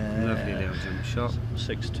 Lovely little jump shot.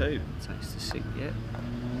 6-2. Takes the 6, yeah.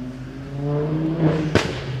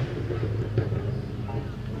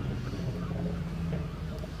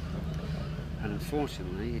 And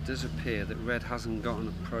unfortunately, it does appear that red hasn't got an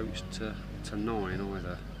approach to 9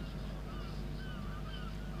 either.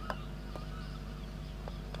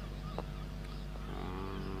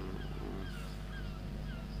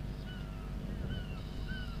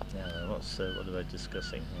 what are they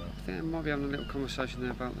discussing here? I think they might be having a little conversation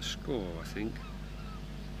there about the score, I think.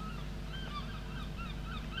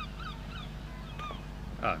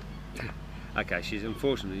 Oh, okay,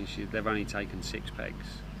 unfortunately, they've only taken 6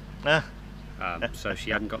 pegs. Ah. So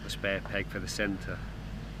she hadn't got the spare peg for the centre.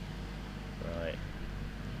 Right.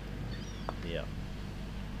 Yeah.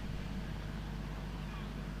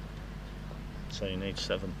 So you need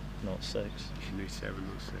 7, not 6. You need 7,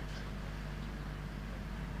 not 6.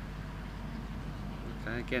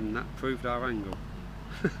 Okay, again, that proved our angle.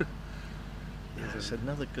 Yeah, it's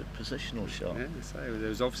another good positional shot. Yeah, so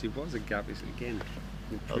there obviously was a gap. Again,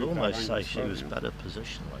 I'd almost say she was better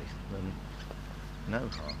positionally than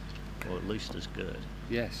Noha, or at least as good.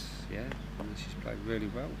 Yes, yeah, and she's played really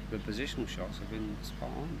well. The positional shots have been spot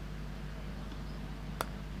on.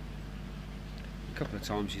 A couple of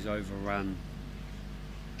times she's overrun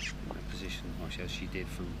the position, as she did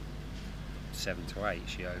from 7 to 8.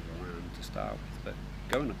 She overran to start with, but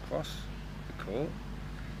going across the court,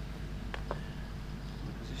 the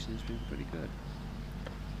position has been pretty good.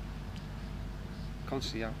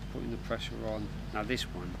 Constantly out putting the pressure on. Now this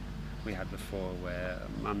one we had before where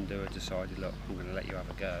Mandu had decided, look, I'm going to let you have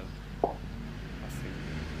a go. I think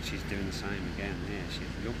she's doing the same again here. She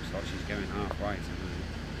looks like she's going halfway to me.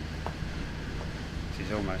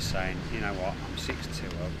 She's almost saying, you know what, I'm 6-2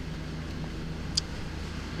 up.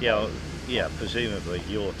 Yeah, yeah. Presumably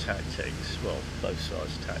your tactics, well, both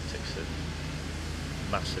sides' tactics, are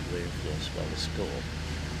massively influenced by the score.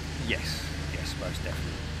 Yes, most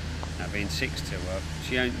definitely. Now being 6-2 up,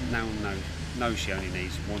 she now knows she only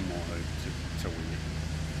needs one more hoop to win it.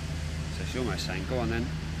 So she's almost saying, go on then,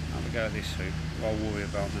 have a go at this hoop, I'll worry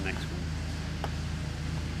about the next one.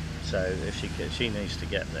 So if she needs to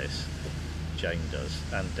get this, Jane does,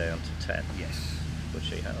 and down to 10. Yes. Which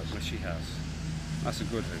she has. Which she has. That's a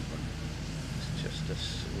good hoop one. It's just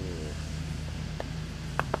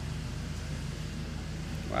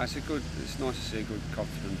well, it's nice to see a good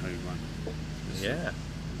confident hoop one. Yeah.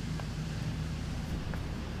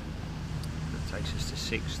 That takes us to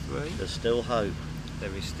 6-3. There's still hope.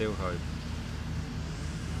 There is still hope.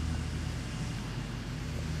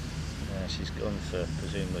 Yeah, she's gone for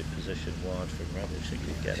presumably position wide from red if she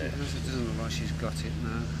could get it. It doesn't look like she's got it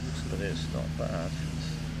now. But it's not bad.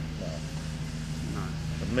 No.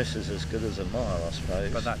 The miss is as good as a mile, I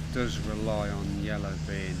suppose. But that does rely on yellow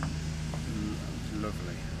being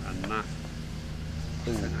lovely, and that I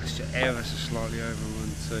think that's just ever so slightly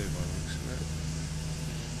overrun too by the looks of it.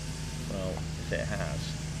 Well, if it has.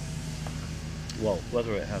 Well,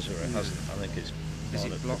 whether it has or it hasn't, I think it's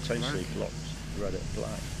potentially blocked red at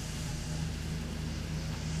black.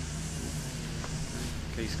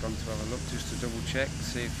 Keith's gone to have a look just to double check,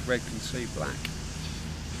 see if red can see black.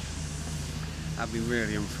 That'd be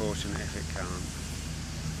really unfortunate if it can't.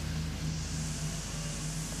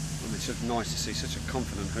 I mean, it's just nice to see such a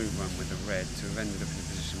confident hoop run with the red to have ended up in a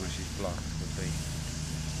position where she's blocked would be.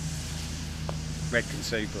 Red can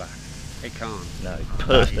see black. It can't. No,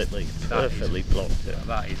 perfectly blocked it.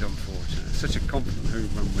 That is unfortunate. Such a confident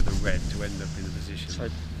hoop run with the red to end up in a position. So,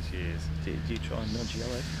 she is. Do you try and nudge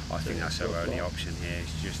yellow? I think that's her only option here,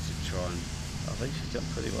 is just to try and. I think she's done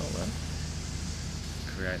pretty well then.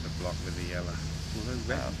 Create the block with the yellow. Although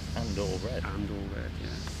red. And all red. And all red,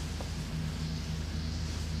 yeah.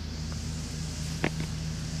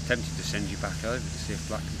 Tempted to send you back over to see if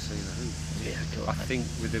black can see the hoop. Yeah, go I think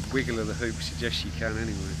with the wiggle of the hoop suggests she can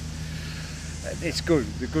anyway. It's good.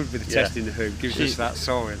 The good with the testing the hoop gives us that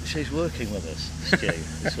sign. She's working with us, Stu.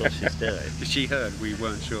 That's what she's doing. She heard we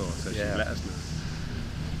weren't sure, so she let us know.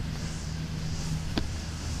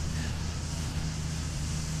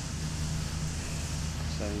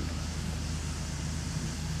 So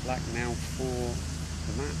black now for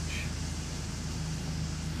the match.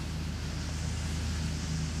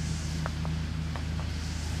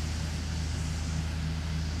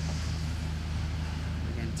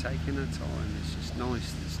 Taking her time, it's just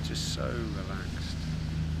nice, it's just so relaxed.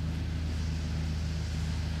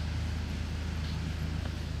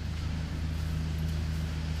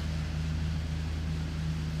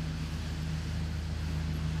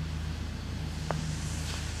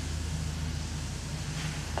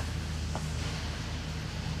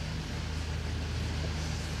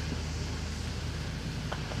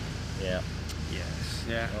 Yeah. Yes,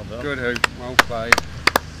 yeah. Well Good hoop, well played.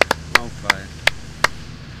 Well played.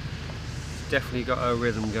 Definitely got her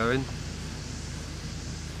rhythm going.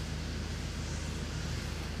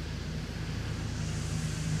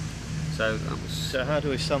 So that was. So how do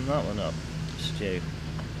we sum that one up, Stu?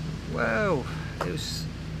 Well, it was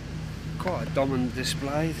quite a dominant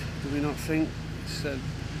display, do we not think? It's a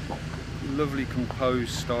lovely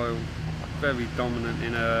composed style very dominant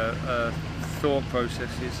in her thought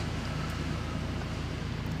processes.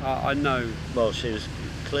 I know. Well, she was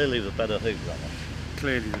clearly the better hoop runner.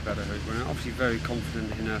 Clearly the better hoop runner. Obviously very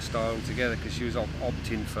confident in her style altogether, because she was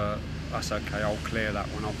opting for, that's okay, I'll clear that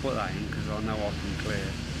one, I'll put that in because I know I can clear.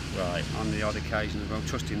 Right. On the odd occasion as well,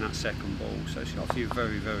 trusting that second ball. So she's obviously a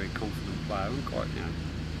very, very confident player, and quite,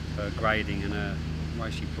 her grading and her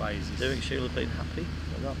way she plays. Do you think she'll have been happy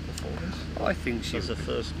with that performance? I think she. As a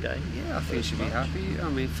first game. Yeah, I think she'll be happy. I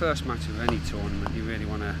mean, first match of any tournament, you really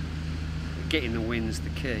want to getting the win's the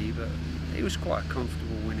key, but it was quite a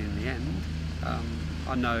comfortable win in the end.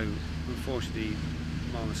 I know, unfortunately,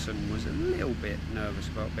 Morrison was a little bit nervous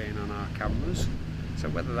about being on our cameras. So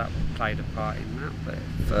whether that played a part in that, but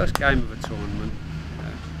first game of a tournament,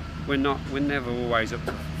 we're never always up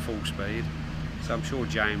to full speed. So I'm sure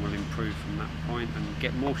Jane will improve from that point and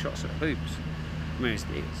get more shots at hoops. I mean,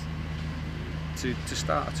 to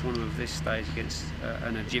start a tournament of this stage against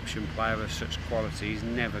an Egyptian player of such quality is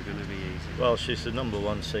never going to be easy. Well, she's the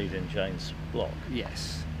 #1 seed in Jane's block.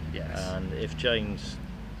 Yes, yes. And if Jane's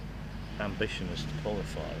ambition is to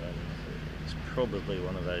qualify, then it's probably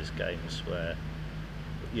one of those games where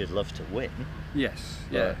you'd love to win. Yes,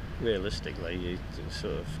 yeah. Realistically, you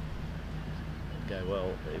sort of go,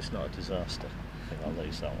 well, it's not a disaster if I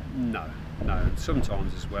lose that one. No. And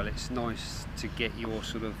sometimes as well, it's nice to get your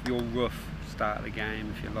rough start of the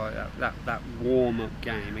game, if you like, that warm-up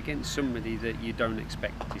game against somebody that you don't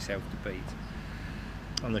expect yourself to beat.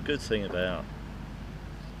 And the good thing about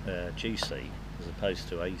GC as opposed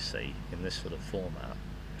to AC in this sort of format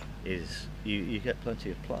is you get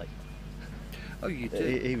plenty of play. Oh, you do.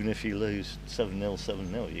 Even if you lose 7-0,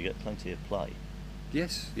 7-0, you get plenty of play.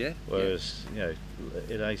 Yes, yeah. Whereas,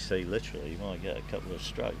 in AC, literally, you might get a couple of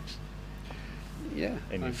strokes. Yeah.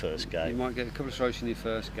 In your first game. You might get a couple of strokes in your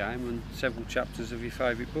first game and several chapters of your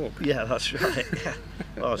favourite book. Yeah, that's right.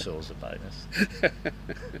 Well, that's always a bonus.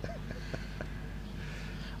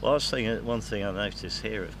 Well, I was thinking, one thing I noticed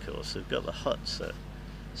here, of course, they've got the huts at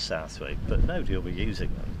Southwick, but nobody will be using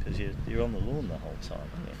them because you're on the lawn the whole time,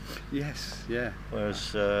 aren't you? Yes, yeah.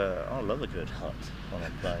 Whereas I love a good hut when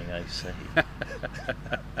I'm playing AC.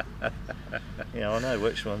 I know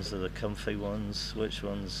which ones are the comfy ones, which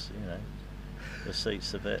ones, the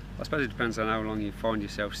seats a bit. I suppose it depends on how long you find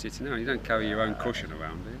yourself sitting down. You don't carry your own cushion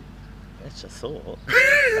around, do you? It's a thought.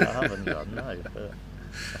 I haven't done, no. But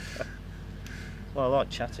well, I like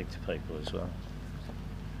chatting to people as well.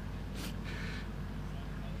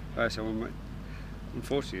 So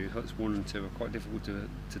unfortunately, huts 1 and 2 are quite difficult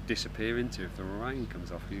to disappear into if the rain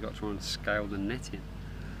comes off. You've got to try and scale the netting.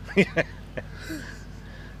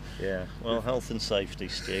 Yeah, well, health and safety,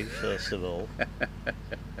 Stu, first of all.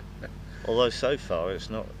 Although so far it's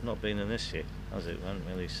not been an issue, as it? We haven't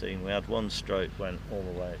really seen. We had one stroke went all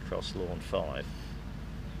the way across lawn 5.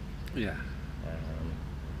 Yeah.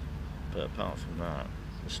 But apart from that,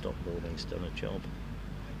 the stop boarding's done a job.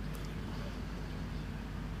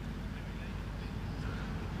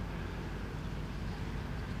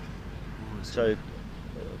 So,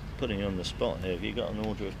 putting you on the spot here, have you got an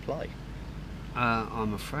order of play?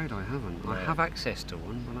 I'm afraid I haven't. No. I have access to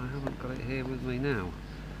one, but I haven't got it here with me now.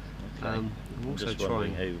 Okay. I'm also just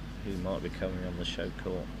wondering who might be coming on the show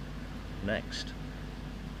court next.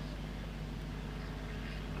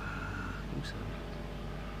 I think so.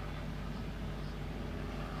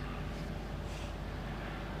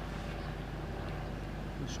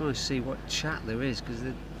 I'm trying to see what chat there is, because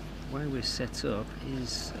the way we're set up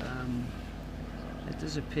is it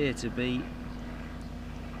does appear to be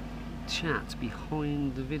chat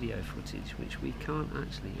behind the video footage, which we can't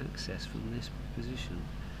actually access from this position.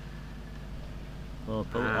 Well,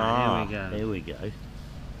 here we go.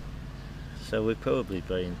 So people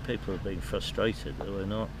have been frustrated that we're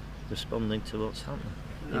not responding to what's happening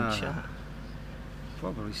in chat.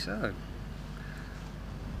 Probably so.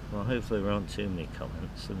 Well, hopefully there aren't too many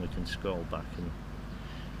comments and we can scroll back, and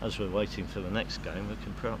as we're waiting for the next game we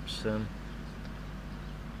can perhaps,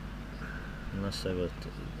 unless they were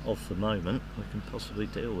off the moment, we can possibly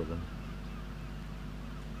deal with them.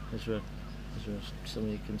 Is there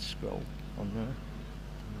something you can scroll on there?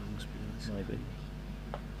 Maybe.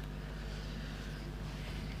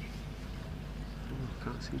 I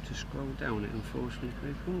can't seem to scroll down it, unfortunately,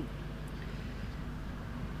 people.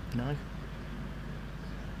 No?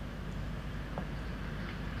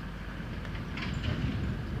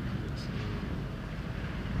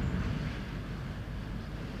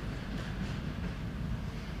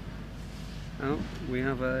 Oh, we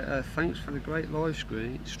have a thanks for the great live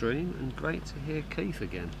stream, and great to hear Keith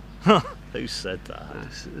again. Who said that?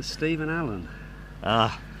 Stephen Allen.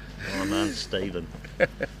 Ah, My man Stephen.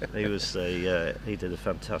 He was he did a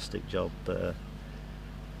fantastic job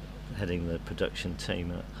heading the production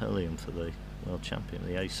team at Hurlium for the World Champion,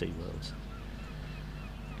 the AC Worlds.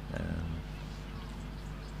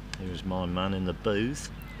 He was my man in the booth.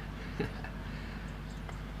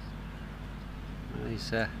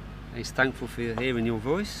 He's thankful for hearing your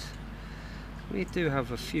voice. We do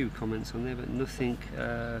have a few comments on there, but nothing.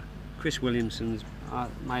 Chris Williamson's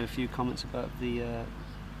made a few comments about the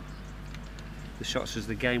shots as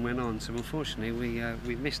the game went on. So unfortunately,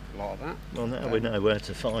 we missed a lot of that. Well, now we know where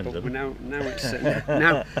to find them. Now it's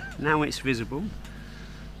now it's visible.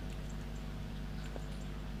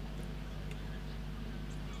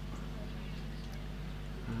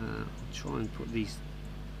 Try and put the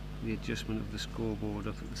adjustment of the scoreboard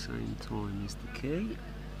up at the same time is the key.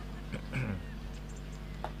 There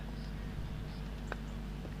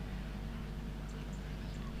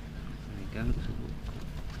you go.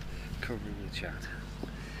 Covering the chat.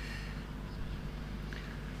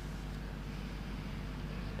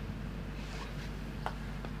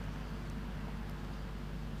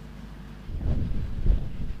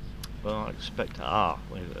 Well, I expect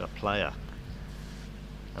we've got a player.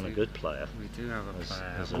 And a good player. We do have a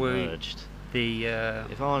player. Has emerged.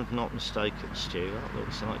 If I'm not mistaken, Stu, that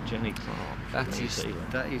looks like Jenny Clark from New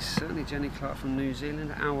Zealand. That is certainly Jenny Clark from New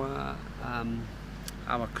Zealand.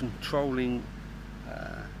 Our controlling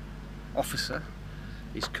officer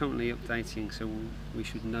is currently updating, so we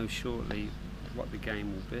should know shortly what the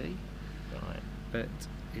game will be. Right. But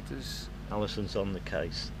it does. Alison's on the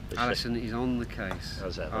case. Alison is on the case.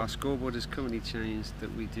 As ever. Our scoreboard has currently changed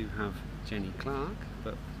that we do have Jenny Clark,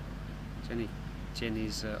 but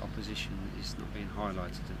Jenny's opposition is not being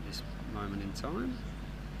highlighted at this moment in time.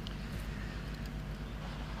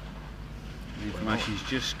 The information is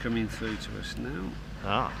just coming through to us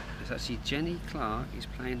now. It's actually Jenny Clark is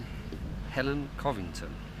playing Helen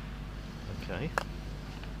Covington. Okay.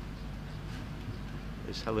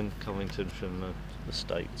 Is Helen Covington from the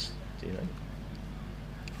States? Do you know?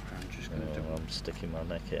 I'm just going to I'm sticking my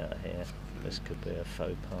neck out here. This could be a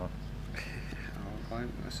faux pas.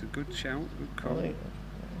 That's a good shout, good call. Right.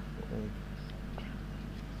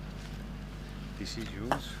 This is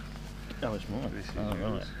yours. That was mine. This is yours.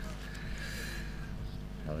 Right.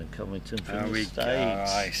 Helen Covington from There the we States. go,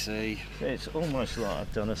 I see. It's almost like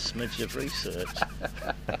I've done a smidge of research.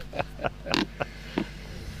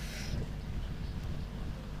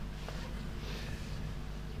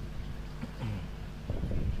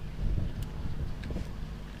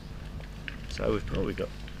 So we've probably got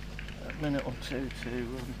a minute or two to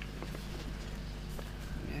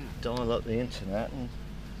dial up the internet and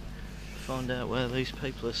find out where these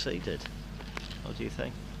people are seated. What do you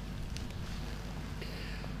think?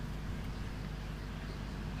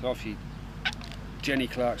 So obviously Jenny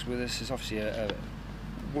Clark's with us. Is obviously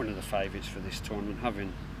one of the favourites for this tournament,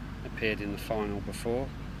 having appeared in the final before.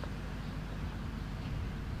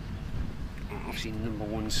 Obviously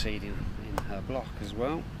 #1 seed in her block as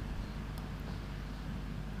well.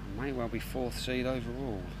 May well be 4th seed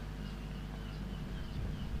overall.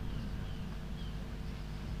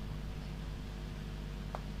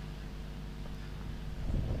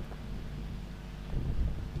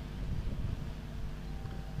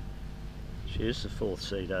 She is the 4th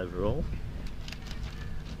seed overall.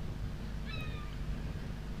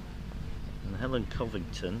 And Helen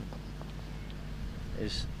Covington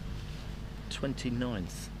is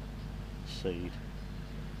 29th seed.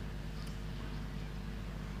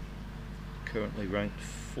 Currently ranked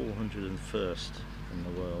 401st in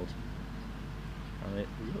the world. And it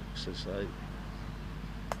looks as though...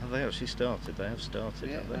 Have they actually started? They have started,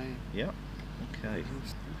 Yeah, have they? Yeah. Okay.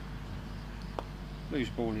 Loose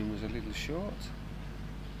balling was a little short,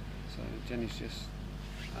 so Jenny's just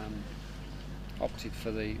opted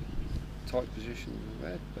for the tight position with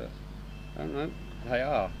red, but I don't know.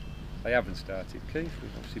 They haven't started, Keith. We're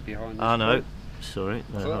obviously behind. Oh no, sorry,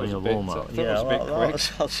 they're having a warm up. Yeah,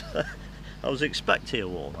 I was expecting a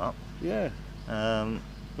warm up. Yeah.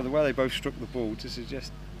 But the way they both struck the ball to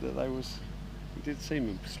suggest that it did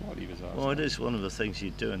seem slightly bizarre. Well, it is one of the things you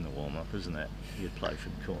do in the warm up, isn't it? You play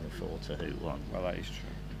from corner 4 to hoop 1. Well, that is true.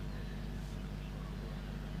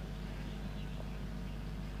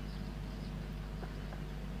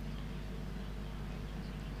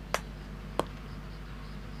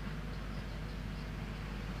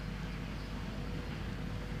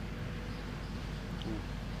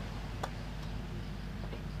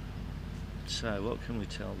 So, what can we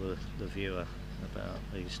tell the viewer about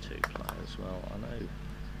these two players? Well, I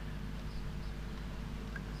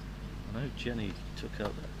know Jenny took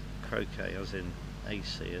up croquet as in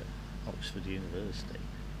AC at Oxford University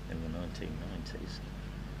in the 1990s.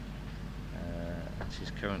 And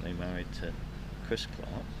she's currently married to Chris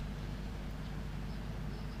Clark.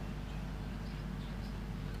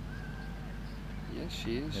 Yes,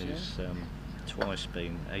 she is. Who's twice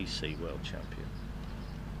been AC World Champion.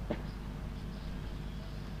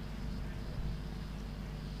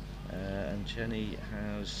 And Jenny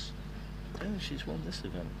has, I don't think she's won this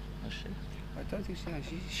event, has she? I don't think she has.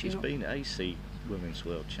 She's been AC Women's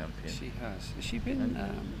World Champion. She has. Has she been?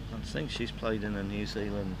 I think she's played in a New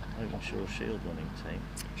Zealand Openshaw Shield winning team.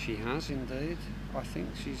 She has indeed. I think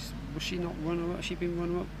was she not runner-up? Has she been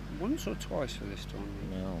runner-up once or twice for this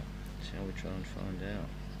tournament? Well, shall we try and find out?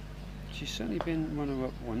 She's certainly been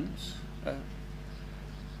runner-up once.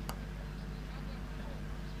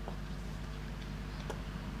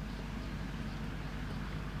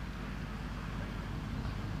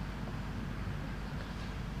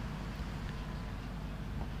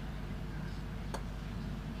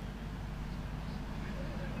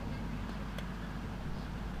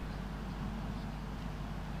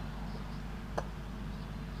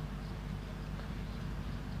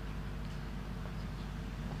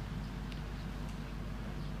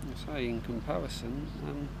 Say in comparison,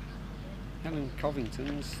 Helen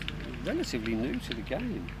Covington's relatively new to the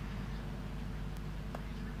game.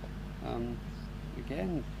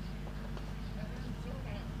 Again,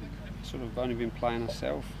 sort of only been playing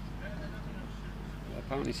herself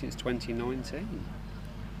apparently since 2019,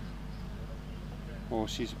 or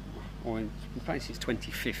she's been playing since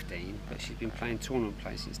 2015, but she's been playing tournament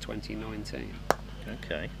play since 2019.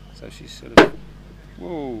 Okay. So she's sort of,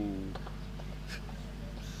 whoa.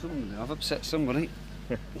 I've upset somebody.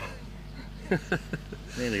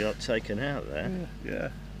 Nearly got taken out there. Yeah.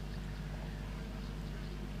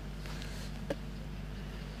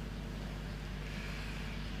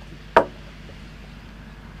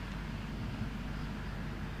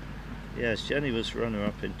 Yes, Jenny was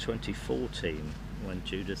runner-up in 2014 when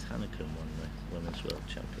Judith Hanneken won the Women's World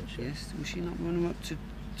Championship. Yes, was she not runner-up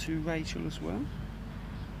to Rachel as well?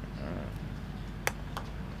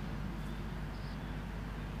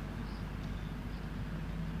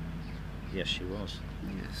 Yes, she was.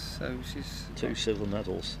 Yes, so she's two silver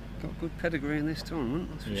medals. Got good pedigree in this tournament,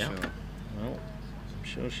 that's for sure. Well, I'm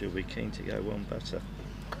sure she'll be keen to go one better.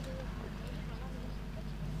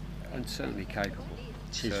 And certainly capable.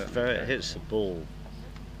 She's hits the ball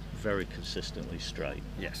very consistently straight.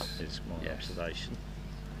 Yes, is my observation.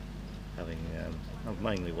 Having I've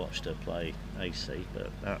mainly watched her play AC,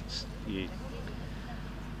 but that's you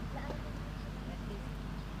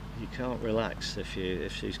can't relax if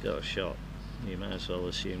she's got a shot. You may as well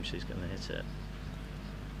assume she's going to hit it.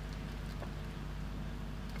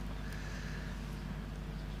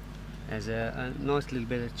 There's a nice little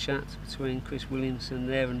bit of chat between Chris Williamson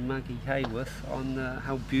there and Maggie Hayworth on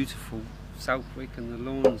how beautiful Southwick and the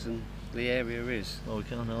lawns and the area is. Well, we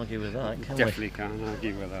can't argue with that, can we? Definitely can't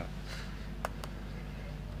argue with that.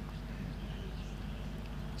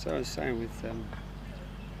 So I was saying with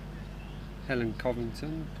Helen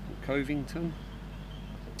Covington,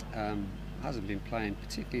 hasn't been playing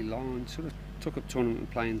particularly long, sort of took up tournament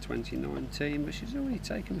play in 2019, but she's already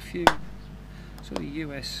taken a few sort of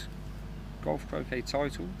US golf croquet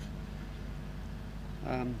titles.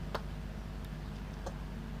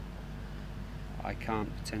 I can't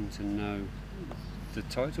pretend to know the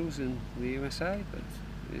titles in the USA, but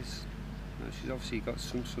she's obviously got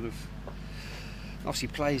some sort of, obviously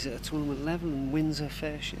plays at a tournament level and wins her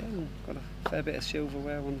fair share and got a fair bit of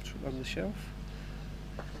silverware on the shelf.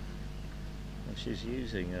 And she's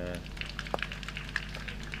using is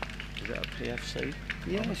that a PFC?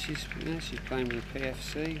 Yeah, she's playing with a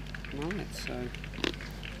PFC mallet, so.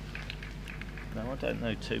 No, I don't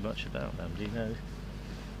know too much about them. Do you know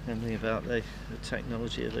anything about the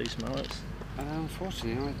technology of these mallets?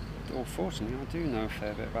 Fortunately, I do know a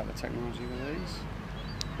fair bit about the technology of these.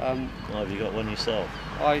 Well, have you got one yourself?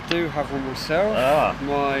 I do have one myself.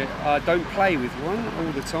 I don't play with one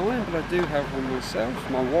all the time, but I do have one myself.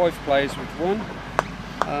 My wife plays with one,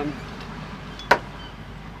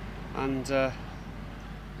 and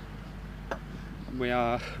we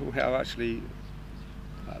are actually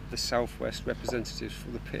the Southwest representatives for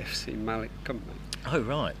the PFC Mallet Company. Oh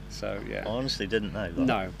right. So yeah. I honestly didn't know that.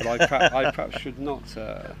 No, but I perhaps should not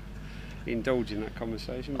indulge in that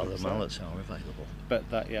conversation. Other mallets are available. But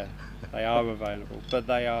they are available. But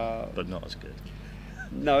they are. But not as good.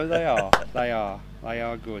 No, they are. They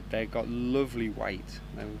are good. They've got lovely weight.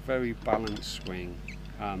 They're a very balanced swing.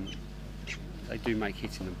 They do make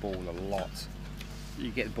hitting the ball a lot.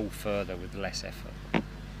 You get the ball further with less effort.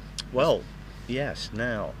 Well, yes.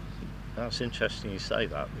 Now, that's interesting you say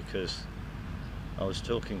that, because I was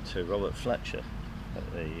talking to Robert Fletcher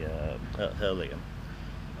at the at Hurlingham,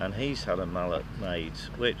 and he's had a mallet made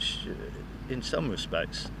which, in some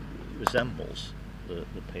respects, resembles the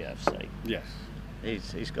PFC. Yes.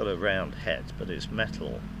 He's got a round head, but it's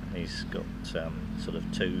metal. He's got sort of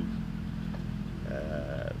two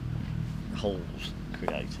holes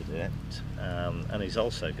created in it, and he's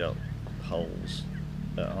also got holes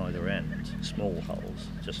at either end, small holes,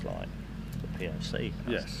 just like the PFC has.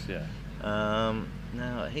 Yes, yeah.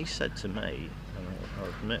 Now, he said to me, and I'll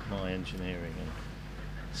admit my engineering and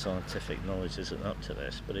scientific knowledge isn't up to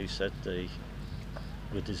this, but he said the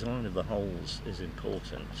design of the holes is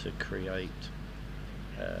important to create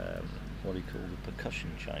what he called the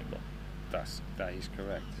percussion chamber. That is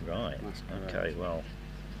correct. Right. That's correct. Okay, well,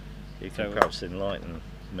 you can So, perhaps enlighten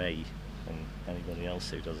me and anybody else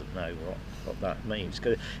who doesn't know what that means.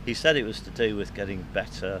 'Cause he said it was to do with getting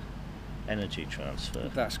better energy transfer.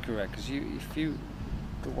 That's correct, because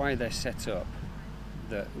the way they're set up,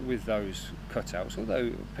 that with those cutouts,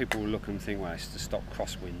 although people will look and think, well, it's to stop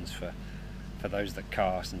crosswinds for those that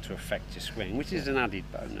cast and to affect your swing, which is an added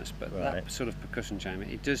bonus, but Right. that sort of percussion chamber,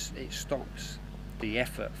 it stops the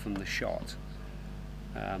effort from the shot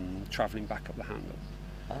travelling back up the handle.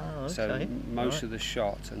 Oh, okay. So most right. of the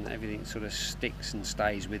shot and everything sort of sticks and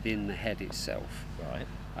stays within the head itself. Right.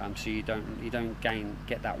 So you don't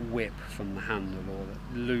get that whip from the handle, or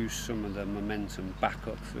lose some of the momentum back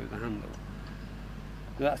up through the handle.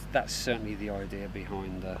 That's certainly the idea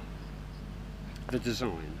behind the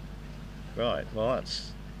design. Right. Well,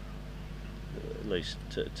 that's, at least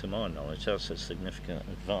to my knowledge, that's a significant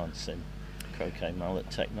advance in croquet mallet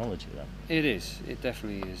technology then. It is. It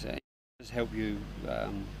definitely is. It does help you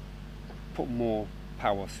put more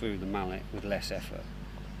power through the mallet with less effort.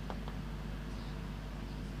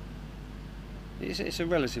 It's a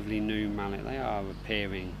relatively new mallet. They are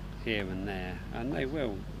appearing here and there, and they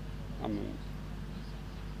will. I mean,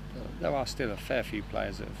 there are still a fair few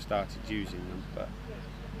players that have started using them, but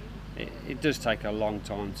it does take a long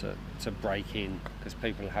time to break in, because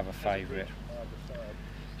people have a favourite.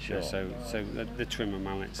 Sure. So the trimmer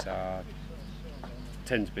mallets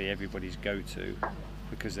tend to be everybody's go-to,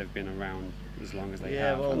 because they've been around as long as they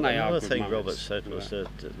have. Well, and they are another good thing mallets. Robert said was that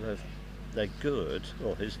they're good.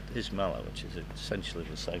 Well, his mallet, which is essentially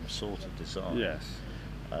the same sort of design. Yes.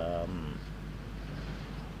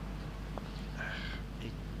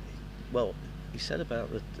 He said about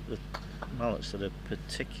the mallets that are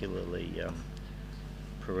particularly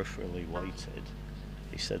peripherally weighted.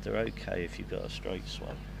 He said they're okay if you've got a straight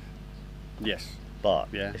swing. Yes. But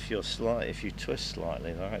Yeah. if you twist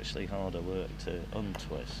slightly, they're actually harder work to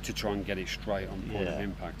untwist. To try and get it straight on point of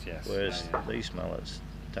impact. Yes. Whereas Yeah. these mallets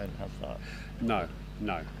don't have that. No.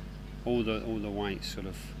 All the weights sort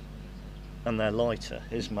of. And they're lighter.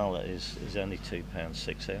 His mallet is only £2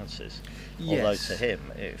 6 ounces. Yes. Although to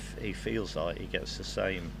him, if he feels like he gets the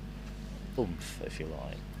same oomph, if you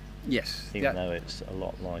like, Yes. even though it's a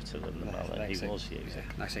lot lighter than the mallet he was using.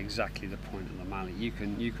 That's exactly the point of the mallet. You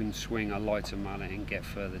can swing a lighter mallet and get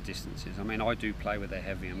further distances. I mean, I do play with a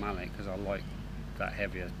heavier mallet because I like that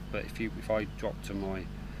heavier. But if I drop to my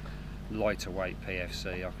lighter weight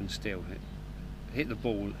PFC, I can still hit the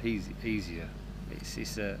ball easier. It's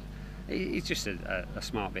just a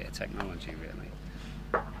smart bit of technology, really.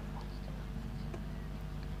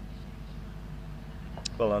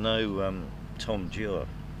 Well, I know Tom Dewar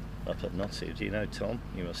up at Nottingham. Do you know Tom?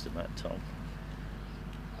 You must have met Tom.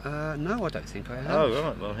 No, I don't think I have. Oh,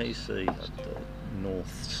 right. Well, he's the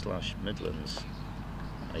North/Midlands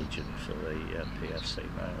agent for the PFC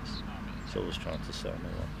males. He's always trying to sell me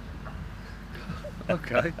one.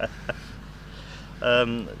 Okay.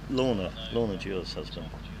 Lorna Dewar's husband.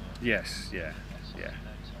 Yes, yeah.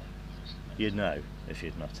 You'd know if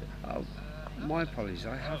you'd met him. Oh, my apologies,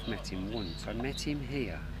 I have met him once. I met him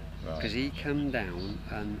here because Right. he came down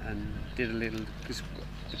and did a little, because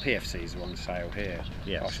the PFCs are on sale here.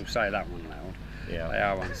 Yes. I shall say that one loud. Yeah. They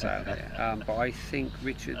are on sale here. But I think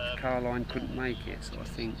Richard Carline couldn't make it, so I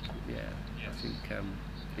think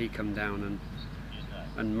he come down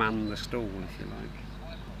and manned the stall, if you like.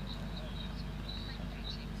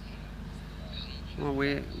 Well,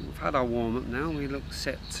 we've had our warm up now. We look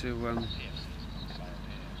set to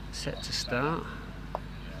start.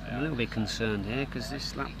 I'm a little bit concerned here because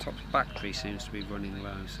this laptop's battery seems to be running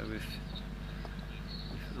low. So if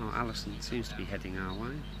Alison seems to be heading our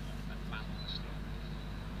way.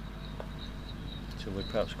 Shall we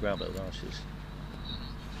perhaps grab it while she's...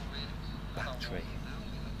 Battery.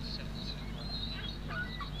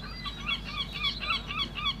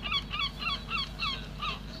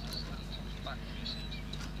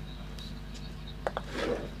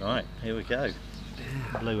 Right, here we go.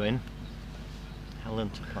 Blue in. Helen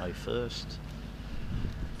to play first.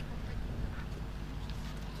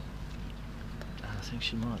 I think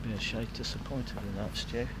she might be a shade disappointed in that,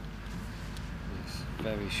 Stu. Yes,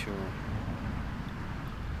 very sure.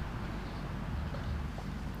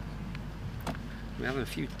 We're having a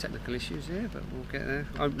few technical issues here, but we'll get there.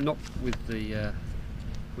 Not with the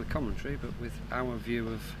commentary, but with our view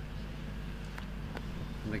of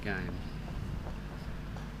the game.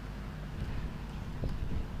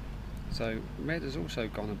 So red has also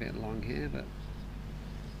gone a bit long here, but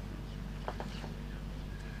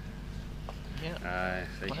yeah,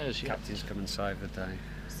 the captain's come and save the day.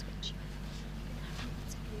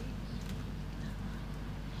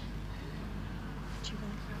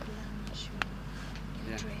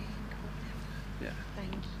 Yeah. Drink or whatever. Yeah.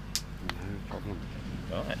 Thank you. No problem.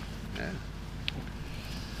 Right. Yeah.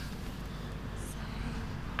 So,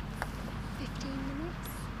 15 minutes.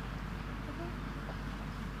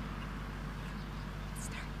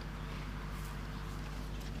 Start.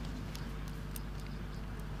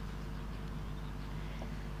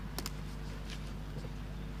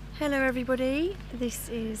 Hello everybody, this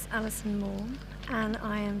is Alison Moore and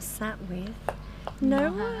I am sat with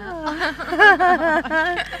Noah.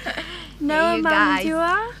 Noah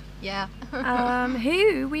Mandua, Yeah.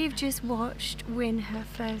 who we've just watched win her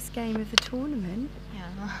first game of the tournament.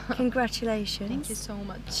 Yeah. Congratulations. Thank you so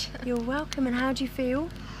much. You're welcome. And how do you feel?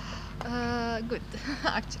 Good,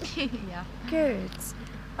 actually. Yeah. Good.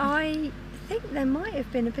 I think there might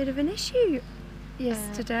have been a bit of an issue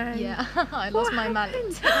yesterday. Yeah. I lost my mallet.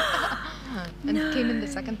 And No. came in the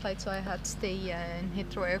second flight, so I had to stay in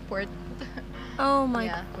Heathrow Airport. Oh my.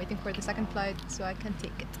 Yeah, waiting for the second flight so I can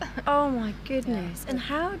take it. Oh my goodness. Yeah. And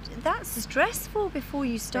how? That's stressful before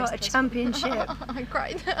you start a Very stressful. championship. I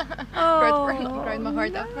cried. Oh, cried my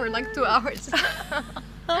heart out for like 2 hours.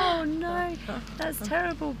 Oh no, that's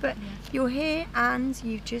terrible. But you're here and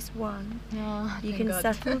you've just won. Oh, You thank can God.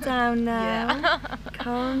 settle down now. Yeah.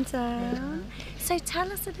 Calm down. So tell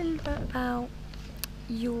us a little bit about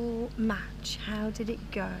your match. How did it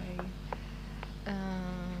go?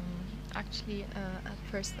 Actually, at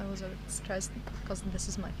first I was a bit stressed because this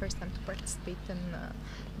is my first time to participate in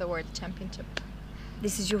the World Championship.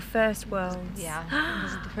 This is your first Worlds. Yeah,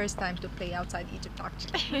 this is the first time to play outside Egypt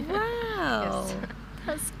actually. Wow, Yes.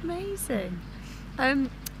 that's amazing.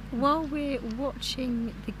 While we're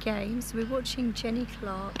watching the games, we're watching Jenny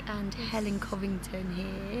Clark and Helen Covington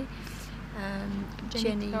here.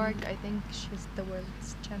 Jenny Clark, I think she's the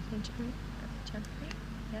world's champion.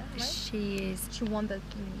 Yeah, right? She is She won the.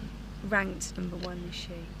 ranked number 1, is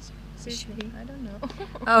she? Seriously? I don't know.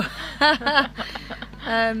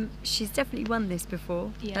 Oh, she's definitely won this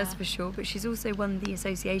before, Yeah. that's for sure. But she's also won the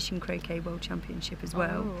Association Croquet World Championship as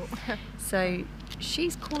well. Oh. So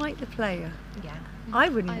she's quite the player. Yeah. I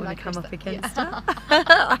wouldn't I want like to come her up stuff, against yeah. her.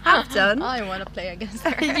 I have done. I want to play against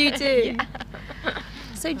her. You do? Yeah.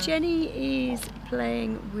 So Jenny is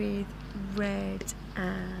playing with red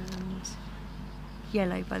and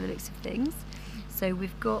yellow by the looks of things. So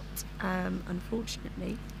we've got,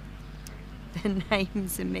 unfortunately, the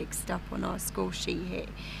names are mixed up on our score sheet here.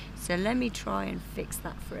 So let me try and fix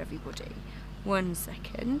that for everybody. 1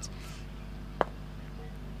 second.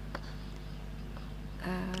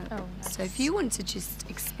 Oh, So if you want to just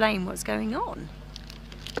explain what's going on.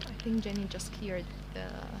 I think Jenny just cleared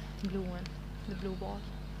the blue one, the blue ball.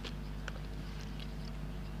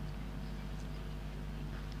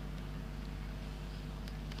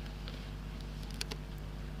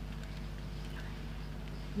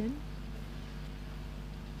 Then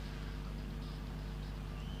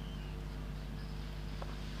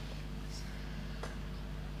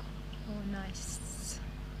oh, nice.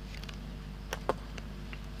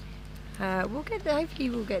 Hopefully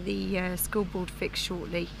we'll get the scoreboard fixed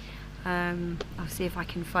shortly. I'll see if I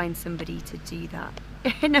can find somebody to do that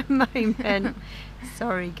in a moment.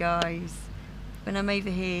 Sorry guys, when I'm over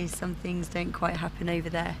here some things don't quite happen over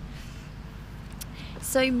there.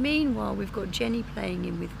 So meanwhile we've got Jenny playing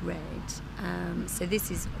in with red. So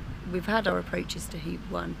we've had our approaches to hoop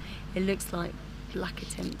 1. It looks like black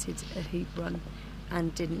attempted a hoop run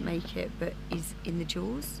and didn't make it, but is in the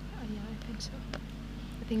jaws. Yeah, I think so.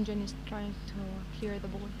 I think Jenny's trying to clear the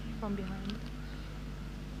ball from behind.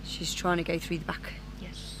 She's trying to go through the back.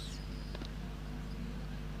 Yes.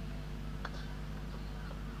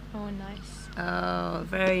 Oh, nice. Oh,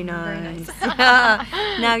 very nice. Very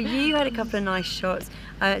nice. Now you had a couple of nice shots.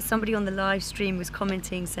 Somebody on the live stream was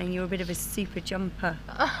commenting saying you're a bit of a super jumper.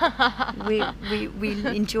 We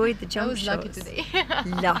enjoyed the jump I was shots. lucky today.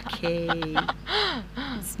 Lucky.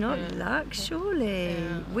 It's not luck, surely.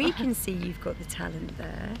 Yeah. We can see you've got the talent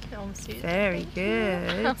there. Almost. Very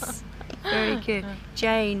good. Very good.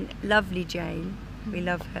 Jane, lovely Jane, we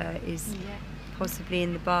love her, is Yeah. possibly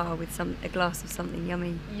in the bar with a glass of something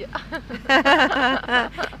yummy. Yeah.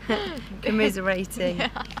 Commiserating. Yeah.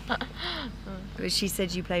 But she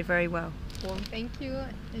said you played very well. Well, thank you,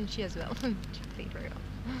 and she as well. She played very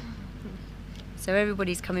well. So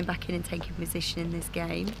everybody's coming back in and taking position in this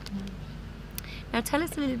game. Now tell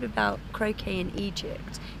us a little bit about croquet in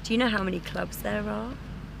Egypt. Do you know how many clubs there are?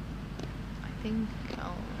 I think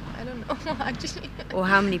I don't know actually. Or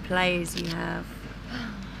how many players you have?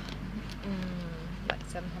 Like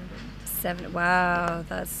 700. 7. Wow,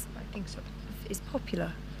 that's I think so. it's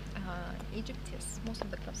popular. Egypt, yes. Most of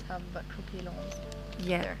the clubs have croquet lawns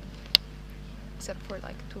Yeah. there, except for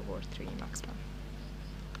like 2 or 3 maximum.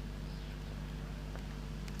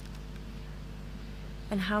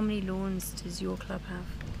 And how many lawns does your club have?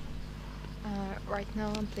 Right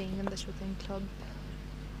now I'm playing in the shooting club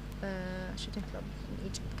in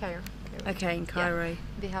Egypt, Cairo. Okay, in Cairo. Yeah.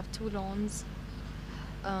 They have 2 lawns.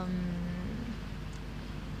 That's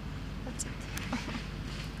it.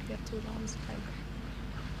 They have 2 lawns.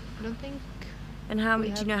 I don't think. And how We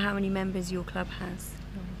many? Do you know how many members your club has?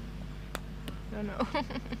 No. No.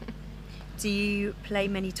 Do you play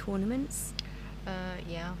many tournaments?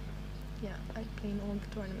 Yeah. Yeah, I play in all the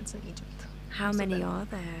tournaments in Egypt. How Most of many them. are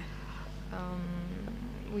there?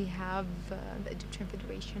 We have the Egyptian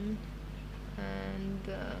Federation, and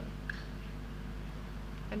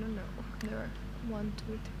I don't know. There are 1,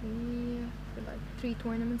 2, 3, like 3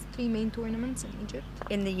 tournaments, 3 main tournaments in Egypt.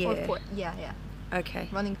 In the Or year? 4, yeah, Okay.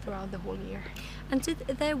 running throughout the whole year. And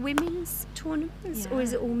are there women's tournaments, or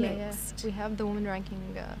is it all Yeah, mixed? we have the women ranking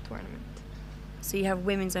tournament. So you have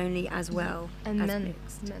women's only as well And as men.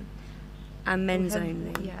 mixed, Men. and men's We have-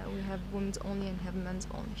 only. Yeah, we have women's only and have men's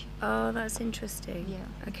only. Oh, that's interesting. Yeah.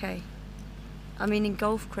 Okay. I mean, in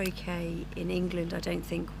golf croquet in England, I don't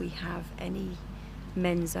think we have any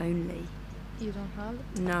men's only. You don't have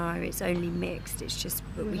it? No, it's only mixed. It's just,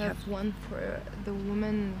 but We have one for the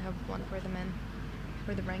women, we have one for the men,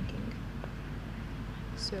 for the ranking.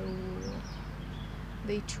 So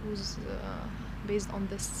they choose based on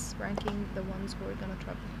this ranking the ones who are gonna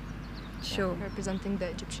travel. Sure. Yeah, representing the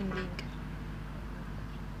Egyptian league.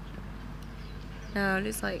 No, it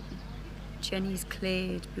looks like Jenny's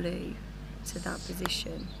cleared blue to that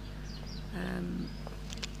position.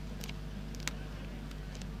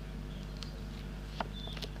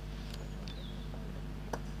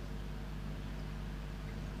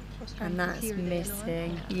 And that's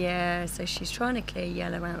missing. Yeah, so she's trying to clear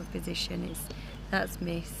yellow out of position. That's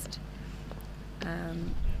missed.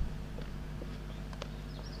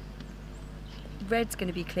 Red's going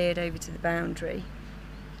to be cleared over to the boundary.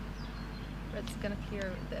 Red's gonna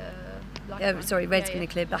clear the black one. Sorry, red's Yeah, going yeah.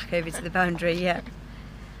 to clear back over to the boundary, yeah.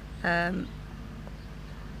 And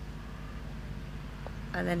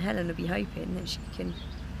then Helen will be hoping that she can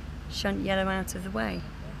shunt yellow out of the way.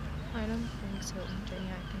 I don't think so, Jenny.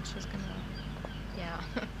 I think she's gonna. Yeah.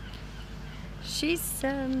 She's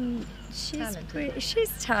Talented.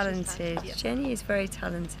 she's talented. Yeah. Jenny is very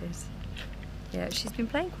talented. Yeah, she's been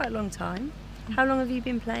playing quite a long time. How long have you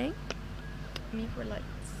been playing? Me for like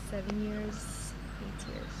 7 years, 8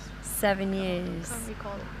 years. 7 years. Can't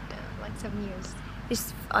recall it. Yeah, like 7 years.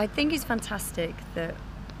 I think it's fantastic that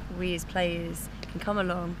we as players can come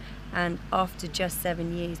along and after just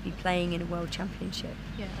 7 years be playing in a world championship.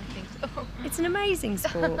 Yeah, I think so. It's an amazing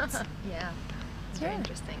sport. Yeah, it's very Yeah.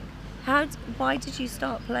 interesting. Why did you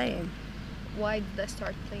start playing? Why did I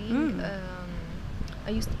start playing? Mm. I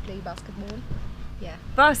used to play basketball. Yeah.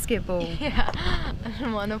 Basketball. Yeah.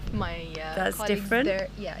 And one of my That's colleagues different? there.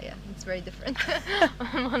 Yeah, it's very different.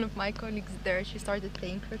 One of my colleagues there, she started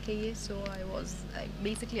playing croquet, so I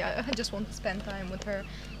just want to spend time with her.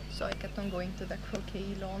 So I kept on going to the croquet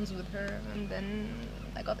lawns with her, and then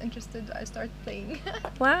I got interested. I started playing.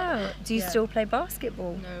 Wow. Do you Yeah. still play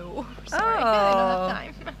basketball? No, sorry, I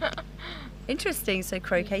don't have time. Interesting. So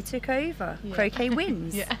croquet took over. Yeah. Croquet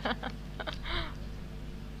wins. Yeah.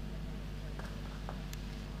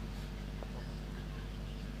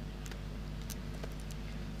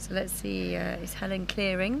 So let's see. Is Helen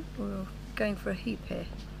clearing or going for a hoop here?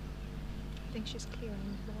 I think she's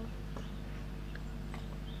clearing the ball.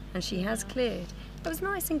 And she has Yeah. cleared. It was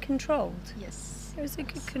nice and controlled. Yes. It was a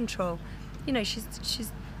good control. You know,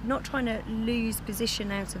 she's not trying to lose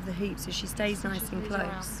position out of the hoop, so she stays So nice she and stays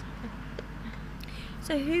around. close.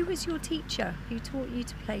 So who was your teacher? Who taught you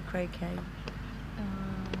to play croquet?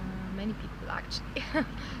 Many people actually.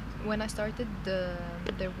 When I started, there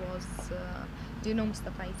was. Do you know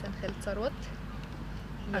Mustafa and Khalid Sarwat?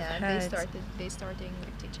 Yeah, heard. they started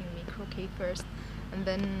teaching me croquet first, and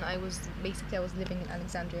then I was living in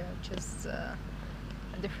Alexandria, which is a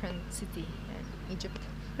different city in Egypt.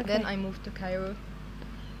 Then Okay. I moved to Cairo.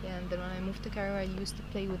 Yeah, and then when I moved to Cairo, I used to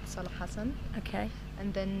play with Salah Hassan, Okay.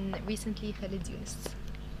 and then recently Khalid Yunus.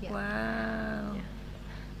 Yeah. Wow. Yeah.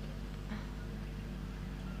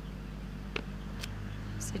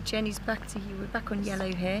 So Jenny's back to you. We're back on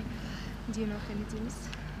yellow here. Do you know Khalid Yunus?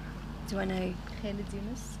 Do I know? Khalid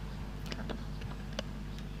Yunus?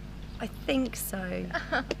 I think so.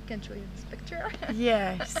 Can show you this picture.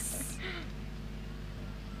 Yes.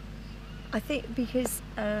 I think because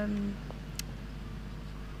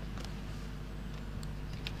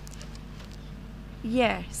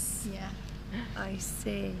yes, Yeah. I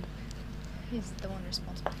see. He's the one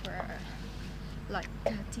responsible for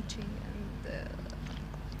teaching and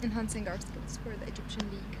enhancing our skills for the Egyptian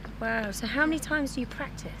League. Wow. So how many times do you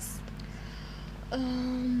practice?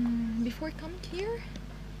 Before coming here,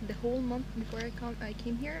 the whole month before I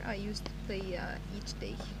came here, I used to play each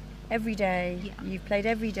day. Every day? Yeah. You've played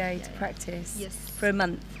every day Yeah, to yeah. practice? Yes. For a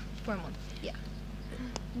month? For a month, yeah.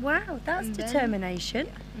 Wow, that's And then- determination.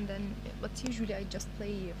 Yeah. And then, but usually I just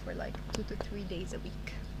play for like 2 to 3 days a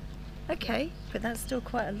week. Okay, but that's still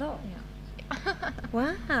quite a lot. Yeah.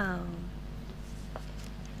 Wow.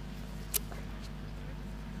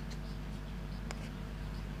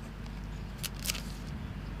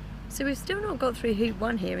 So we've still not got through who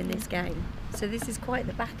won here in this game. So this is quite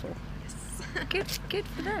the battle. Yes. Good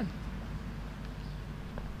for them.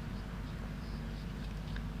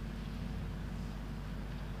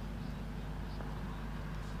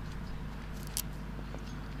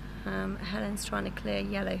 Helen's trying to clear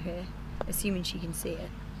yellow here, assuming she can see it.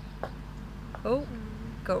 Oh,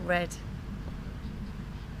 got red.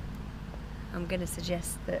 I'm going to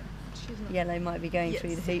suggest that She's not. yellow might be going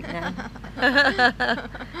through the hoop now.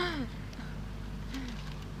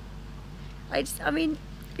 I mean,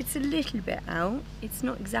 it's a little bit out. It's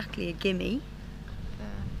not exactly a gimme,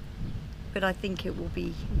 but I think it will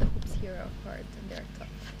be The hoops here are hard and they're tough.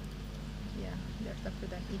 Yeah, they're tougher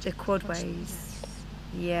than Egypt. the quadways. Yes.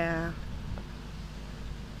 Yeah.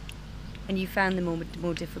 And you found them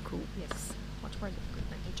more difficult. Yes, much more difficult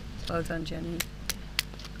than Egypt. Well done, Jenny.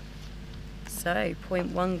 So,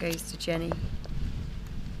 point 1 goes to Jenny.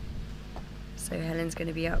 So Helen's going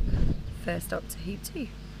to be up first up to hoop 2.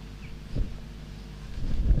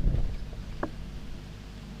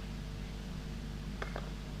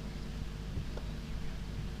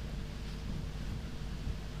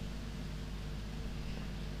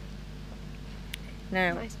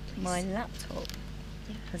 Now, Nice, please. my laptop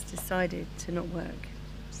Yeah. has decided to not work.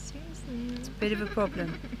 Seriously? It's a bit of a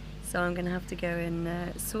problem. So I'm going to have to go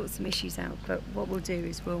and sort some issues out. But what we'll do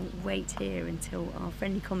is we'll wait here until our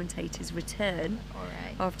friendly commentators return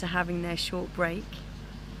Alright. after having their short break.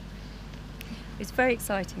 It's very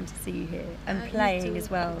exciting to see you here and Me playing too, as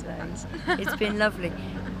well, me too, though. thanks. It's been lovely.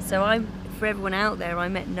 So for everyone out there, I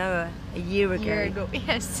met Noah a year ago.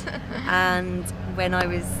 Yes. And when I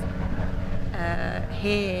was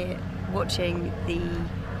here watching the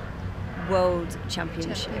World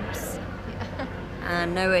Championships, Yeah.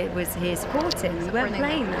 and Noah was here supporting. You weren't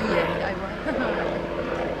playing that year. Yeah,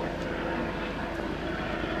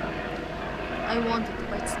 I wanted to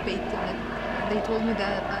participate in it. They told me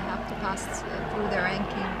that I have to pass through the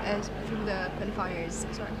ranking, through the qualifiers.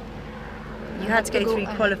 Sorry. You had to go through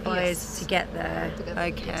I had- qualifiers yes. to get there. To get there,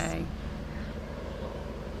 Okay. yes.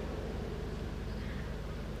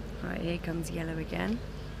 Right, here comes yellow again.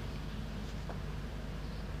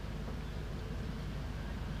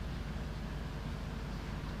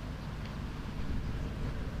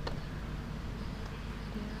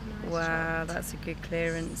 Yeah, nice Wow, shot. that's a good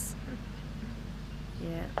clearance.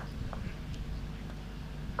 Yeah.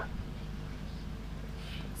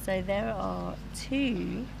 So there are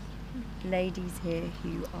 2 ladies here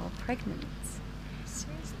who are pregnant.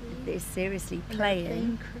 Seriously? They're seriously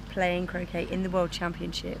they're playing croquet in the World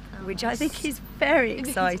Championship, Oh, which I nice. think is very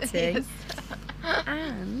exciting. Yes.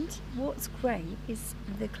 And what's great is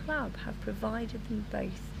the club have provided them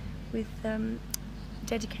both with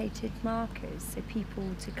dedicated markers, so people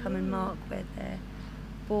to come and mark where their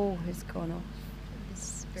ball has gone off, This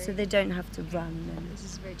is very, so they don't have to run. And this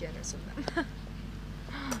is very generous of them.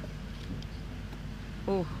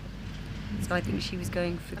 oh, so I think she was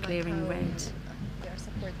going for I like clearing how red. They are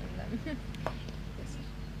supporting them. Yes.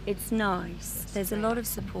 It's nice. Yes, There's a very lot of nice.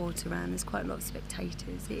 support around. There's quite a lot of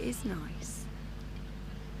spectators. It is nice.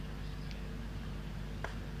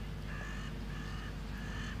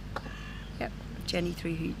 Yep, Jenny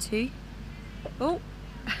through hoop 2. Oh,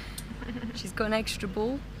 she's got an extra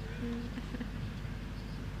ball.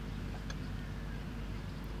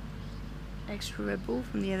 extra red ball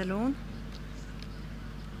from the other lawn.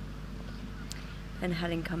 And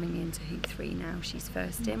Helen coming into hoop 3 now. She's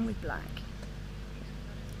first in with black.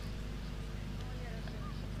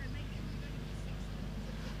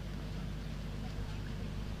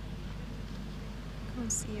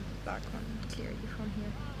 Can't see if black one clearly from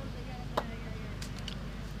here.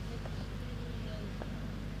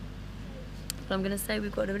 Well, I'm going to say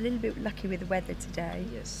we've got a little bit lucky with the weather today.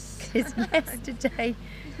 Yes. Because yesterday,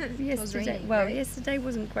 raining, well, right? yesterday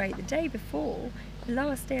wasn't great. The day before, the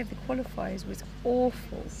last day of the qualifiers was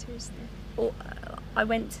awful. Seriously. I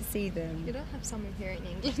went to see them. You don't have summer here in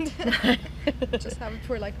England. Just have it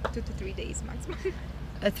for like 2 to 3 days maximum.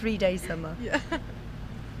 A 3-day summer. Yeah.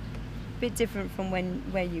 Bit different from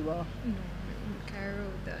where you are. No, in Cairo,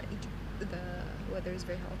 the weather is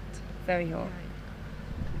very hot. Very hot.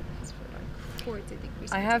 Yeah, it's for like 40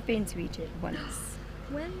 degrees. I have been to Egypt once.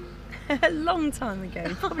 When? A long time ago,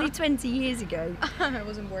 probably 20 years ago. I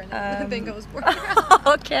wasn't born. I don't think I was born.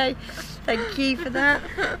 Okay, thank you for that.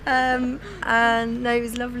 And no, it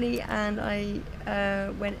was lovely, and I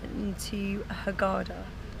went into Hurghada.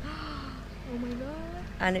 Oh my god.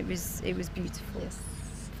 And it was beautiful. Yes.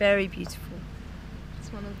 Very beautiful.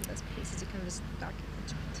 It's one of the best places you can visit back in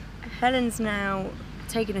Egypt. Helen's now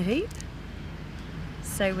taken a hoop,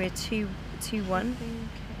 so we're 2-1.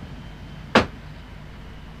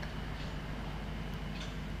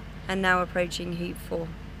 And now approaching hoop 4.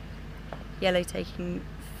 Yellow taking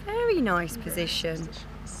very nice position.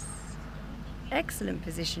 Excellent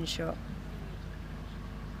position shot.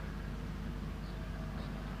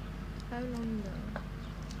 How long though?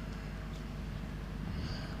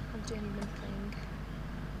 Have Jenny been playing?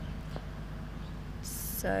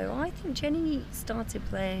 So I think Jenny started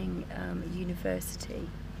playing at university.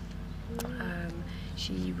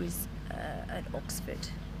 She was at Oxford,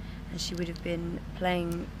 and she would have been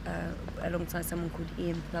playing alongside someone called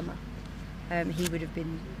Ian Plummer. He would have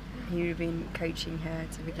been coaching her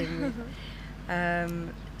to begin with.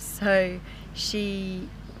 So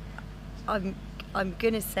I'm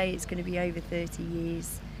gonna say it's gonna be over 30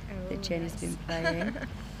 years that Jenny's been playing.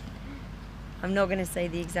 I'm not gonna say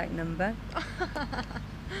the exact number.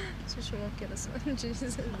 So she won't get us when she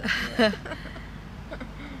says that.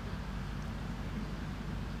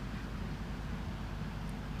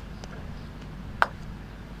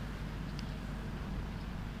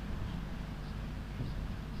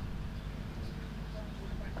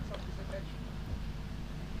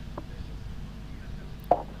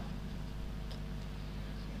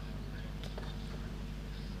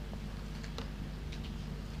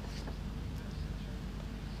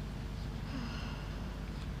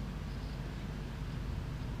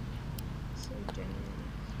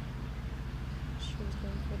 She was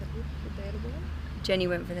going for the hoop with the elbow. Jenny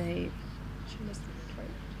went for the hoop. She must have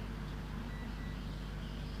tried.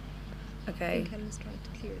 I Okay. think Helen's trying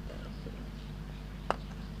to clear the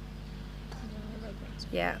red ones.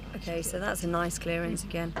 Yeah. Okay. So that's a nice clearance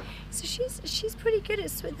again. So she's pretty good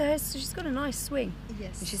at so she's got a nice swing.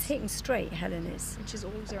 Yes. And she's hitting straight. Helen is. And she's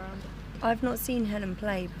always around. I've not seen Helen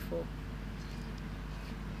play before.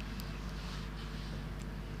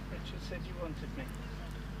 Richard said you wanted me.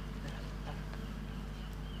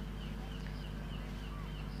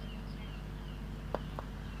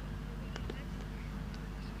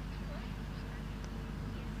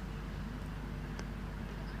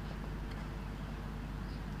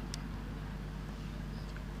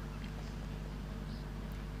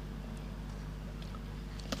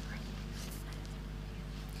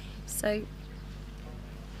 So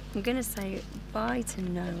I'm going to say bye to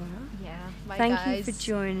Noah. Yeah. Bye Thank guys. you for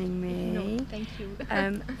joining me. No, thank you.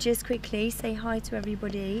 Just quickly say hi to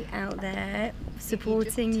everybody out there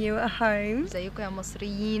supporting you at home. ازيكم يا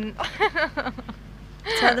مصريين.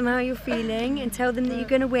 Tell them how you're feeling and tell them that you're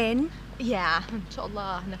going to win. Yeah, إن شاء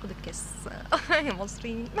الله هناخد الكاس يا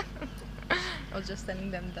مصريين. I was just telling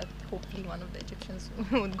them that hopefully one of the Egyptians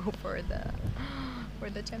would go for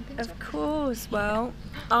the championship. Of course. Well,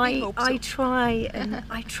 hope so.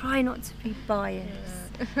 I try not to be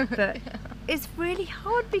biased, but it's really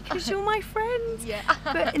hard because you're my friends. Yeah.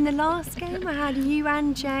 But in the last game, I had you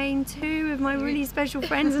and Jane, 2 of my really special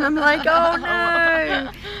friends, and I'm like, oh no,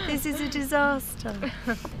 this is a disaster.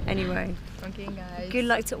 Anyway, Okay, guys. good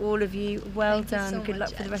luck to all of you. Well Thank you done. so Good luck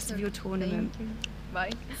much, for the rest of Esther. your tournament. Thank you.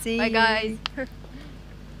 Bye. See Bye, you. guys.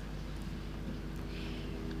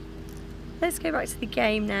 Let's go back to the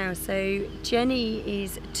game now. So Jenny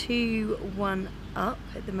is 2-1 up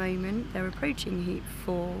at the moment. They're approaching hoop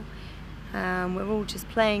 4. We're all just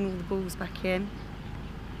playing all the balls back in.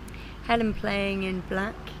 Helen playing in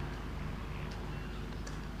black.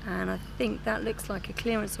 And I think that looks like a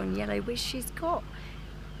clearance on yellow, which she's got.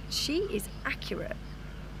 She is accurate.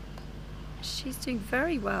 She's doing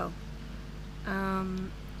very well.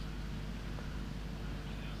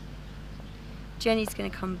 Jenny's going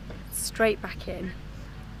to come straight back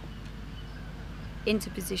into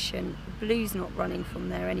position. Blue's not running from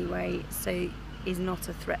there anyway, so is not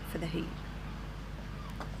a threat for the hoop.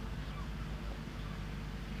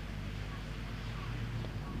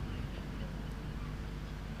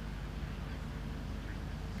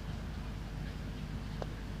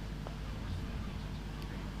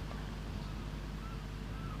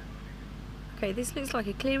 Okay, this looks like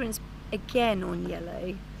a clearance again on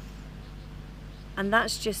yellow, and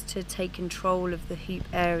that's just to take control of the hoop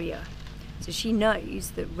area. So she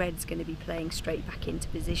knows that red's going to be playing straight back into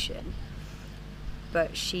position,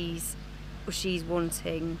 but she's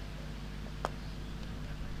wanting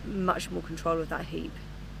much more control of that hoop.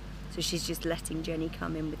 So she's just letting Jenny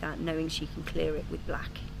come in without knowing she can clear it with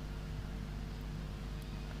black.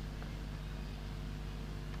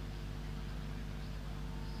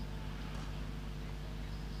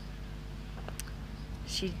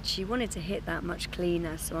 She wanted to hit that much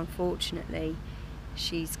cleaner, so unfortunately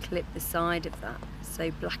she's clipped the side of that,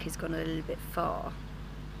 so black has gone a little bit far,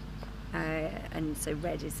 and so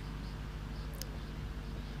red is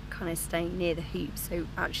kind of staying near the hoop. So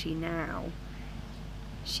actually now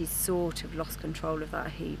she's sort of lost control of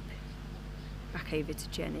that hoop. Back over to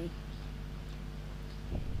Jenny.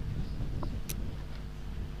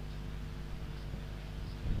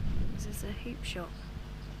 This is a hoop shot.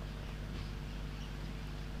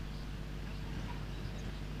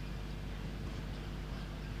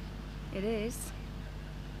 It is.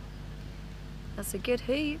 That's a good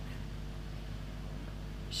hoop.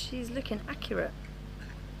 She's looking accurate.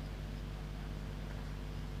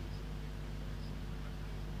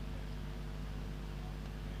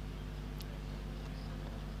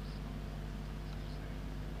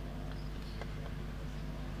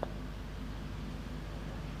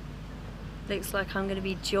 Looks like I'm going to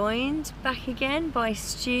be joined back again by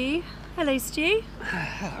Stu. Hello, Stu.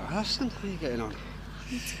 Hello, Alison. How are you getting on?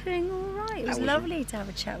 I'm doing all right. It was lovely to have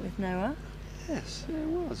a chat with Noah. Yes, it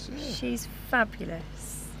was. Yeah. She's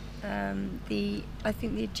fabulous. I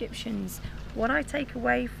think the Egyptians, what I take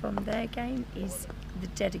away from their game is the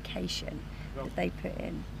dedication that they put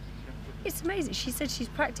in. It's amazing. She said she's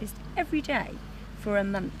practiced every day for a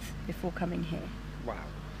month before coming here. Wow.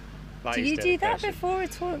 Do you do that before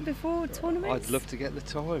tournaments? I'd love to get the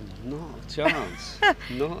time. Not a chance.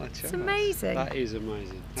 Not a chance. It's amazing. That is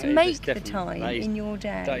amazing. To make the time in your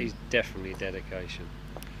day. That is definitely dedication.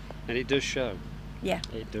 And it does show. Yeah.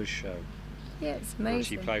 It does show. Yeah, it's amazing. And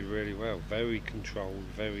she played really well. Very controlled,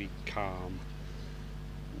 very calm.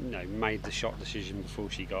 You know, made the shot decision before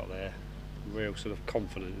she got there. Real sort of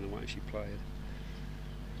confident in the way she played.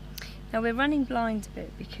 Now we're running blind a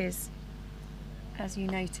bit because, as you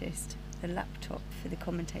noticed, the laptop for the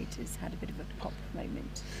commentators had a bit of a pop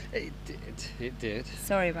moment. It did.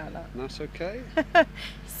 Sorry about that. That's okay.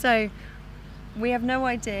 So, we have no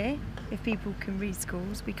idea if people can read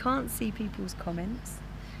scores. We can't see people's comments.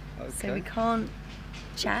 Okay. So we can't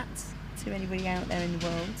chat to anybody out there in the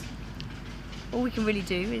world. All we can really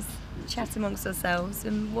do is chat amongst ourselves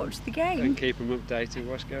and watch the game. And keep them updated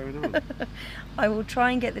what's going on. I will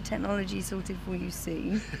try and get the technology sorted for you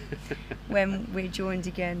soon when we're joined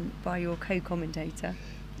again by your co-commentator.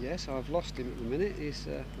 Yes, I've lost him at the minute.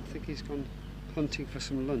 I think he's gone hunting for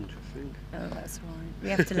some lunch, I think. Oh, that's right. We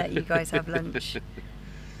have to let you guys have lunch.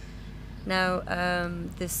 Now,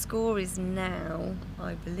 the score is now,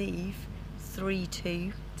 I believe,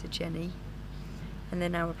 3-2 to Jenny, and they're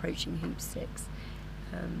now approaching hoop 6.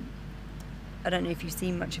 I don't know if you've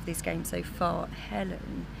seen much of this game so far.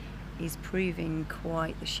 Helen is proving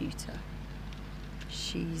quite the shooter.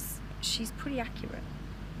 She's pretty accurate.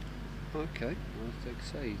 Okay, like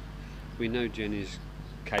I say, we know Jenny's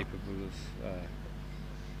capable of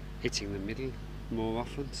hitting the middle more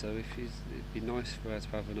often, so it'd be nice for her to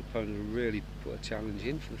have an opponent who really put a challenge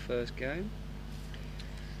in for the first game.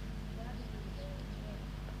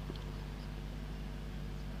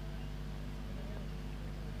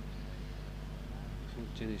 So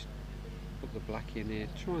Jenny's put the black in here,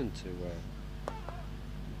 trying to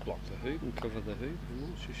block the hoop and cover the hoop. I'm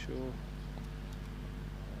not so sure.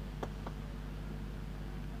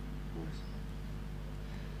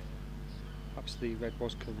 Perhaps the red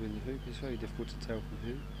was covering the hoop. It's very difficult to tell from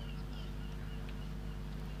here.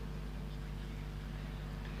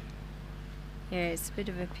 Yeah, it's a bit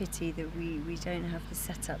of a pity that we don't have the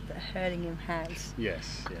setup that Hurlingham has.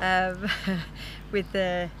 Yes. Yeah. With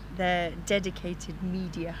their dedicated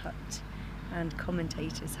media hut. and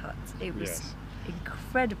commentators' hut. It was Yes.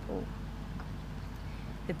 incredible.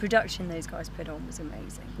 The production those guys put on was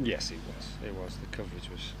amazing. Yes, it was. It was. The coverage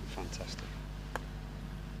was fantastic.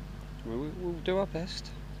 We'll do our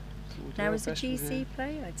best. We'll do Now, our as a best with GC it.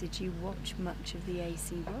 player, did you watch much of the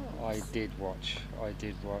AC Worlds? I did watch.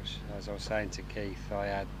 As I was saying to Keith, I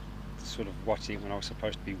had sort of watching it when I was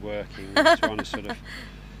supposed to be working, and trying to sort of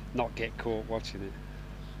not get caught watching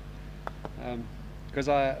it. Because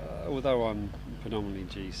although I'm predominantly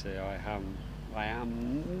GC, I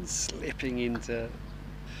am slipping into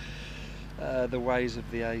the ways of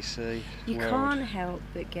the AC You world. can't help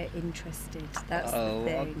but get interested. That's the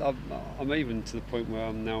thing. I'm even to the point where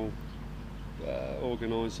I'm now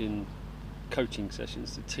organising coaching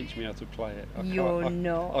sessions to teach me how to play it. You're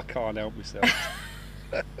not. I can't help myself.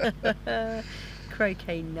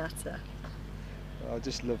 Croquet nutter. I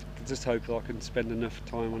just hope that I can spend enough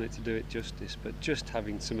time on it to do it justice. But just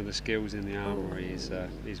having some of the skills in the armoury is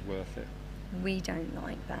worth it. We don't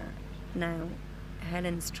like that. Now,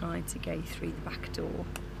 Helen's tried to go through the back door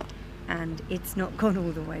and it's not gone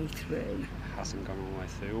all the way through. It hasn't gone all the way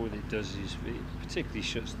through. All it does is it particularly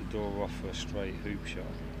shuts the door off for a straight hoop shot.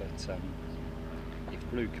 But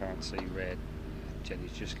if blue can't see red,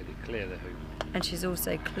 Jenny's just going to clear the hoop. And she's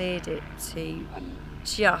also cleared it to And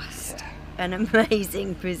just an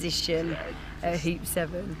amazing position at hoop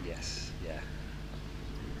 7. yes, yeah.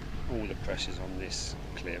 All the pressure's on this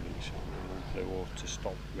clearance shot now on blue, or to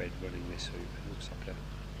stop red running this hoop. It looks like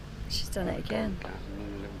She's done it again. and then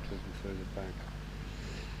a little dribble through the back.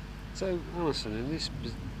 So, Alison, in this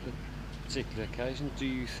particular occasion, do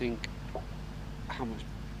you think how much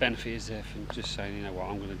benefit is there from just saying, you know what,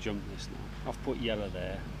 I'm going to jump this now? I've put yellow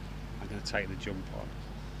there. I'm going to take the jump on.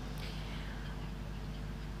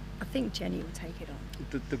 I think Jenny will take it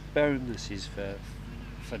on. The bonuses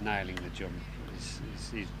for nailing the jump is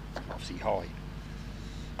obviously high.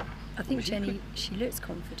 I think Well, she Jenny, she looks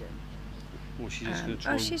confident. Or she's just going to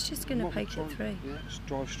try. she's just going to poke it through. Yeah, just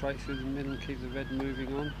drive straight through the middle and keep the red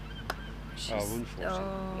moving on. She's, unfortunately.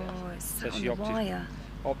 oh, Yes. it's So sat on she the opted- wire.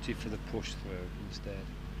 Opted for the push through instead.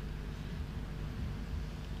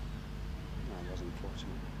 That was unfortunate.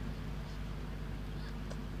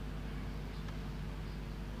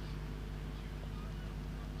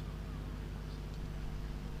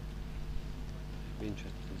 Be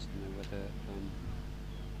interested to know whether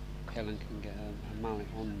Helen can get a mallet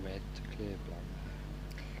on red to clear black.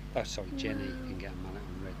 Oh, sorry, Jenny can get a mallet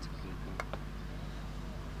on red to clear black.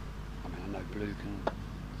 I mean, I know blue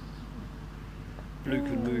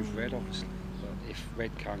can move red, obviously, but if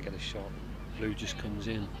red can't get a shot, blue just comes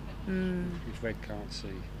in. If red can't see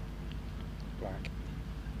black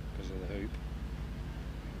because of the hoop.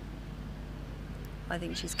 I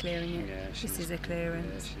think she's clearing it. Yeah, This is a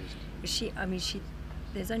clearance. Yeah,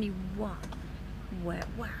 There's only one where,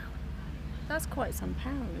 wow, that's quite some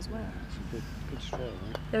power as well. it's a good stroke,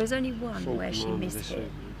 right? There was only one Full where she command of missed this it.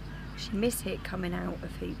 hoop, She missed hit coming out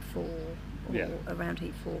of hoop 4, or Yeah. around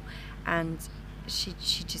hoop 4, and she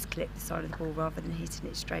just clipped the side of the ball rather than hitting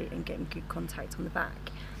it straight and getting good contact on the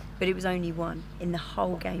back. But it was only one in the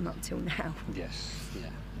whole game up till now. Yes, yeah.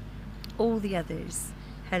 All the others,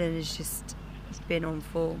 Helen has just been on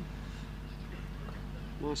form.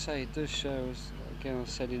 Well, I say it does show, as again I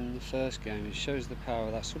said in the first game, it shows the power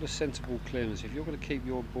of that sort of sensible clearance. If you're going to keep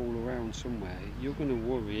your ball around somewhere, you're going to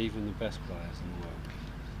worry even the best players in the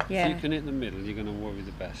world. Yeah. If you can hit the middle, you're going to worry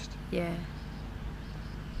the best. Yeah.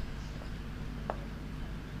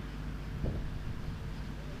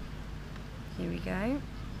 Here we go.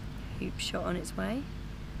 Hoop shot on its way.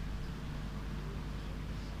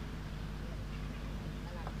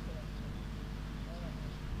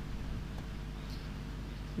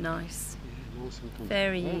 Nice. Yeah, nice and comfortable.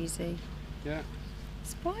 Very Yeah. easy. Yeah.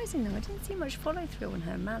 Surprising though, I didn't see much follow through on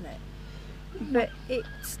her mallet. But it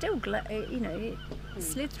still, it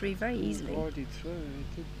slid through very easily. Glided through.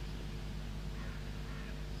 It did.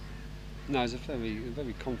 No, it's a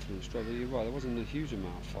very confident stroke. But you're right. There wasn't a huge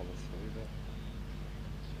amount of follow through, but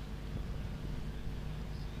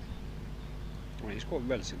I mean, it's got a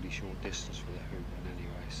relatively short distance for the hoop one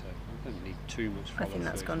anyway, so I don't need too much I follow through. think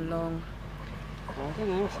that's gone long. Well, I don't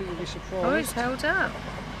know. I think you'll be surprised. Oh, it's held up.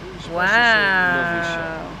 You'll be surprised to see.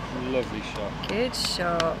 Wow. Lovely shot. Good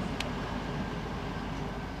shot.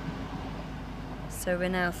 So we're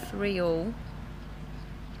now 3-all.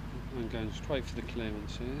 I'm going straight for the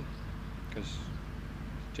clearance here because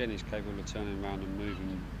Jenny's capable of turning around and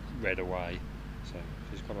moving red away, so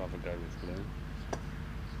she's got to have a go with blue.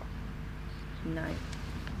 No.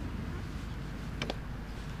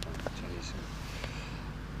 Jenny's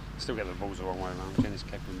still get the balls the wrong way around. Jenny's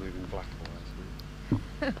capable of moving black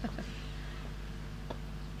away.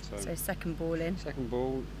 So second ball in. Second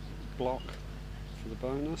ball, block for the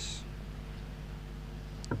bonus.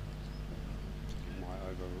 Might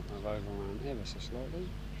have overrun ever so slightly.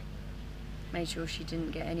 Made sure she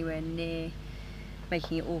didn't get anywhere near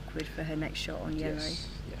making it awkward for her next shot on yellow. Yes,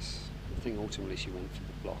 yes. I think ultimately she went for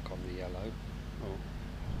the block on the yellow.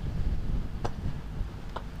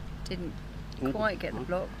 Didn't quite get the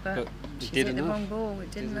block, but she did hit the enough. wrong ball.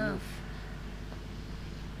 It did enough.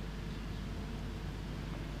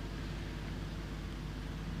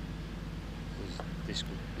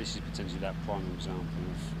 This is potentially that prime example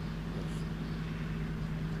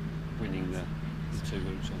of winning the two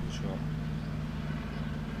hoops on the shot.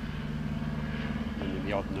 And then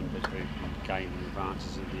the odd numbered hoop and gaining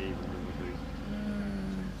advances of the even numbered hoop.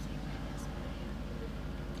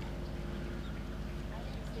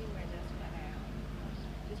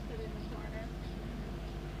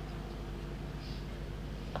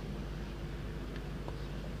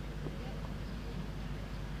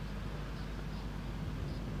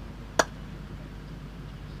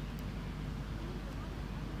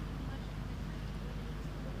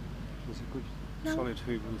 It's a good solid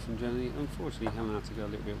hoop from Jenny. Unfortunately, Helen had to go a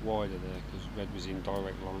little bit wider there because red was in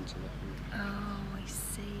direct line to the hoop. Oh, I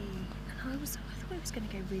see. And I thought it was going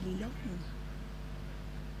to go really long.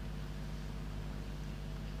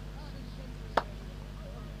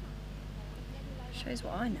 Shows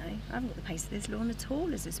what I know. I haven't got the pace of this lawn at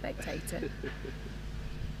all as a spectator.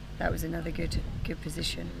 That was another good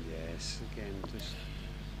position. Yes, again, just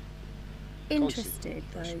Interested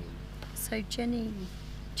though. So Jenny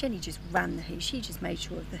just ran the hoop. She just made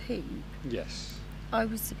sure of the hoop. yes. I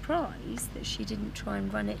was surprised that she didn't try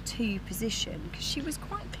and run it to position because she was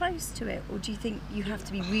quite close to it. Or do you think you have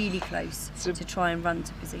to be really close to try and run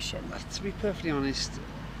to position? To be perfectly honest,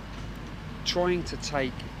 trying to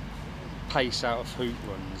take pace out of hoop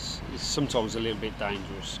runs is sometimes a little bit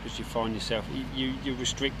dangerous because you find yourself, you're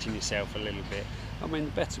restricting yourself a little bit. I mean,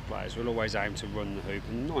 the better players will always aim to run the hoop,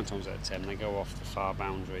 and 9 times out of 10 they go off the far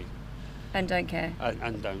boundary. And don't care.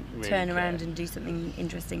 And don't really Turn around care. and do something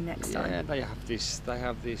interesting next time. Yeah, they have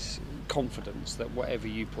this confidence that whatever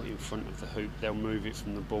you put in front of the hoop, they'll move it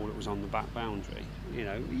from the ball that was on the back boundary. You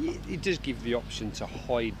know, it does give the option to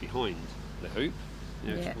hide behind the hoop.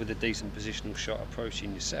 You know, with a decent positional shot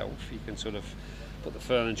approaching yourself, you can sort of put the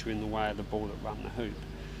furniture in the way of the ball that ran the hoop.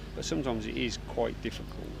 But sometimes it is quite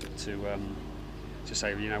difficult to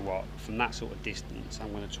say, you know what, from that sort of distance,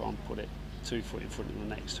 I'm going to try and put it 2 foot in front of the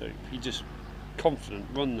next hoop. You just confident,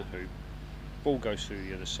 run the hoop, ball goes through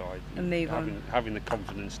the other side, and move on. Having the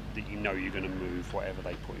confidence that you know you're going to move whatever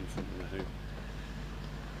they put in front of the hoop.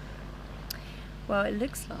 Well, it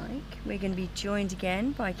looks like we're going to be joined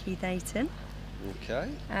again by Keith Ayton. Okay.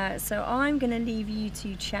 So I'm going to leave you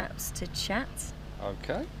two chaps to chat.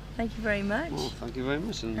 Okay. Thank you very much. Well, thank you very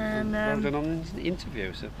much, and well done on the interview.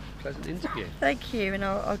 It's a pleasant interview. Thank you, and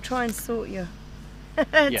I'll try and sort your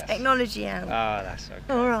technology out. Ah, that's okay.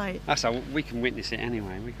 All right. That's how we can witness it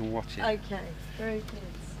anyway. We can watch it. Okay. Very good.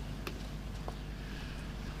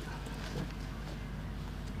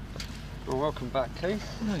 Well, welcome back, Keith.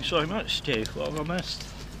 Thanks very much, Stu. What have I missed?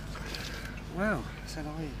 Well,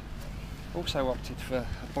 I also opted for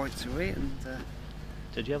a bite to eat, and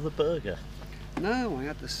Did you have the burger? no, I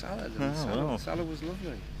had the salad, and the salad was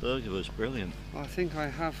lovely. Burger was brilliant. I think I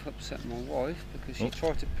have upset my wife because she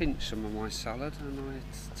tried to pinch some of my salad, and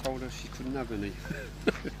I told her she couldn't have any.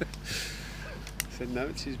 I said, no,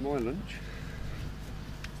 it is my lunch.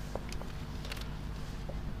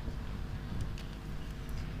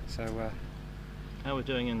 So How are we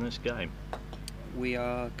doing in this game? we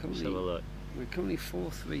are Let's have a look. we're currently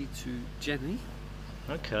 4-3 to Jenny.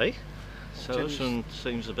 Okay. So Jenny's- this one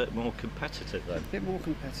seems a bit more competitive A then. bit more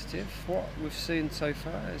competitive. What we've seen so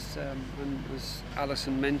far is, and as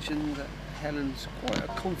Alison mentioned, that Helen's quite a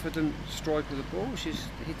confident striker of the ball. She's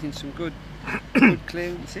hitting some good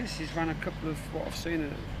clearances. She's run a couple of what I've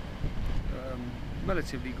seen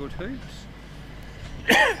relatively good hoops.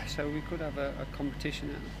 So we could have a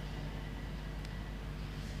competition,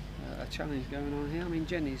 a challenge going on here. I mean,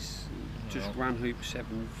 Jenny's just ran hoop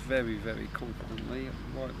 7 very, very confidently,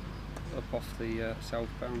 right up off the south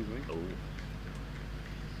boundary.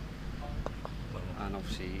 And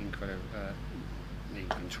obviously incredible in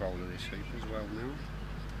control of this hoop as well now.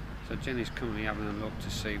 So Jenny's currently having a look to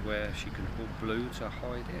see where she can pull blue to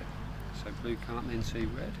hide it, so blue can't then see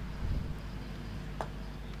red.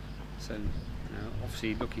 So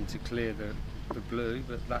obviously looking to clear the blue,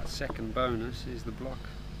 but that second bonus is the block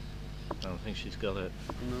I don't think she's got it.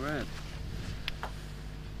 on the red.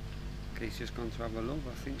 Keith's just gone to have a look.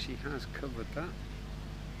 I think she has covered that.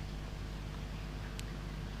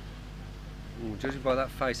 Oh, judging by that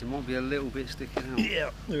face, it might be a little bit sticking out. Yeah,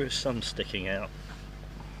 there is some sticking out.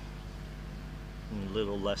 A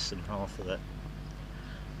little less than half of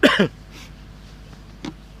that.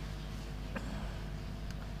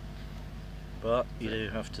 But you do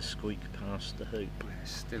have to squeak past the hoop. Yeah,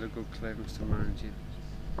 still a good clearance to manage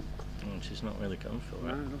it. And she's not really gone for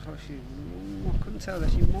No, it. it looks like she. I couldn't tell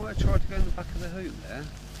that. She might have tried to go in the back of the hoop there.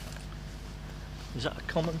 Is that a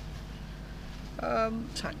common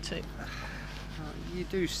tactic? You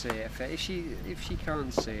do see it. If she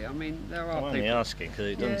can't see it, I mean, there are I'm only people. asking because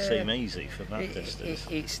it doesn't seem easy from that distance.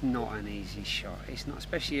 It's not an easy shot. It's not,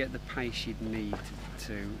 especially at the pace you'd need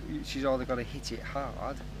to. She's either got to hit it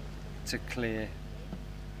hard to clear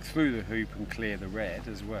through the hoop and clear the red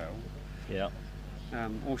as well. Yeah.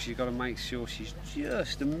 Or she's got to make sure she's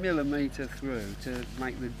just a millimetre through to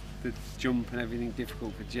make the jump and everything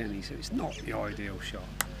difficult for Jenny. So it's not the ideal shot.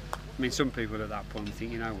 I mean, some people at that point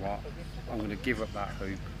think, you know what, I'm going to give up that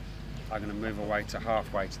hoop. I'm going to move away to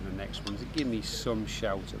halfway to the next one to give me some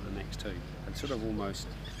shout at the next hoop and sort of almost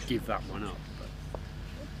give that one up. But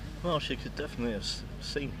Well, she could definitely have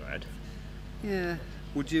seen red. yeah,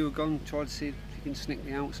 would you have gone try to see if you can snick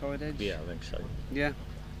the outside edge? Yeah, I think so. Yeah.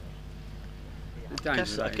 The danger I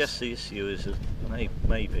of that guess the issue is that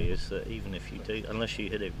maybe is that even if you do, unless you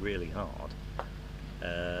hit it really hard,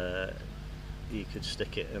 you could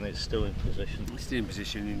stick it and it's still in position. it's still in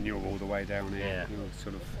position and you're all the way down here. Yeah. You're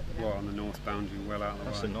sort of right on the north boundary, well out of the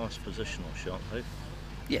That's way. a nice positional shot, though.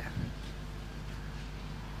 Yeah.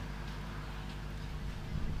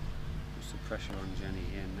 What's the pressure on Jenny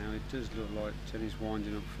here now? It does look like Jenny's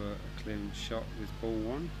winding up for a clearance shot with ball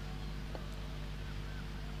one.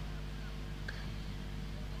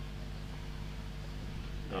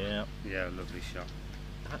 Yeah, Yeah, lovely shot.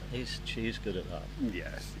 she is good at that,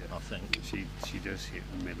 Yes, yeah. I think. She does hit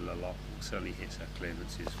the middle a lot. Certainly hits her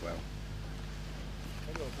clearances well.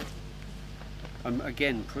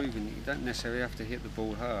 Again, proving that you don't necessarily have to hit the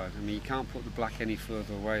ball hard. I mean, you can't put the black any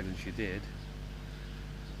further away than she did.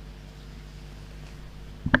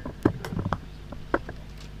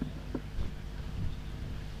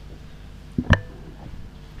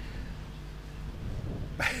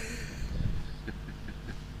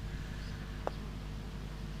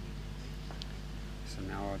 So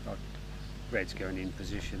now red's going in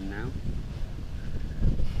position now.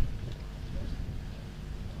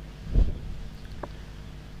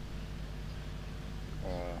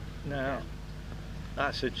 Now,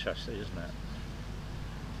 that's interesting, isn't it?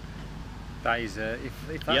 That is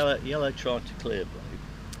if that's Yellow tried to clear blue,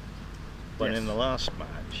 when Yes. in the last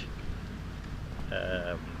match,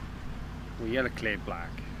 well, yellow cleared black.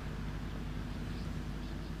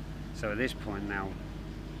 So at this point now,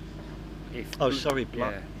 if sorry,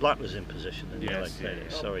 black, yeah. black was in position and yellow Yes, cleared yeah.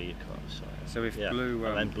 it. Sorry, you can't. Sorry. So if Yeah, blue,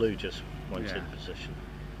 and then blue just went yeah. in position.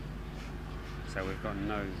 so we've got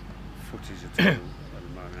no footage at all at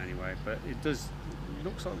the moment anyway. But it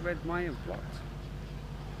looks like red may have blocked.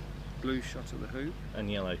 Blue shot at the hoop. And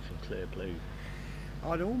yellow can clear blue.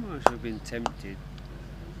 I'd almost have been tempted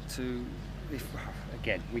to,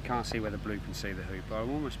 again, we can't see whether blue can see the hoop, but I've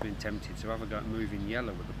almost been tempted to have a go at moving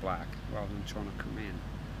yellow with the black rather than trying to come in.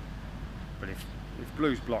 But if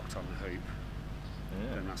blue's blocked on the hoop,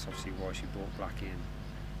 Yeah. then that's obviously why she brought black in.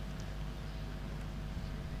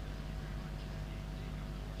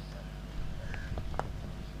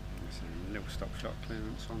 So a little stop shot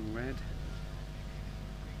clearance on red.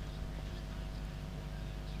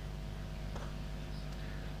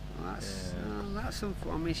 Well, that's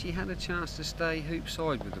I mean, she had a chance to stay hoop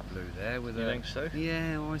side with the blue there. With You think so?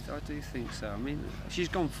 Yeah, I do think so. I mean, she's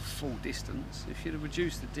gone for full distance. If she'd have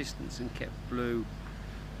reduced the distance and kept blue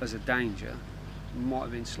as a danger, it might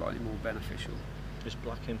have been slightly more beneficial. Is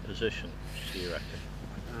black in position, do you reckon?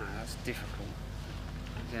 That's difficult.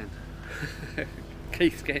 Again,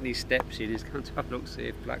 Keith's getting his steps in. He's going to have a look, see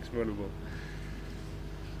if black's runnable.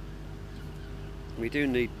 We do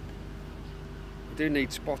need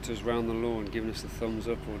spotters round the lawn giving us the thumbs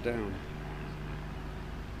up or down.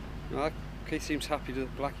 Well, Keith seems happy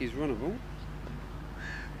that black is runnable.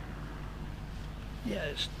 Yeah,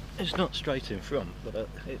 it's not straight in front, but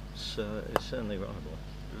it's certainly runnable.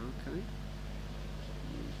 Okay.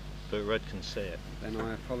 But red can see it. Then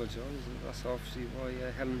I apologise. That's obviously why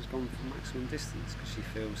Helen's gone for maximum distance, because she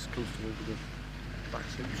feels comfortable with the black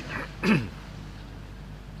hoop shot.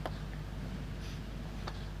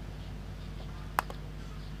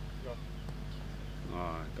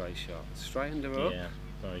 Ah, great shot. Straightened her up. Yeah,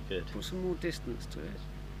 very good. Put some more distance to it.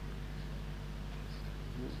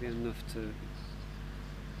 Won't be enough to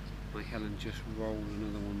make Helen just roll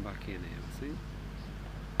another one back in here, I think.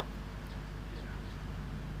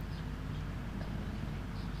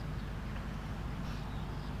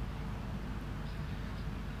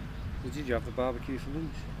 Did you have the barbecue for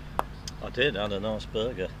lunch? I did, had a nice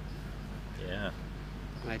burger. Yeah.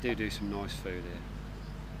 They do some nice food here.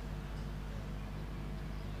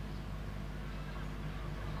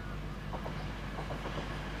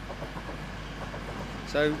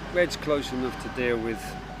 So red's close enough to deal with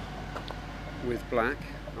black.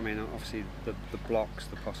 I mean, obviously the blocks,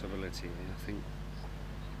 the possibility. I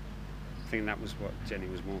think that was what Jenny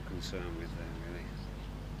was more concerned with there, really.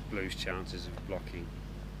 Blue's chances of blocking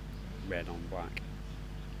red on black.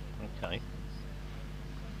 Okay.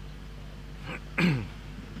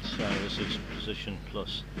 So this is position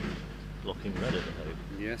plus blocking red at the hoop.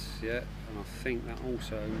 Yes, yeah, and I think that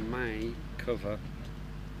also may cover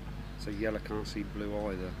so yellow can't see blue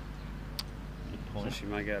either. Good point. So she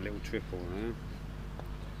may get a little triple there.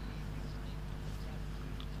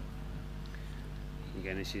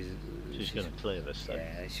 Again, this is... She's going to clear this though.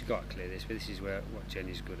 Yeah, she's got to clear this, but this is what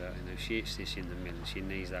Jenny's good at. You know, she hits this in the middle, she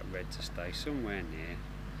needs that red to stay somewhere near.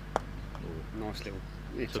 Ooh. Nice little...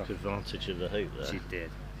 Took advantage of the hoop there. She did.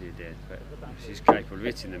 But she's capable of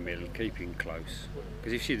hitting the middle, keeping close.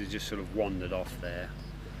 Because if she'd have just sort of wandered off there,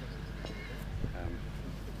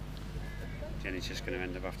 Jenny's just going to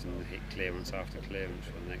end up having to hit clearance after clearance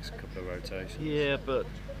for the next couple of rotations. Yeah, but,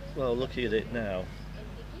 well, looking at it now,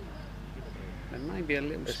 there may be a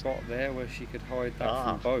little spot there where she could hide that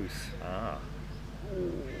from both.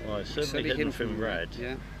 Well, it's certainly hidden from red.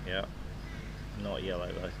 Yeah. Yeah. Not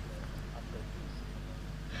yellow though.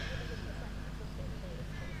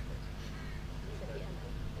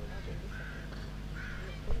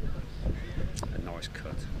 A nice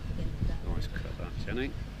cut. Nice cut that,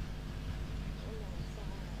 Jenny.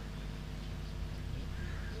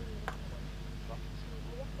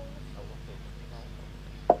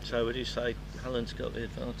 So would you say Helen's got the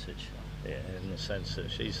advantage? Yeah, in the sense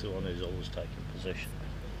that she's the one who's always taking position.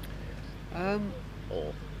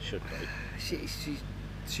 Or should be.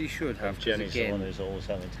 She should have. Jenny's the one who's always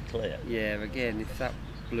having to clear. Yeah, again, if that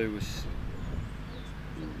blue was...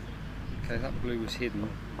 Okay, that blue was hidden.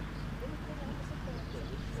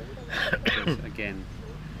 Again...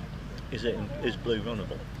 Is blue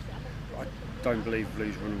runnable? I don't believe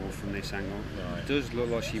blue's runnable from this angle. Right. It does look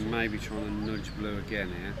like she may be trying to nudge blue again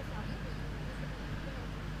here.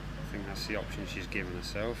 I think that's the option she's given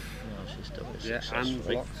herself. No, she's done it Yeah,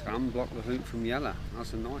 successfully. and block the hoop from yellow.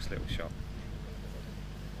 That's a nice little shot.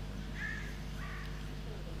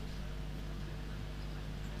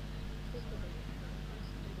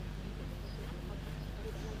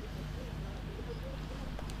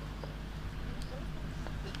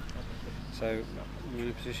 So we're in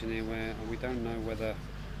a position here where we don't know whether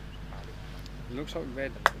it looks like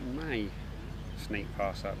red may sneak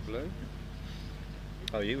past that blue.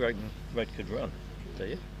 Oh, you reckon red could run, do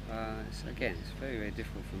you? Again, it's very, very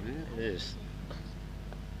difficult from here. It is.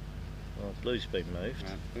 Well, blue's been moved.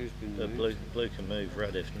 Blue's been moved. Blue can move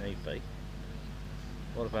red if need be.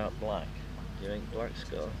 What about black? Do you think black's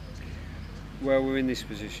got? Well, we're in this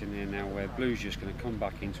position here now where blue's just going to come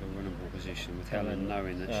back into a runnable position with Helen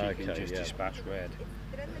knowing that she can just dispatch red.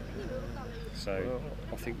 So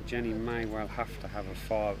I think Jenny may well have to have a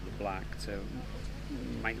fire at the black to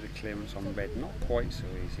make the clearance on red not quite so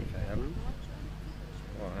easy for Helen.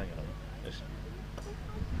 Well, hang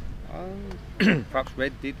on. Perhaps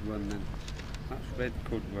red did run then. Perhaps red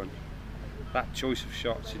could run. That choice of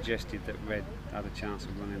shot suggested that red had a chance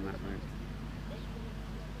of running that route.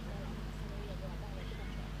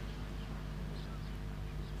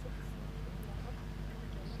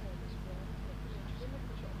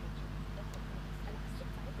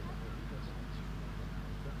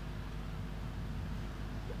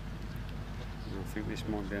 I think this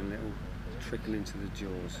might be a little trickle into the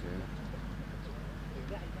jaws here.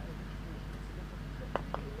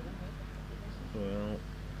 Well,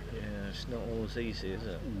 yeah, it's not always easy, is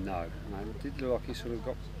it? No, it did look like he sort of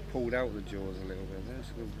got pulled out of the jaws a little bit there,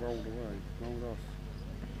 sort of rolled away, rolled off.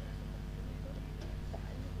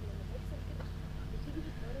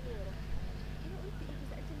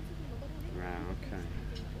 Right, okay.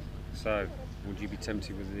 So, would you be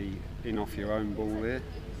tempted with the in off your own ball there?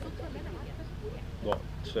 What?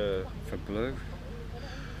 For blue?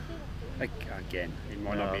 Again, it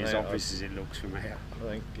might not be as obvious as it looks from here. I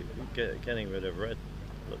think getting rid of red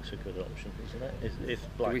looks a good option, isn't it? If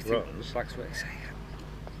black runs, black's what it's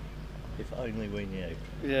if only we knew.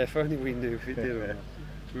 Yeah, if only we knew if it did or not.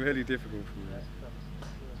 It's really difficult from there.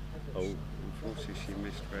 Oh, unfortunately she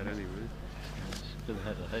missed red anyway. It's going to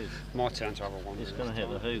hit the hoop. My turn to have a one. It's going to hit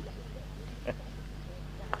the hoop.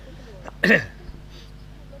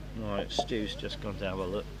 Right, Stu's just gone to have a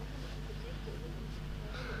look.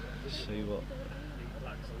 See what.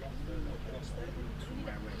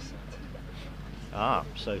 Ah,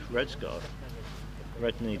 so red's got.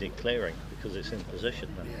 Red needed clearing because it's in position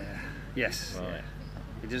then. Yeah. Yes. Right. Yeah.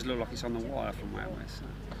 It does look like it's on the wire from where we're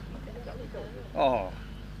sat. Oh,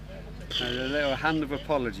 a little hand of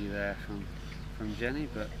apology there from Jenny,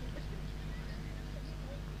 but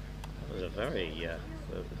That was a very.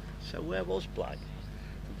 So where was black?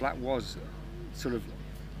 the black was sort of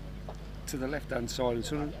to the left-hand side and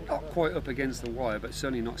sort of not quite up against the wire, but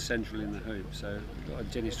certainly not central in the hoop. So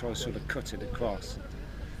Jenny's trying to sort of cut it across,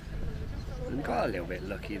 and got a little bit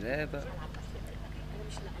lucky there, but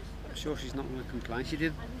I'm sure she's not going to complain. She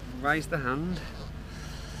did raise the hand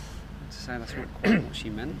to say that's not quite what she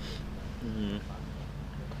meant. Mm.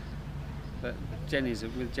 But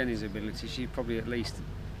with Jenny's ability, she probably at least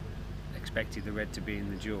expected the red to be in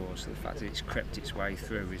the jaws. So the fact that it's crept its way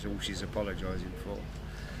through is all she's apologising for.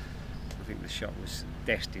 I think the shot was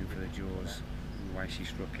destined for the jaws in the way she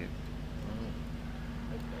struck it.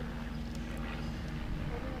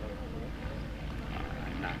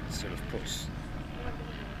 And that sort of puts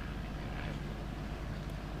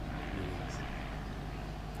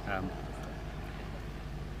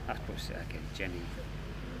again Jenny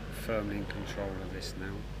firmly in control of this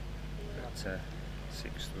now at 6-3.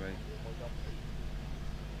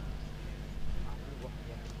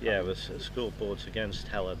 Yeah, the scoreboard's against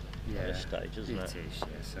Helen at this stage, isn't it? It is, yeah.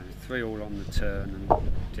 So 3-all on the turn,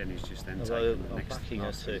 and Jenny's just then Although taking the I'm next backing her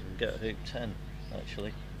last to three. get hoop 10,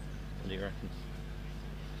 actually. What do you reckon?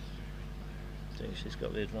 Do you think she's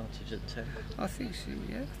got the advantage at 10? I think she,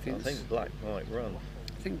 yeah. I think black might run.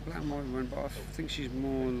 I think black might run, but I think she's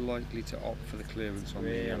more likely to opt for the clearance on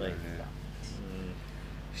the yellow Really? here.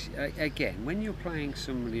 Again, when you're playing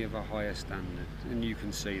somebody of a higher standard and you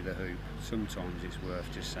can see the hoop, sometimes it's worth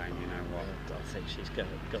just saying, you know what, I think she's got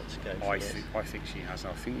to go for this. I think she has.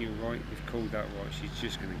 I think you're right. You've called that right. She's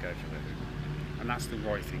just going to go for the hoop, and that's the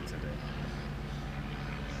right thing to do.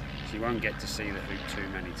 She won't get to see the hoop too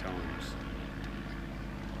many times.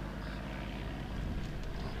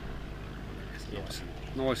 It's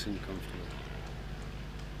nice and comfortable.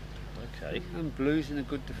 Okay. And blue's in a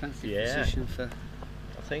good defensive Yeah. position for.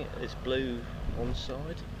 I think it's blue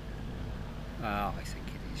onside. I think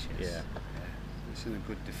it is. Yes. Yeah. It's in a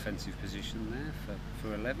good defensive position there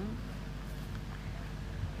for 11.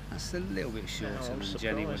 That's a little bit shorter I'm than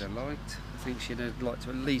Jenny would surprised. have liked. I think she'd have liked to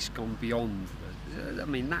at least gone beyond. I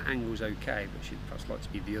mean, that angle's okay, but she'd perhaps like to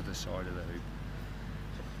be the other side of the hoop.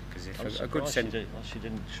 Because if I'm a good surprised she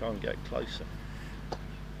didn't try and get closer.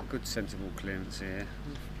 a good sensible clearance here,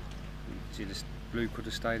 blue could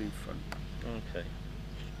have stayed in front, Okay.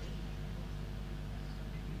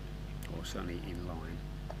 or certainly in line.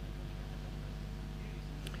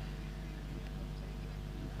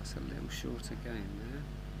 That's a little short again there.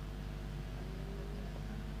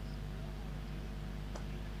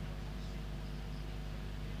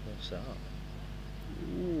 What's that?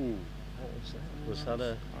 Ooh. What was that? Was that I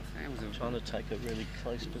think it was trying to take a really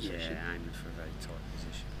close position? Yeah, aiming for a very tight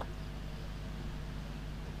position.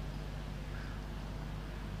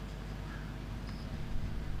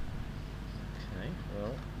 Okay,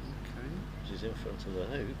 well, Okay, she's in front of the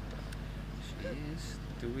hoop. she is.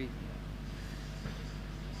 Do we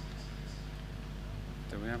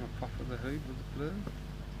have a pop of the hoop with the blue?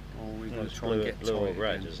 Or are we Well, going it's to try and get blue or tight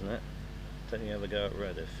red, again? isn't it? Don't you ever go at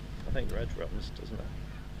red? I think red runs, doesn't it?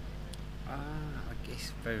 I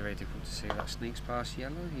guess very, very difficult to see. That sneaks past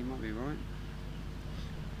yellow. You might be right.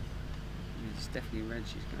 Yeah, it's definitely red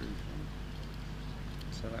she's going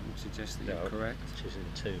for. So that would suggest that you're correct. She's in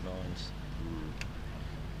 2 minds.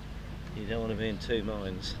 You don't want to be in 2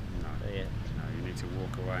 minds. No. Yeah. No, you need to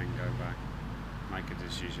walk away and go back, make a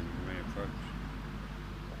decision, and reapproach.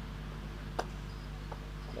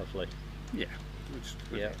 Lovely. Yeah.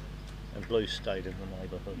 Yeah. And blue stayed in the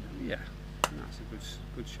neighbourhood. Yeah. No, that's a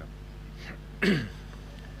good shot.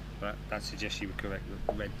 But that suggests you were correct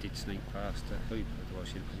that red did sneak past the hoop, otherwise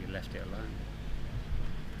she'd probably left it alone.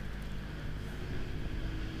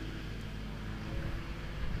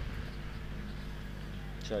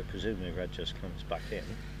 So presumably red just comes back in.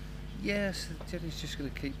 Yes, Jenny's just going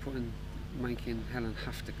to keep making Helen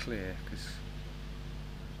have to clear, because...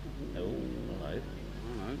 Oh, hello.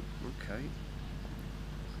 Oh, okay.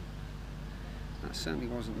 That certainly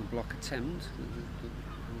wasn't the block attempt.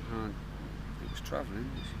 How hard it was travelling.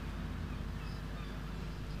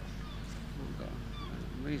 Got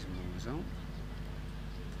a reasonable result.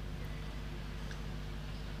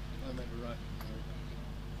 I remember right.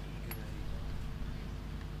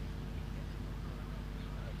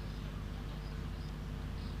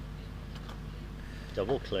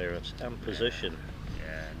 Double clearance and position.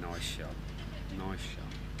 Yeah, nice shot. Nice shot.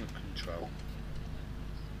 Good control.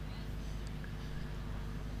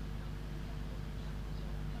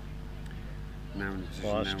 now in a position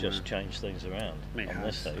Well, that's now just changed things around on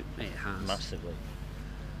this hoop. It has. Massively.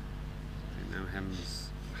 I think now Hems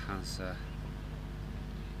has a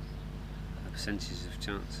percentage of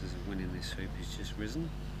chances of winning this hoop has just risen.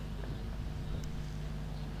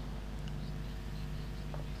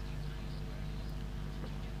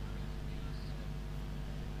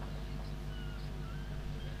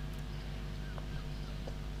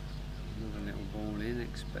 Another little ball in,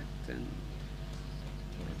 expecting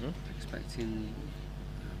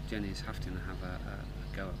Jenny's having to have a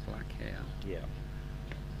go at black here. Yeah.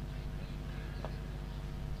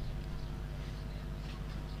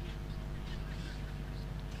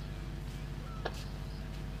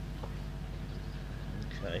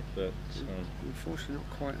 Okay, but unfortunately not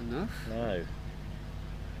quite enough. No.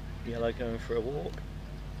 Yellow going for a walk.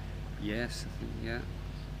 Yes, I think, yeah.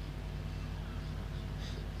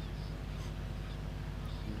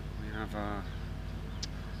 We have our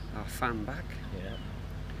fan back. Yeah.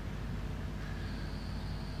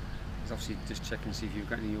 He's obviously just checking to see if you've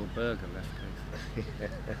got any of your burger left, Keith.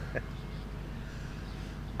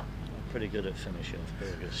 I'm pretty good at finishing off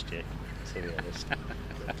burgers, Stick, to be honest.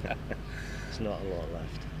 There's not a lot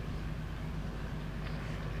left.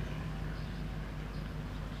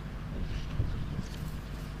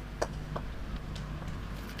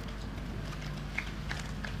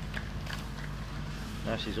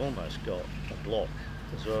 Now she's almost got a block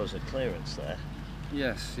as well as a clearance there.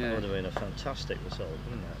 Yes, yeah. That would have been a fantastic result,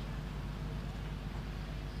 wouldn't it?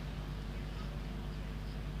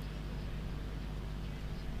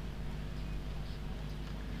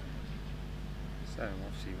 So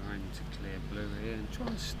obviously we're aiming to clear blue here and try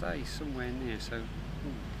and stay somewhere near.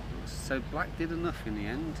 So black did enough in the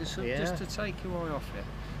end, just to take your eye off it.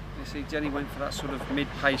 You see, Jenny went for that sort of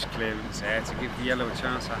mid-pace clearance there to give the yellow a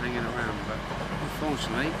chance of hanging around, but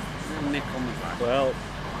unfortunately, a little nick on the black. Well,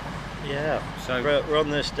 yeah. So we're on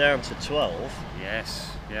this down to 12.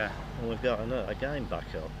 Yes, yeah. And we've got a game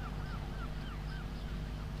back up.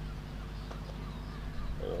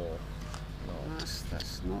 Or not.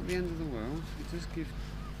 That's not the end of the world. It does give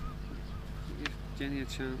Jenny a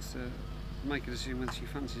chance to make a decision whether she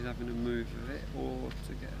fancies having a move of it or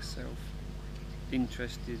to get herself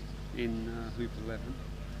interested in hoop 11.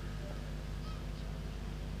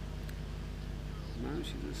 No,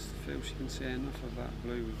 she just feels she can see enough of that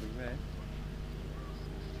blue with the red.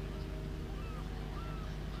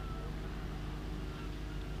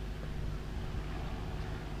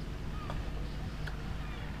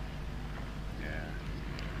 Yeah.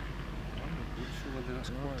 I'm not sure whether that's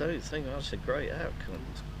quite... I don't think that's a great outcome.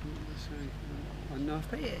 Enough,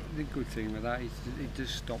 but the good thing with that is it does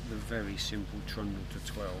stop the very simple trundle to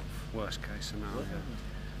 12, worst case scenario.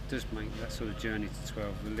 It does make that sort of journey to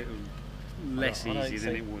 12 a little less easy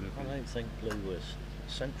than it would have been. I don't think blue was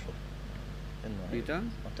central in that. You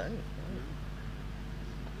don't? I don't. No.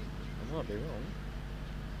 I might be wrong.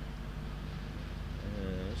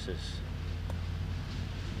 This is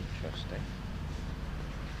interesting.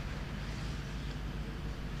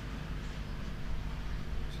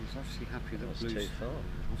 She's obviously happy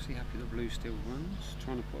that blue still runs,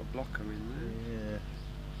 trying to put a blocker in there. Yeah.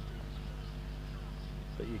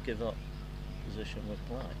 But you give up position with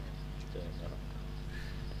black doing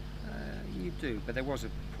that. You do, but there was a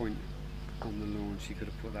point on the launch you could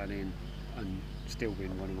have put that in and still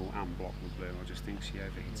been runnable and blocked with blue. I just think she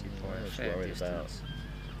overhit it by a fair distance.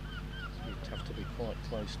 You'd have to be quite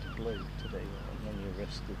close to blue to do that, and then you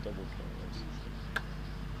risk the double clearance.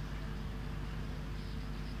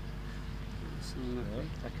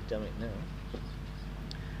 Academic now.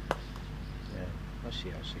 Yeah, has she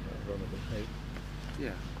actually got a runnable hoop?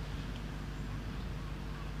 Yeah.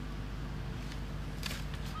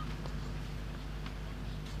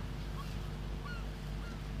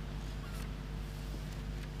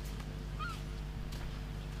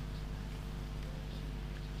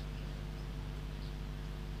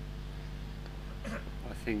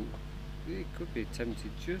 I think it could be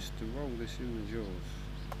tempted just to roll this in the jaws.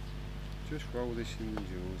 Just roll this in the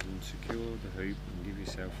jaws and secure the hoop and give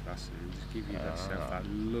yourself that and just give yourself that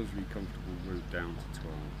lovely comfortable route down to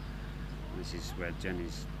 12. And this is where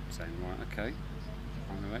Jenny's saying, right, okay,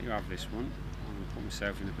 I'm going to let you have this one. I'm going to put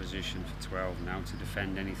myself in a position for 12 now to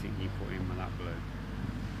defend anything you put in with that blue.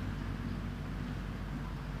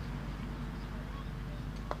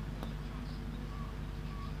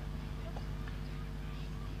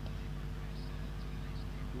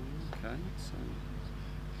 Okay, so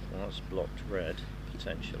that's blocked red,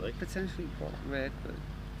 potentially. Potentially blocked red, but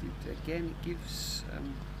again it gives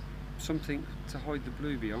something to hide the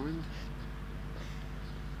blue behind.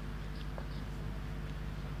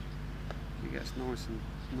 It gets nice and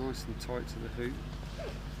nice and tight to the hoop.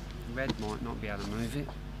 Red might not be able to move it.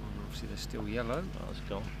 And obviously they're still yellow. That's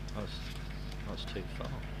gone. That's too far.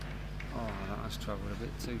 Oh, that has travelled a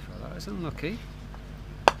bit too far. That is unlucky.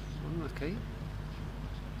 Unlucky.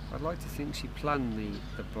 I'd like to think she planned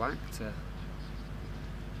the black to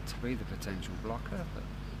be the potential blocker, but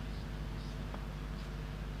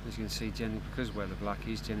as you can see, Jenny, because where the black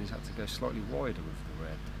is, Jenny's had to go slightly wider with the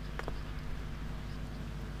red.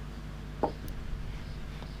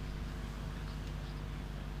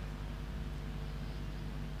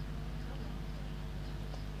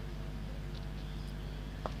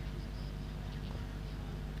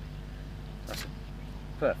 That's a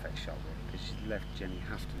perfect shot, really, because she left Jenny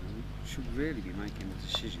Hafton. Should really be making the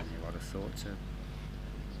decision here, I'd have thought,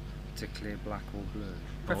 to clear black or blue.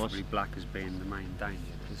 Preferably black as being the main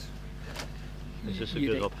danger. Is this a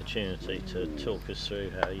good opportunity to talk us through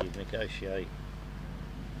how you negotiate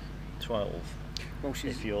 12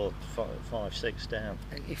 if you're 5-6 down?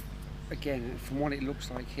 If, again, from what it looks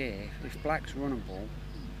like here, if black's runnable,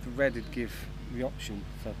 the red would give the option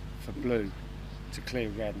for blue to clear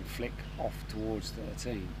red and flick off towards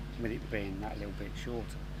 13, with it being that little bit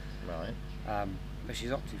shorter. Right. But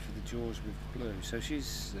she's opted for the jaws with blue, so she's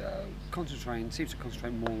seems to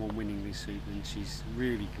concentrate more on winning this suit than she's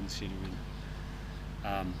really considering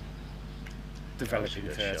developing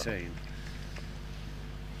 13.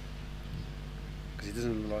 Because it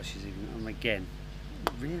doesn't look like she's even, and again,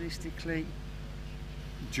 realistically,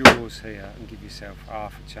 jaws here and give yourself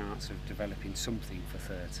half a chance of developing something for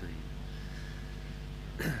 13.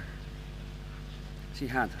 She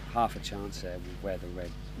had half a chance there with where the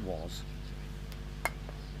red was.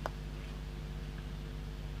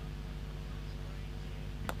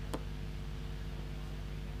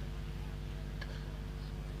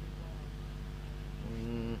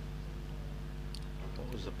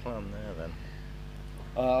 What was the plan there then?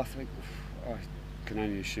 I think I can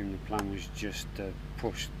only assume the plan was just to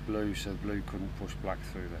push blue so blue couldn't push black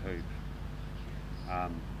through the hoop.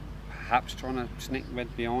 Perhaps trying to sneak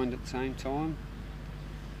red behind at the same time.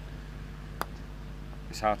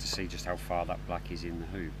 It's hard to see just how far that black is in the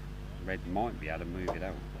hoop. Red might be able to move it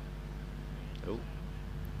out. Oh.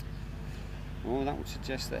 Well, that would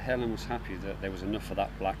suggest that Helen was happy that there was enough of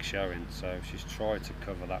that black showing, so she's tried to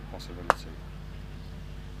cover that possibility.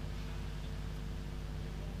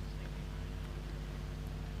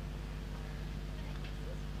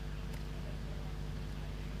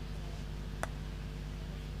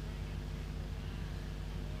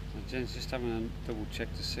 Jen's just having a double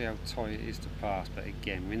check to see how tight it is to pass, but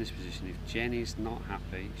again, we're in this position. If Jenny's not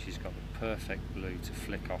happy, she's got the perfect blue to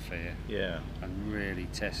flick off here. Yeah. And really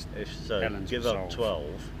test So Helen's give resolve. up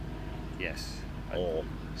 12. Yes. Or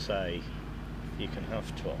say you can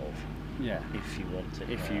have 12. Yeah. If you want it.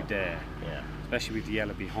 If now. you dare. Yeah. Especially with the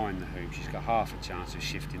yellow behind the hoop, she's got half a chance of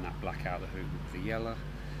shifting that black out of the hoop with the yellow.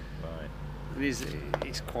 Right.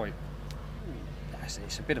 It's quite.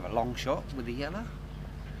 It's a bit of a long shot with the yellow.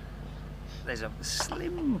 There's a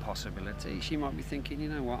slim possibility she might be thinking, you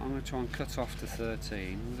know what, I'm going to try and cut off to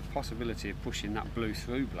 13 with the possibility of pushing that blue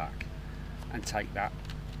through black and take that.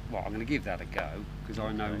 Well, I'm going to give that a go because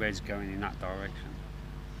I know red's going in that direction.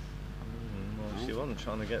 Well, she wasn't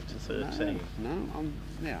trying to get to 13. No,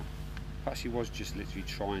 yeah. Perhaps she was just literally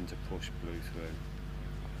trying to push blue through.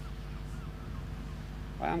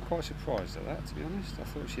 I am quite surprised at that, to be honest. I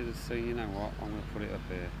thought she'd have said, you know what, I'm going to put it up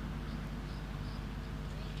here.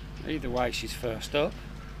 Either way, she's first up.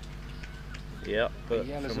 Yeah, but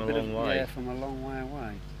from a long way. Yeah, from a long way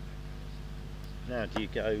away. Now, do you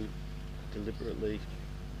go deliberately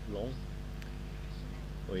long?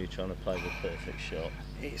 Or are you trying to play the perfect shot?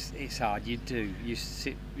 It's hard. You do. You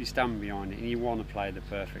stand behind it and you want to play the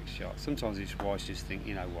perfect shot. Sometimes it's wise just think,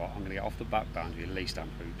 you know what, I'm going to get off the back boundary, at least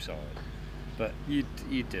I'm hoop side. But you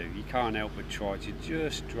do. You can't help but try to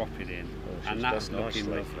just drop it in. And that's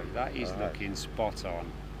looking lovely. That is looking spot on.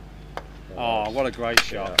 Oh, what a great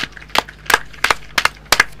shot.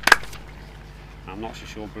 I'm not so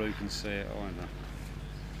sure blue can see it either.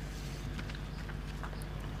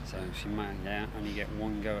 So she might only get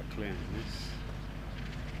one go at clearing this.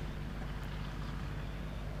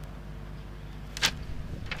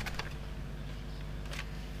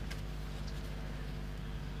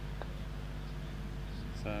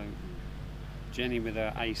 So Jenny with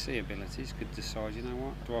her AC abilities could decide, you know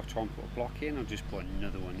what, do I try and put a block in or just put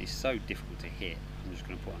another one? It's so difficult to hit, I'm just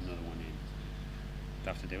going to put another one in.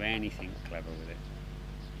 Don't have to do anything clever with it.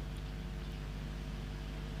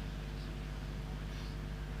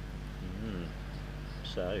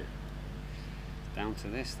 So down to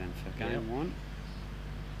this then for game one.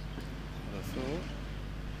 What I thought.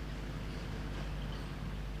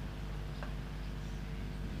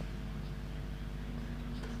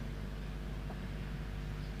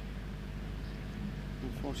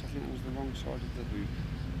 unfortunately I think that was the wrong side of the hoop.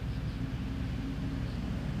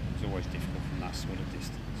 It's always difficult from that sort of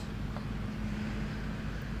distance.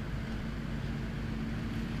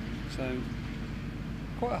 So,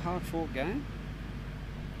 quite a hard fought game.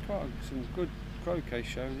 Some good croquet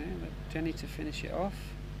shown here. Jenny to finish it off.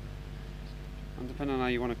 And depending on how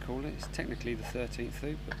you want to call it, it's technically the 13th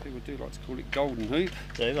hoop, but people do like to call it golden hoop.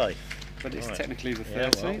 Do they? But it's Right. technically the Yeah,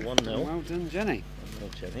 13th. well, 1-0. Well done, Jenny. 1-0,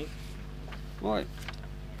 Jenny. Right,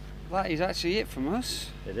 that is actually it from us.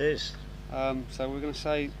 It is. So we're going to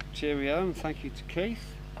say cheerio and thank you to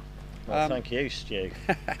Keith. Well, thank you, Stu.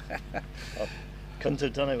 I couldn't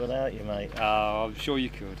have done it without you, mate. Oh, I'm sure you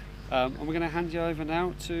could. And we're going to hand you over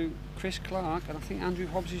now to Chris Clark, and I think Andrew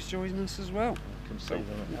Hobbs is joining us as well. I can see So them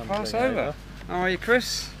we'll ambling pass over. How are you,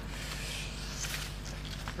 Chris?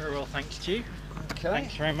 Very well, thanks, Stu. Okay.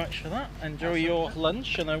 Thanks very much for that. Enjoy your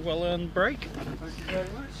lunch and a well-earned break. Thank you very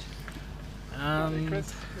much. And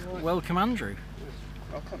Chris. welcome, Andrew.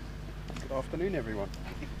 Welcome. Good afternoon, everyone.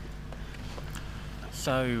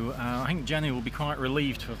 So I think Jenny will be quite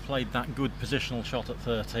relieved to have played that good positional shot at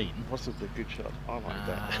 13. Wasn't the good shot? I like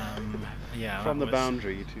that. Yeah, From that the was-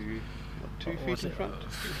 boundary to what, 2 what feet was in it?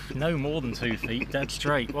 front. No more than 2 feet, dead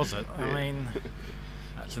straight, was it? Yeah. I mean,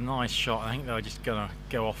 that's a nice shot. I think they're just going to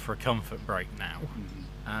go off for a comfort break now.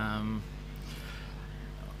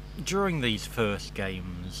 During these first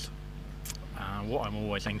games, what I'm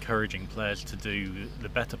always encouraging players to do, the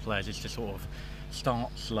better players, is to sort of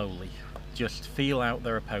start slowly. Just feel out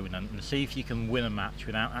their opponent and see if you can win a match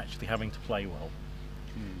without actually having to play well.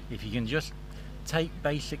 If you can just take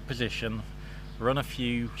basic position, run a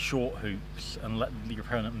few short hoops and let your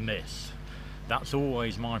opponent miss, that's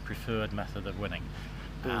always my preferred method of winning.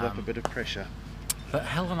 Build up a bit of pressure. But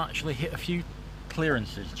Helen actually hit a few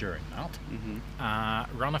clearances during that,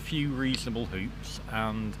 ran a few reasonable hoops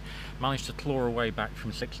and managed to claw her way back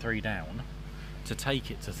from 6-3 down to take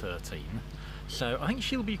it to 13. So I think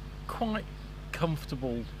she'll be quite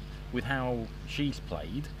comfortable with how she's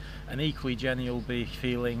played, and equally Jenny will be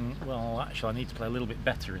feeling, well, actually I need to play a little bit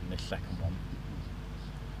better in this second one.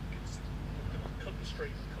 Cut the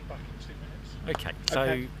stream and come back in 2 minutes. Okay,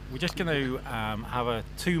 so we're just going to have a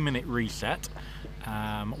 2-minute reset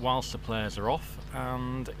whilst the players are off,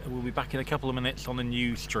 and we'll be back in a couple of minutes on a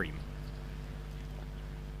new stream.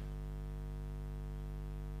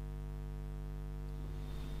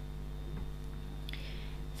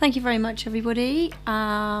 Thank you very much, everybody.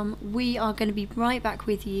 We are going to be right back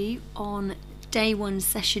with you on day 1,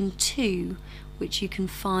 session 2, which you can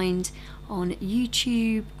find on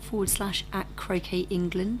YouTube /@Croquet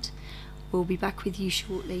England. We'll be back with you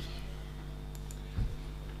shortly.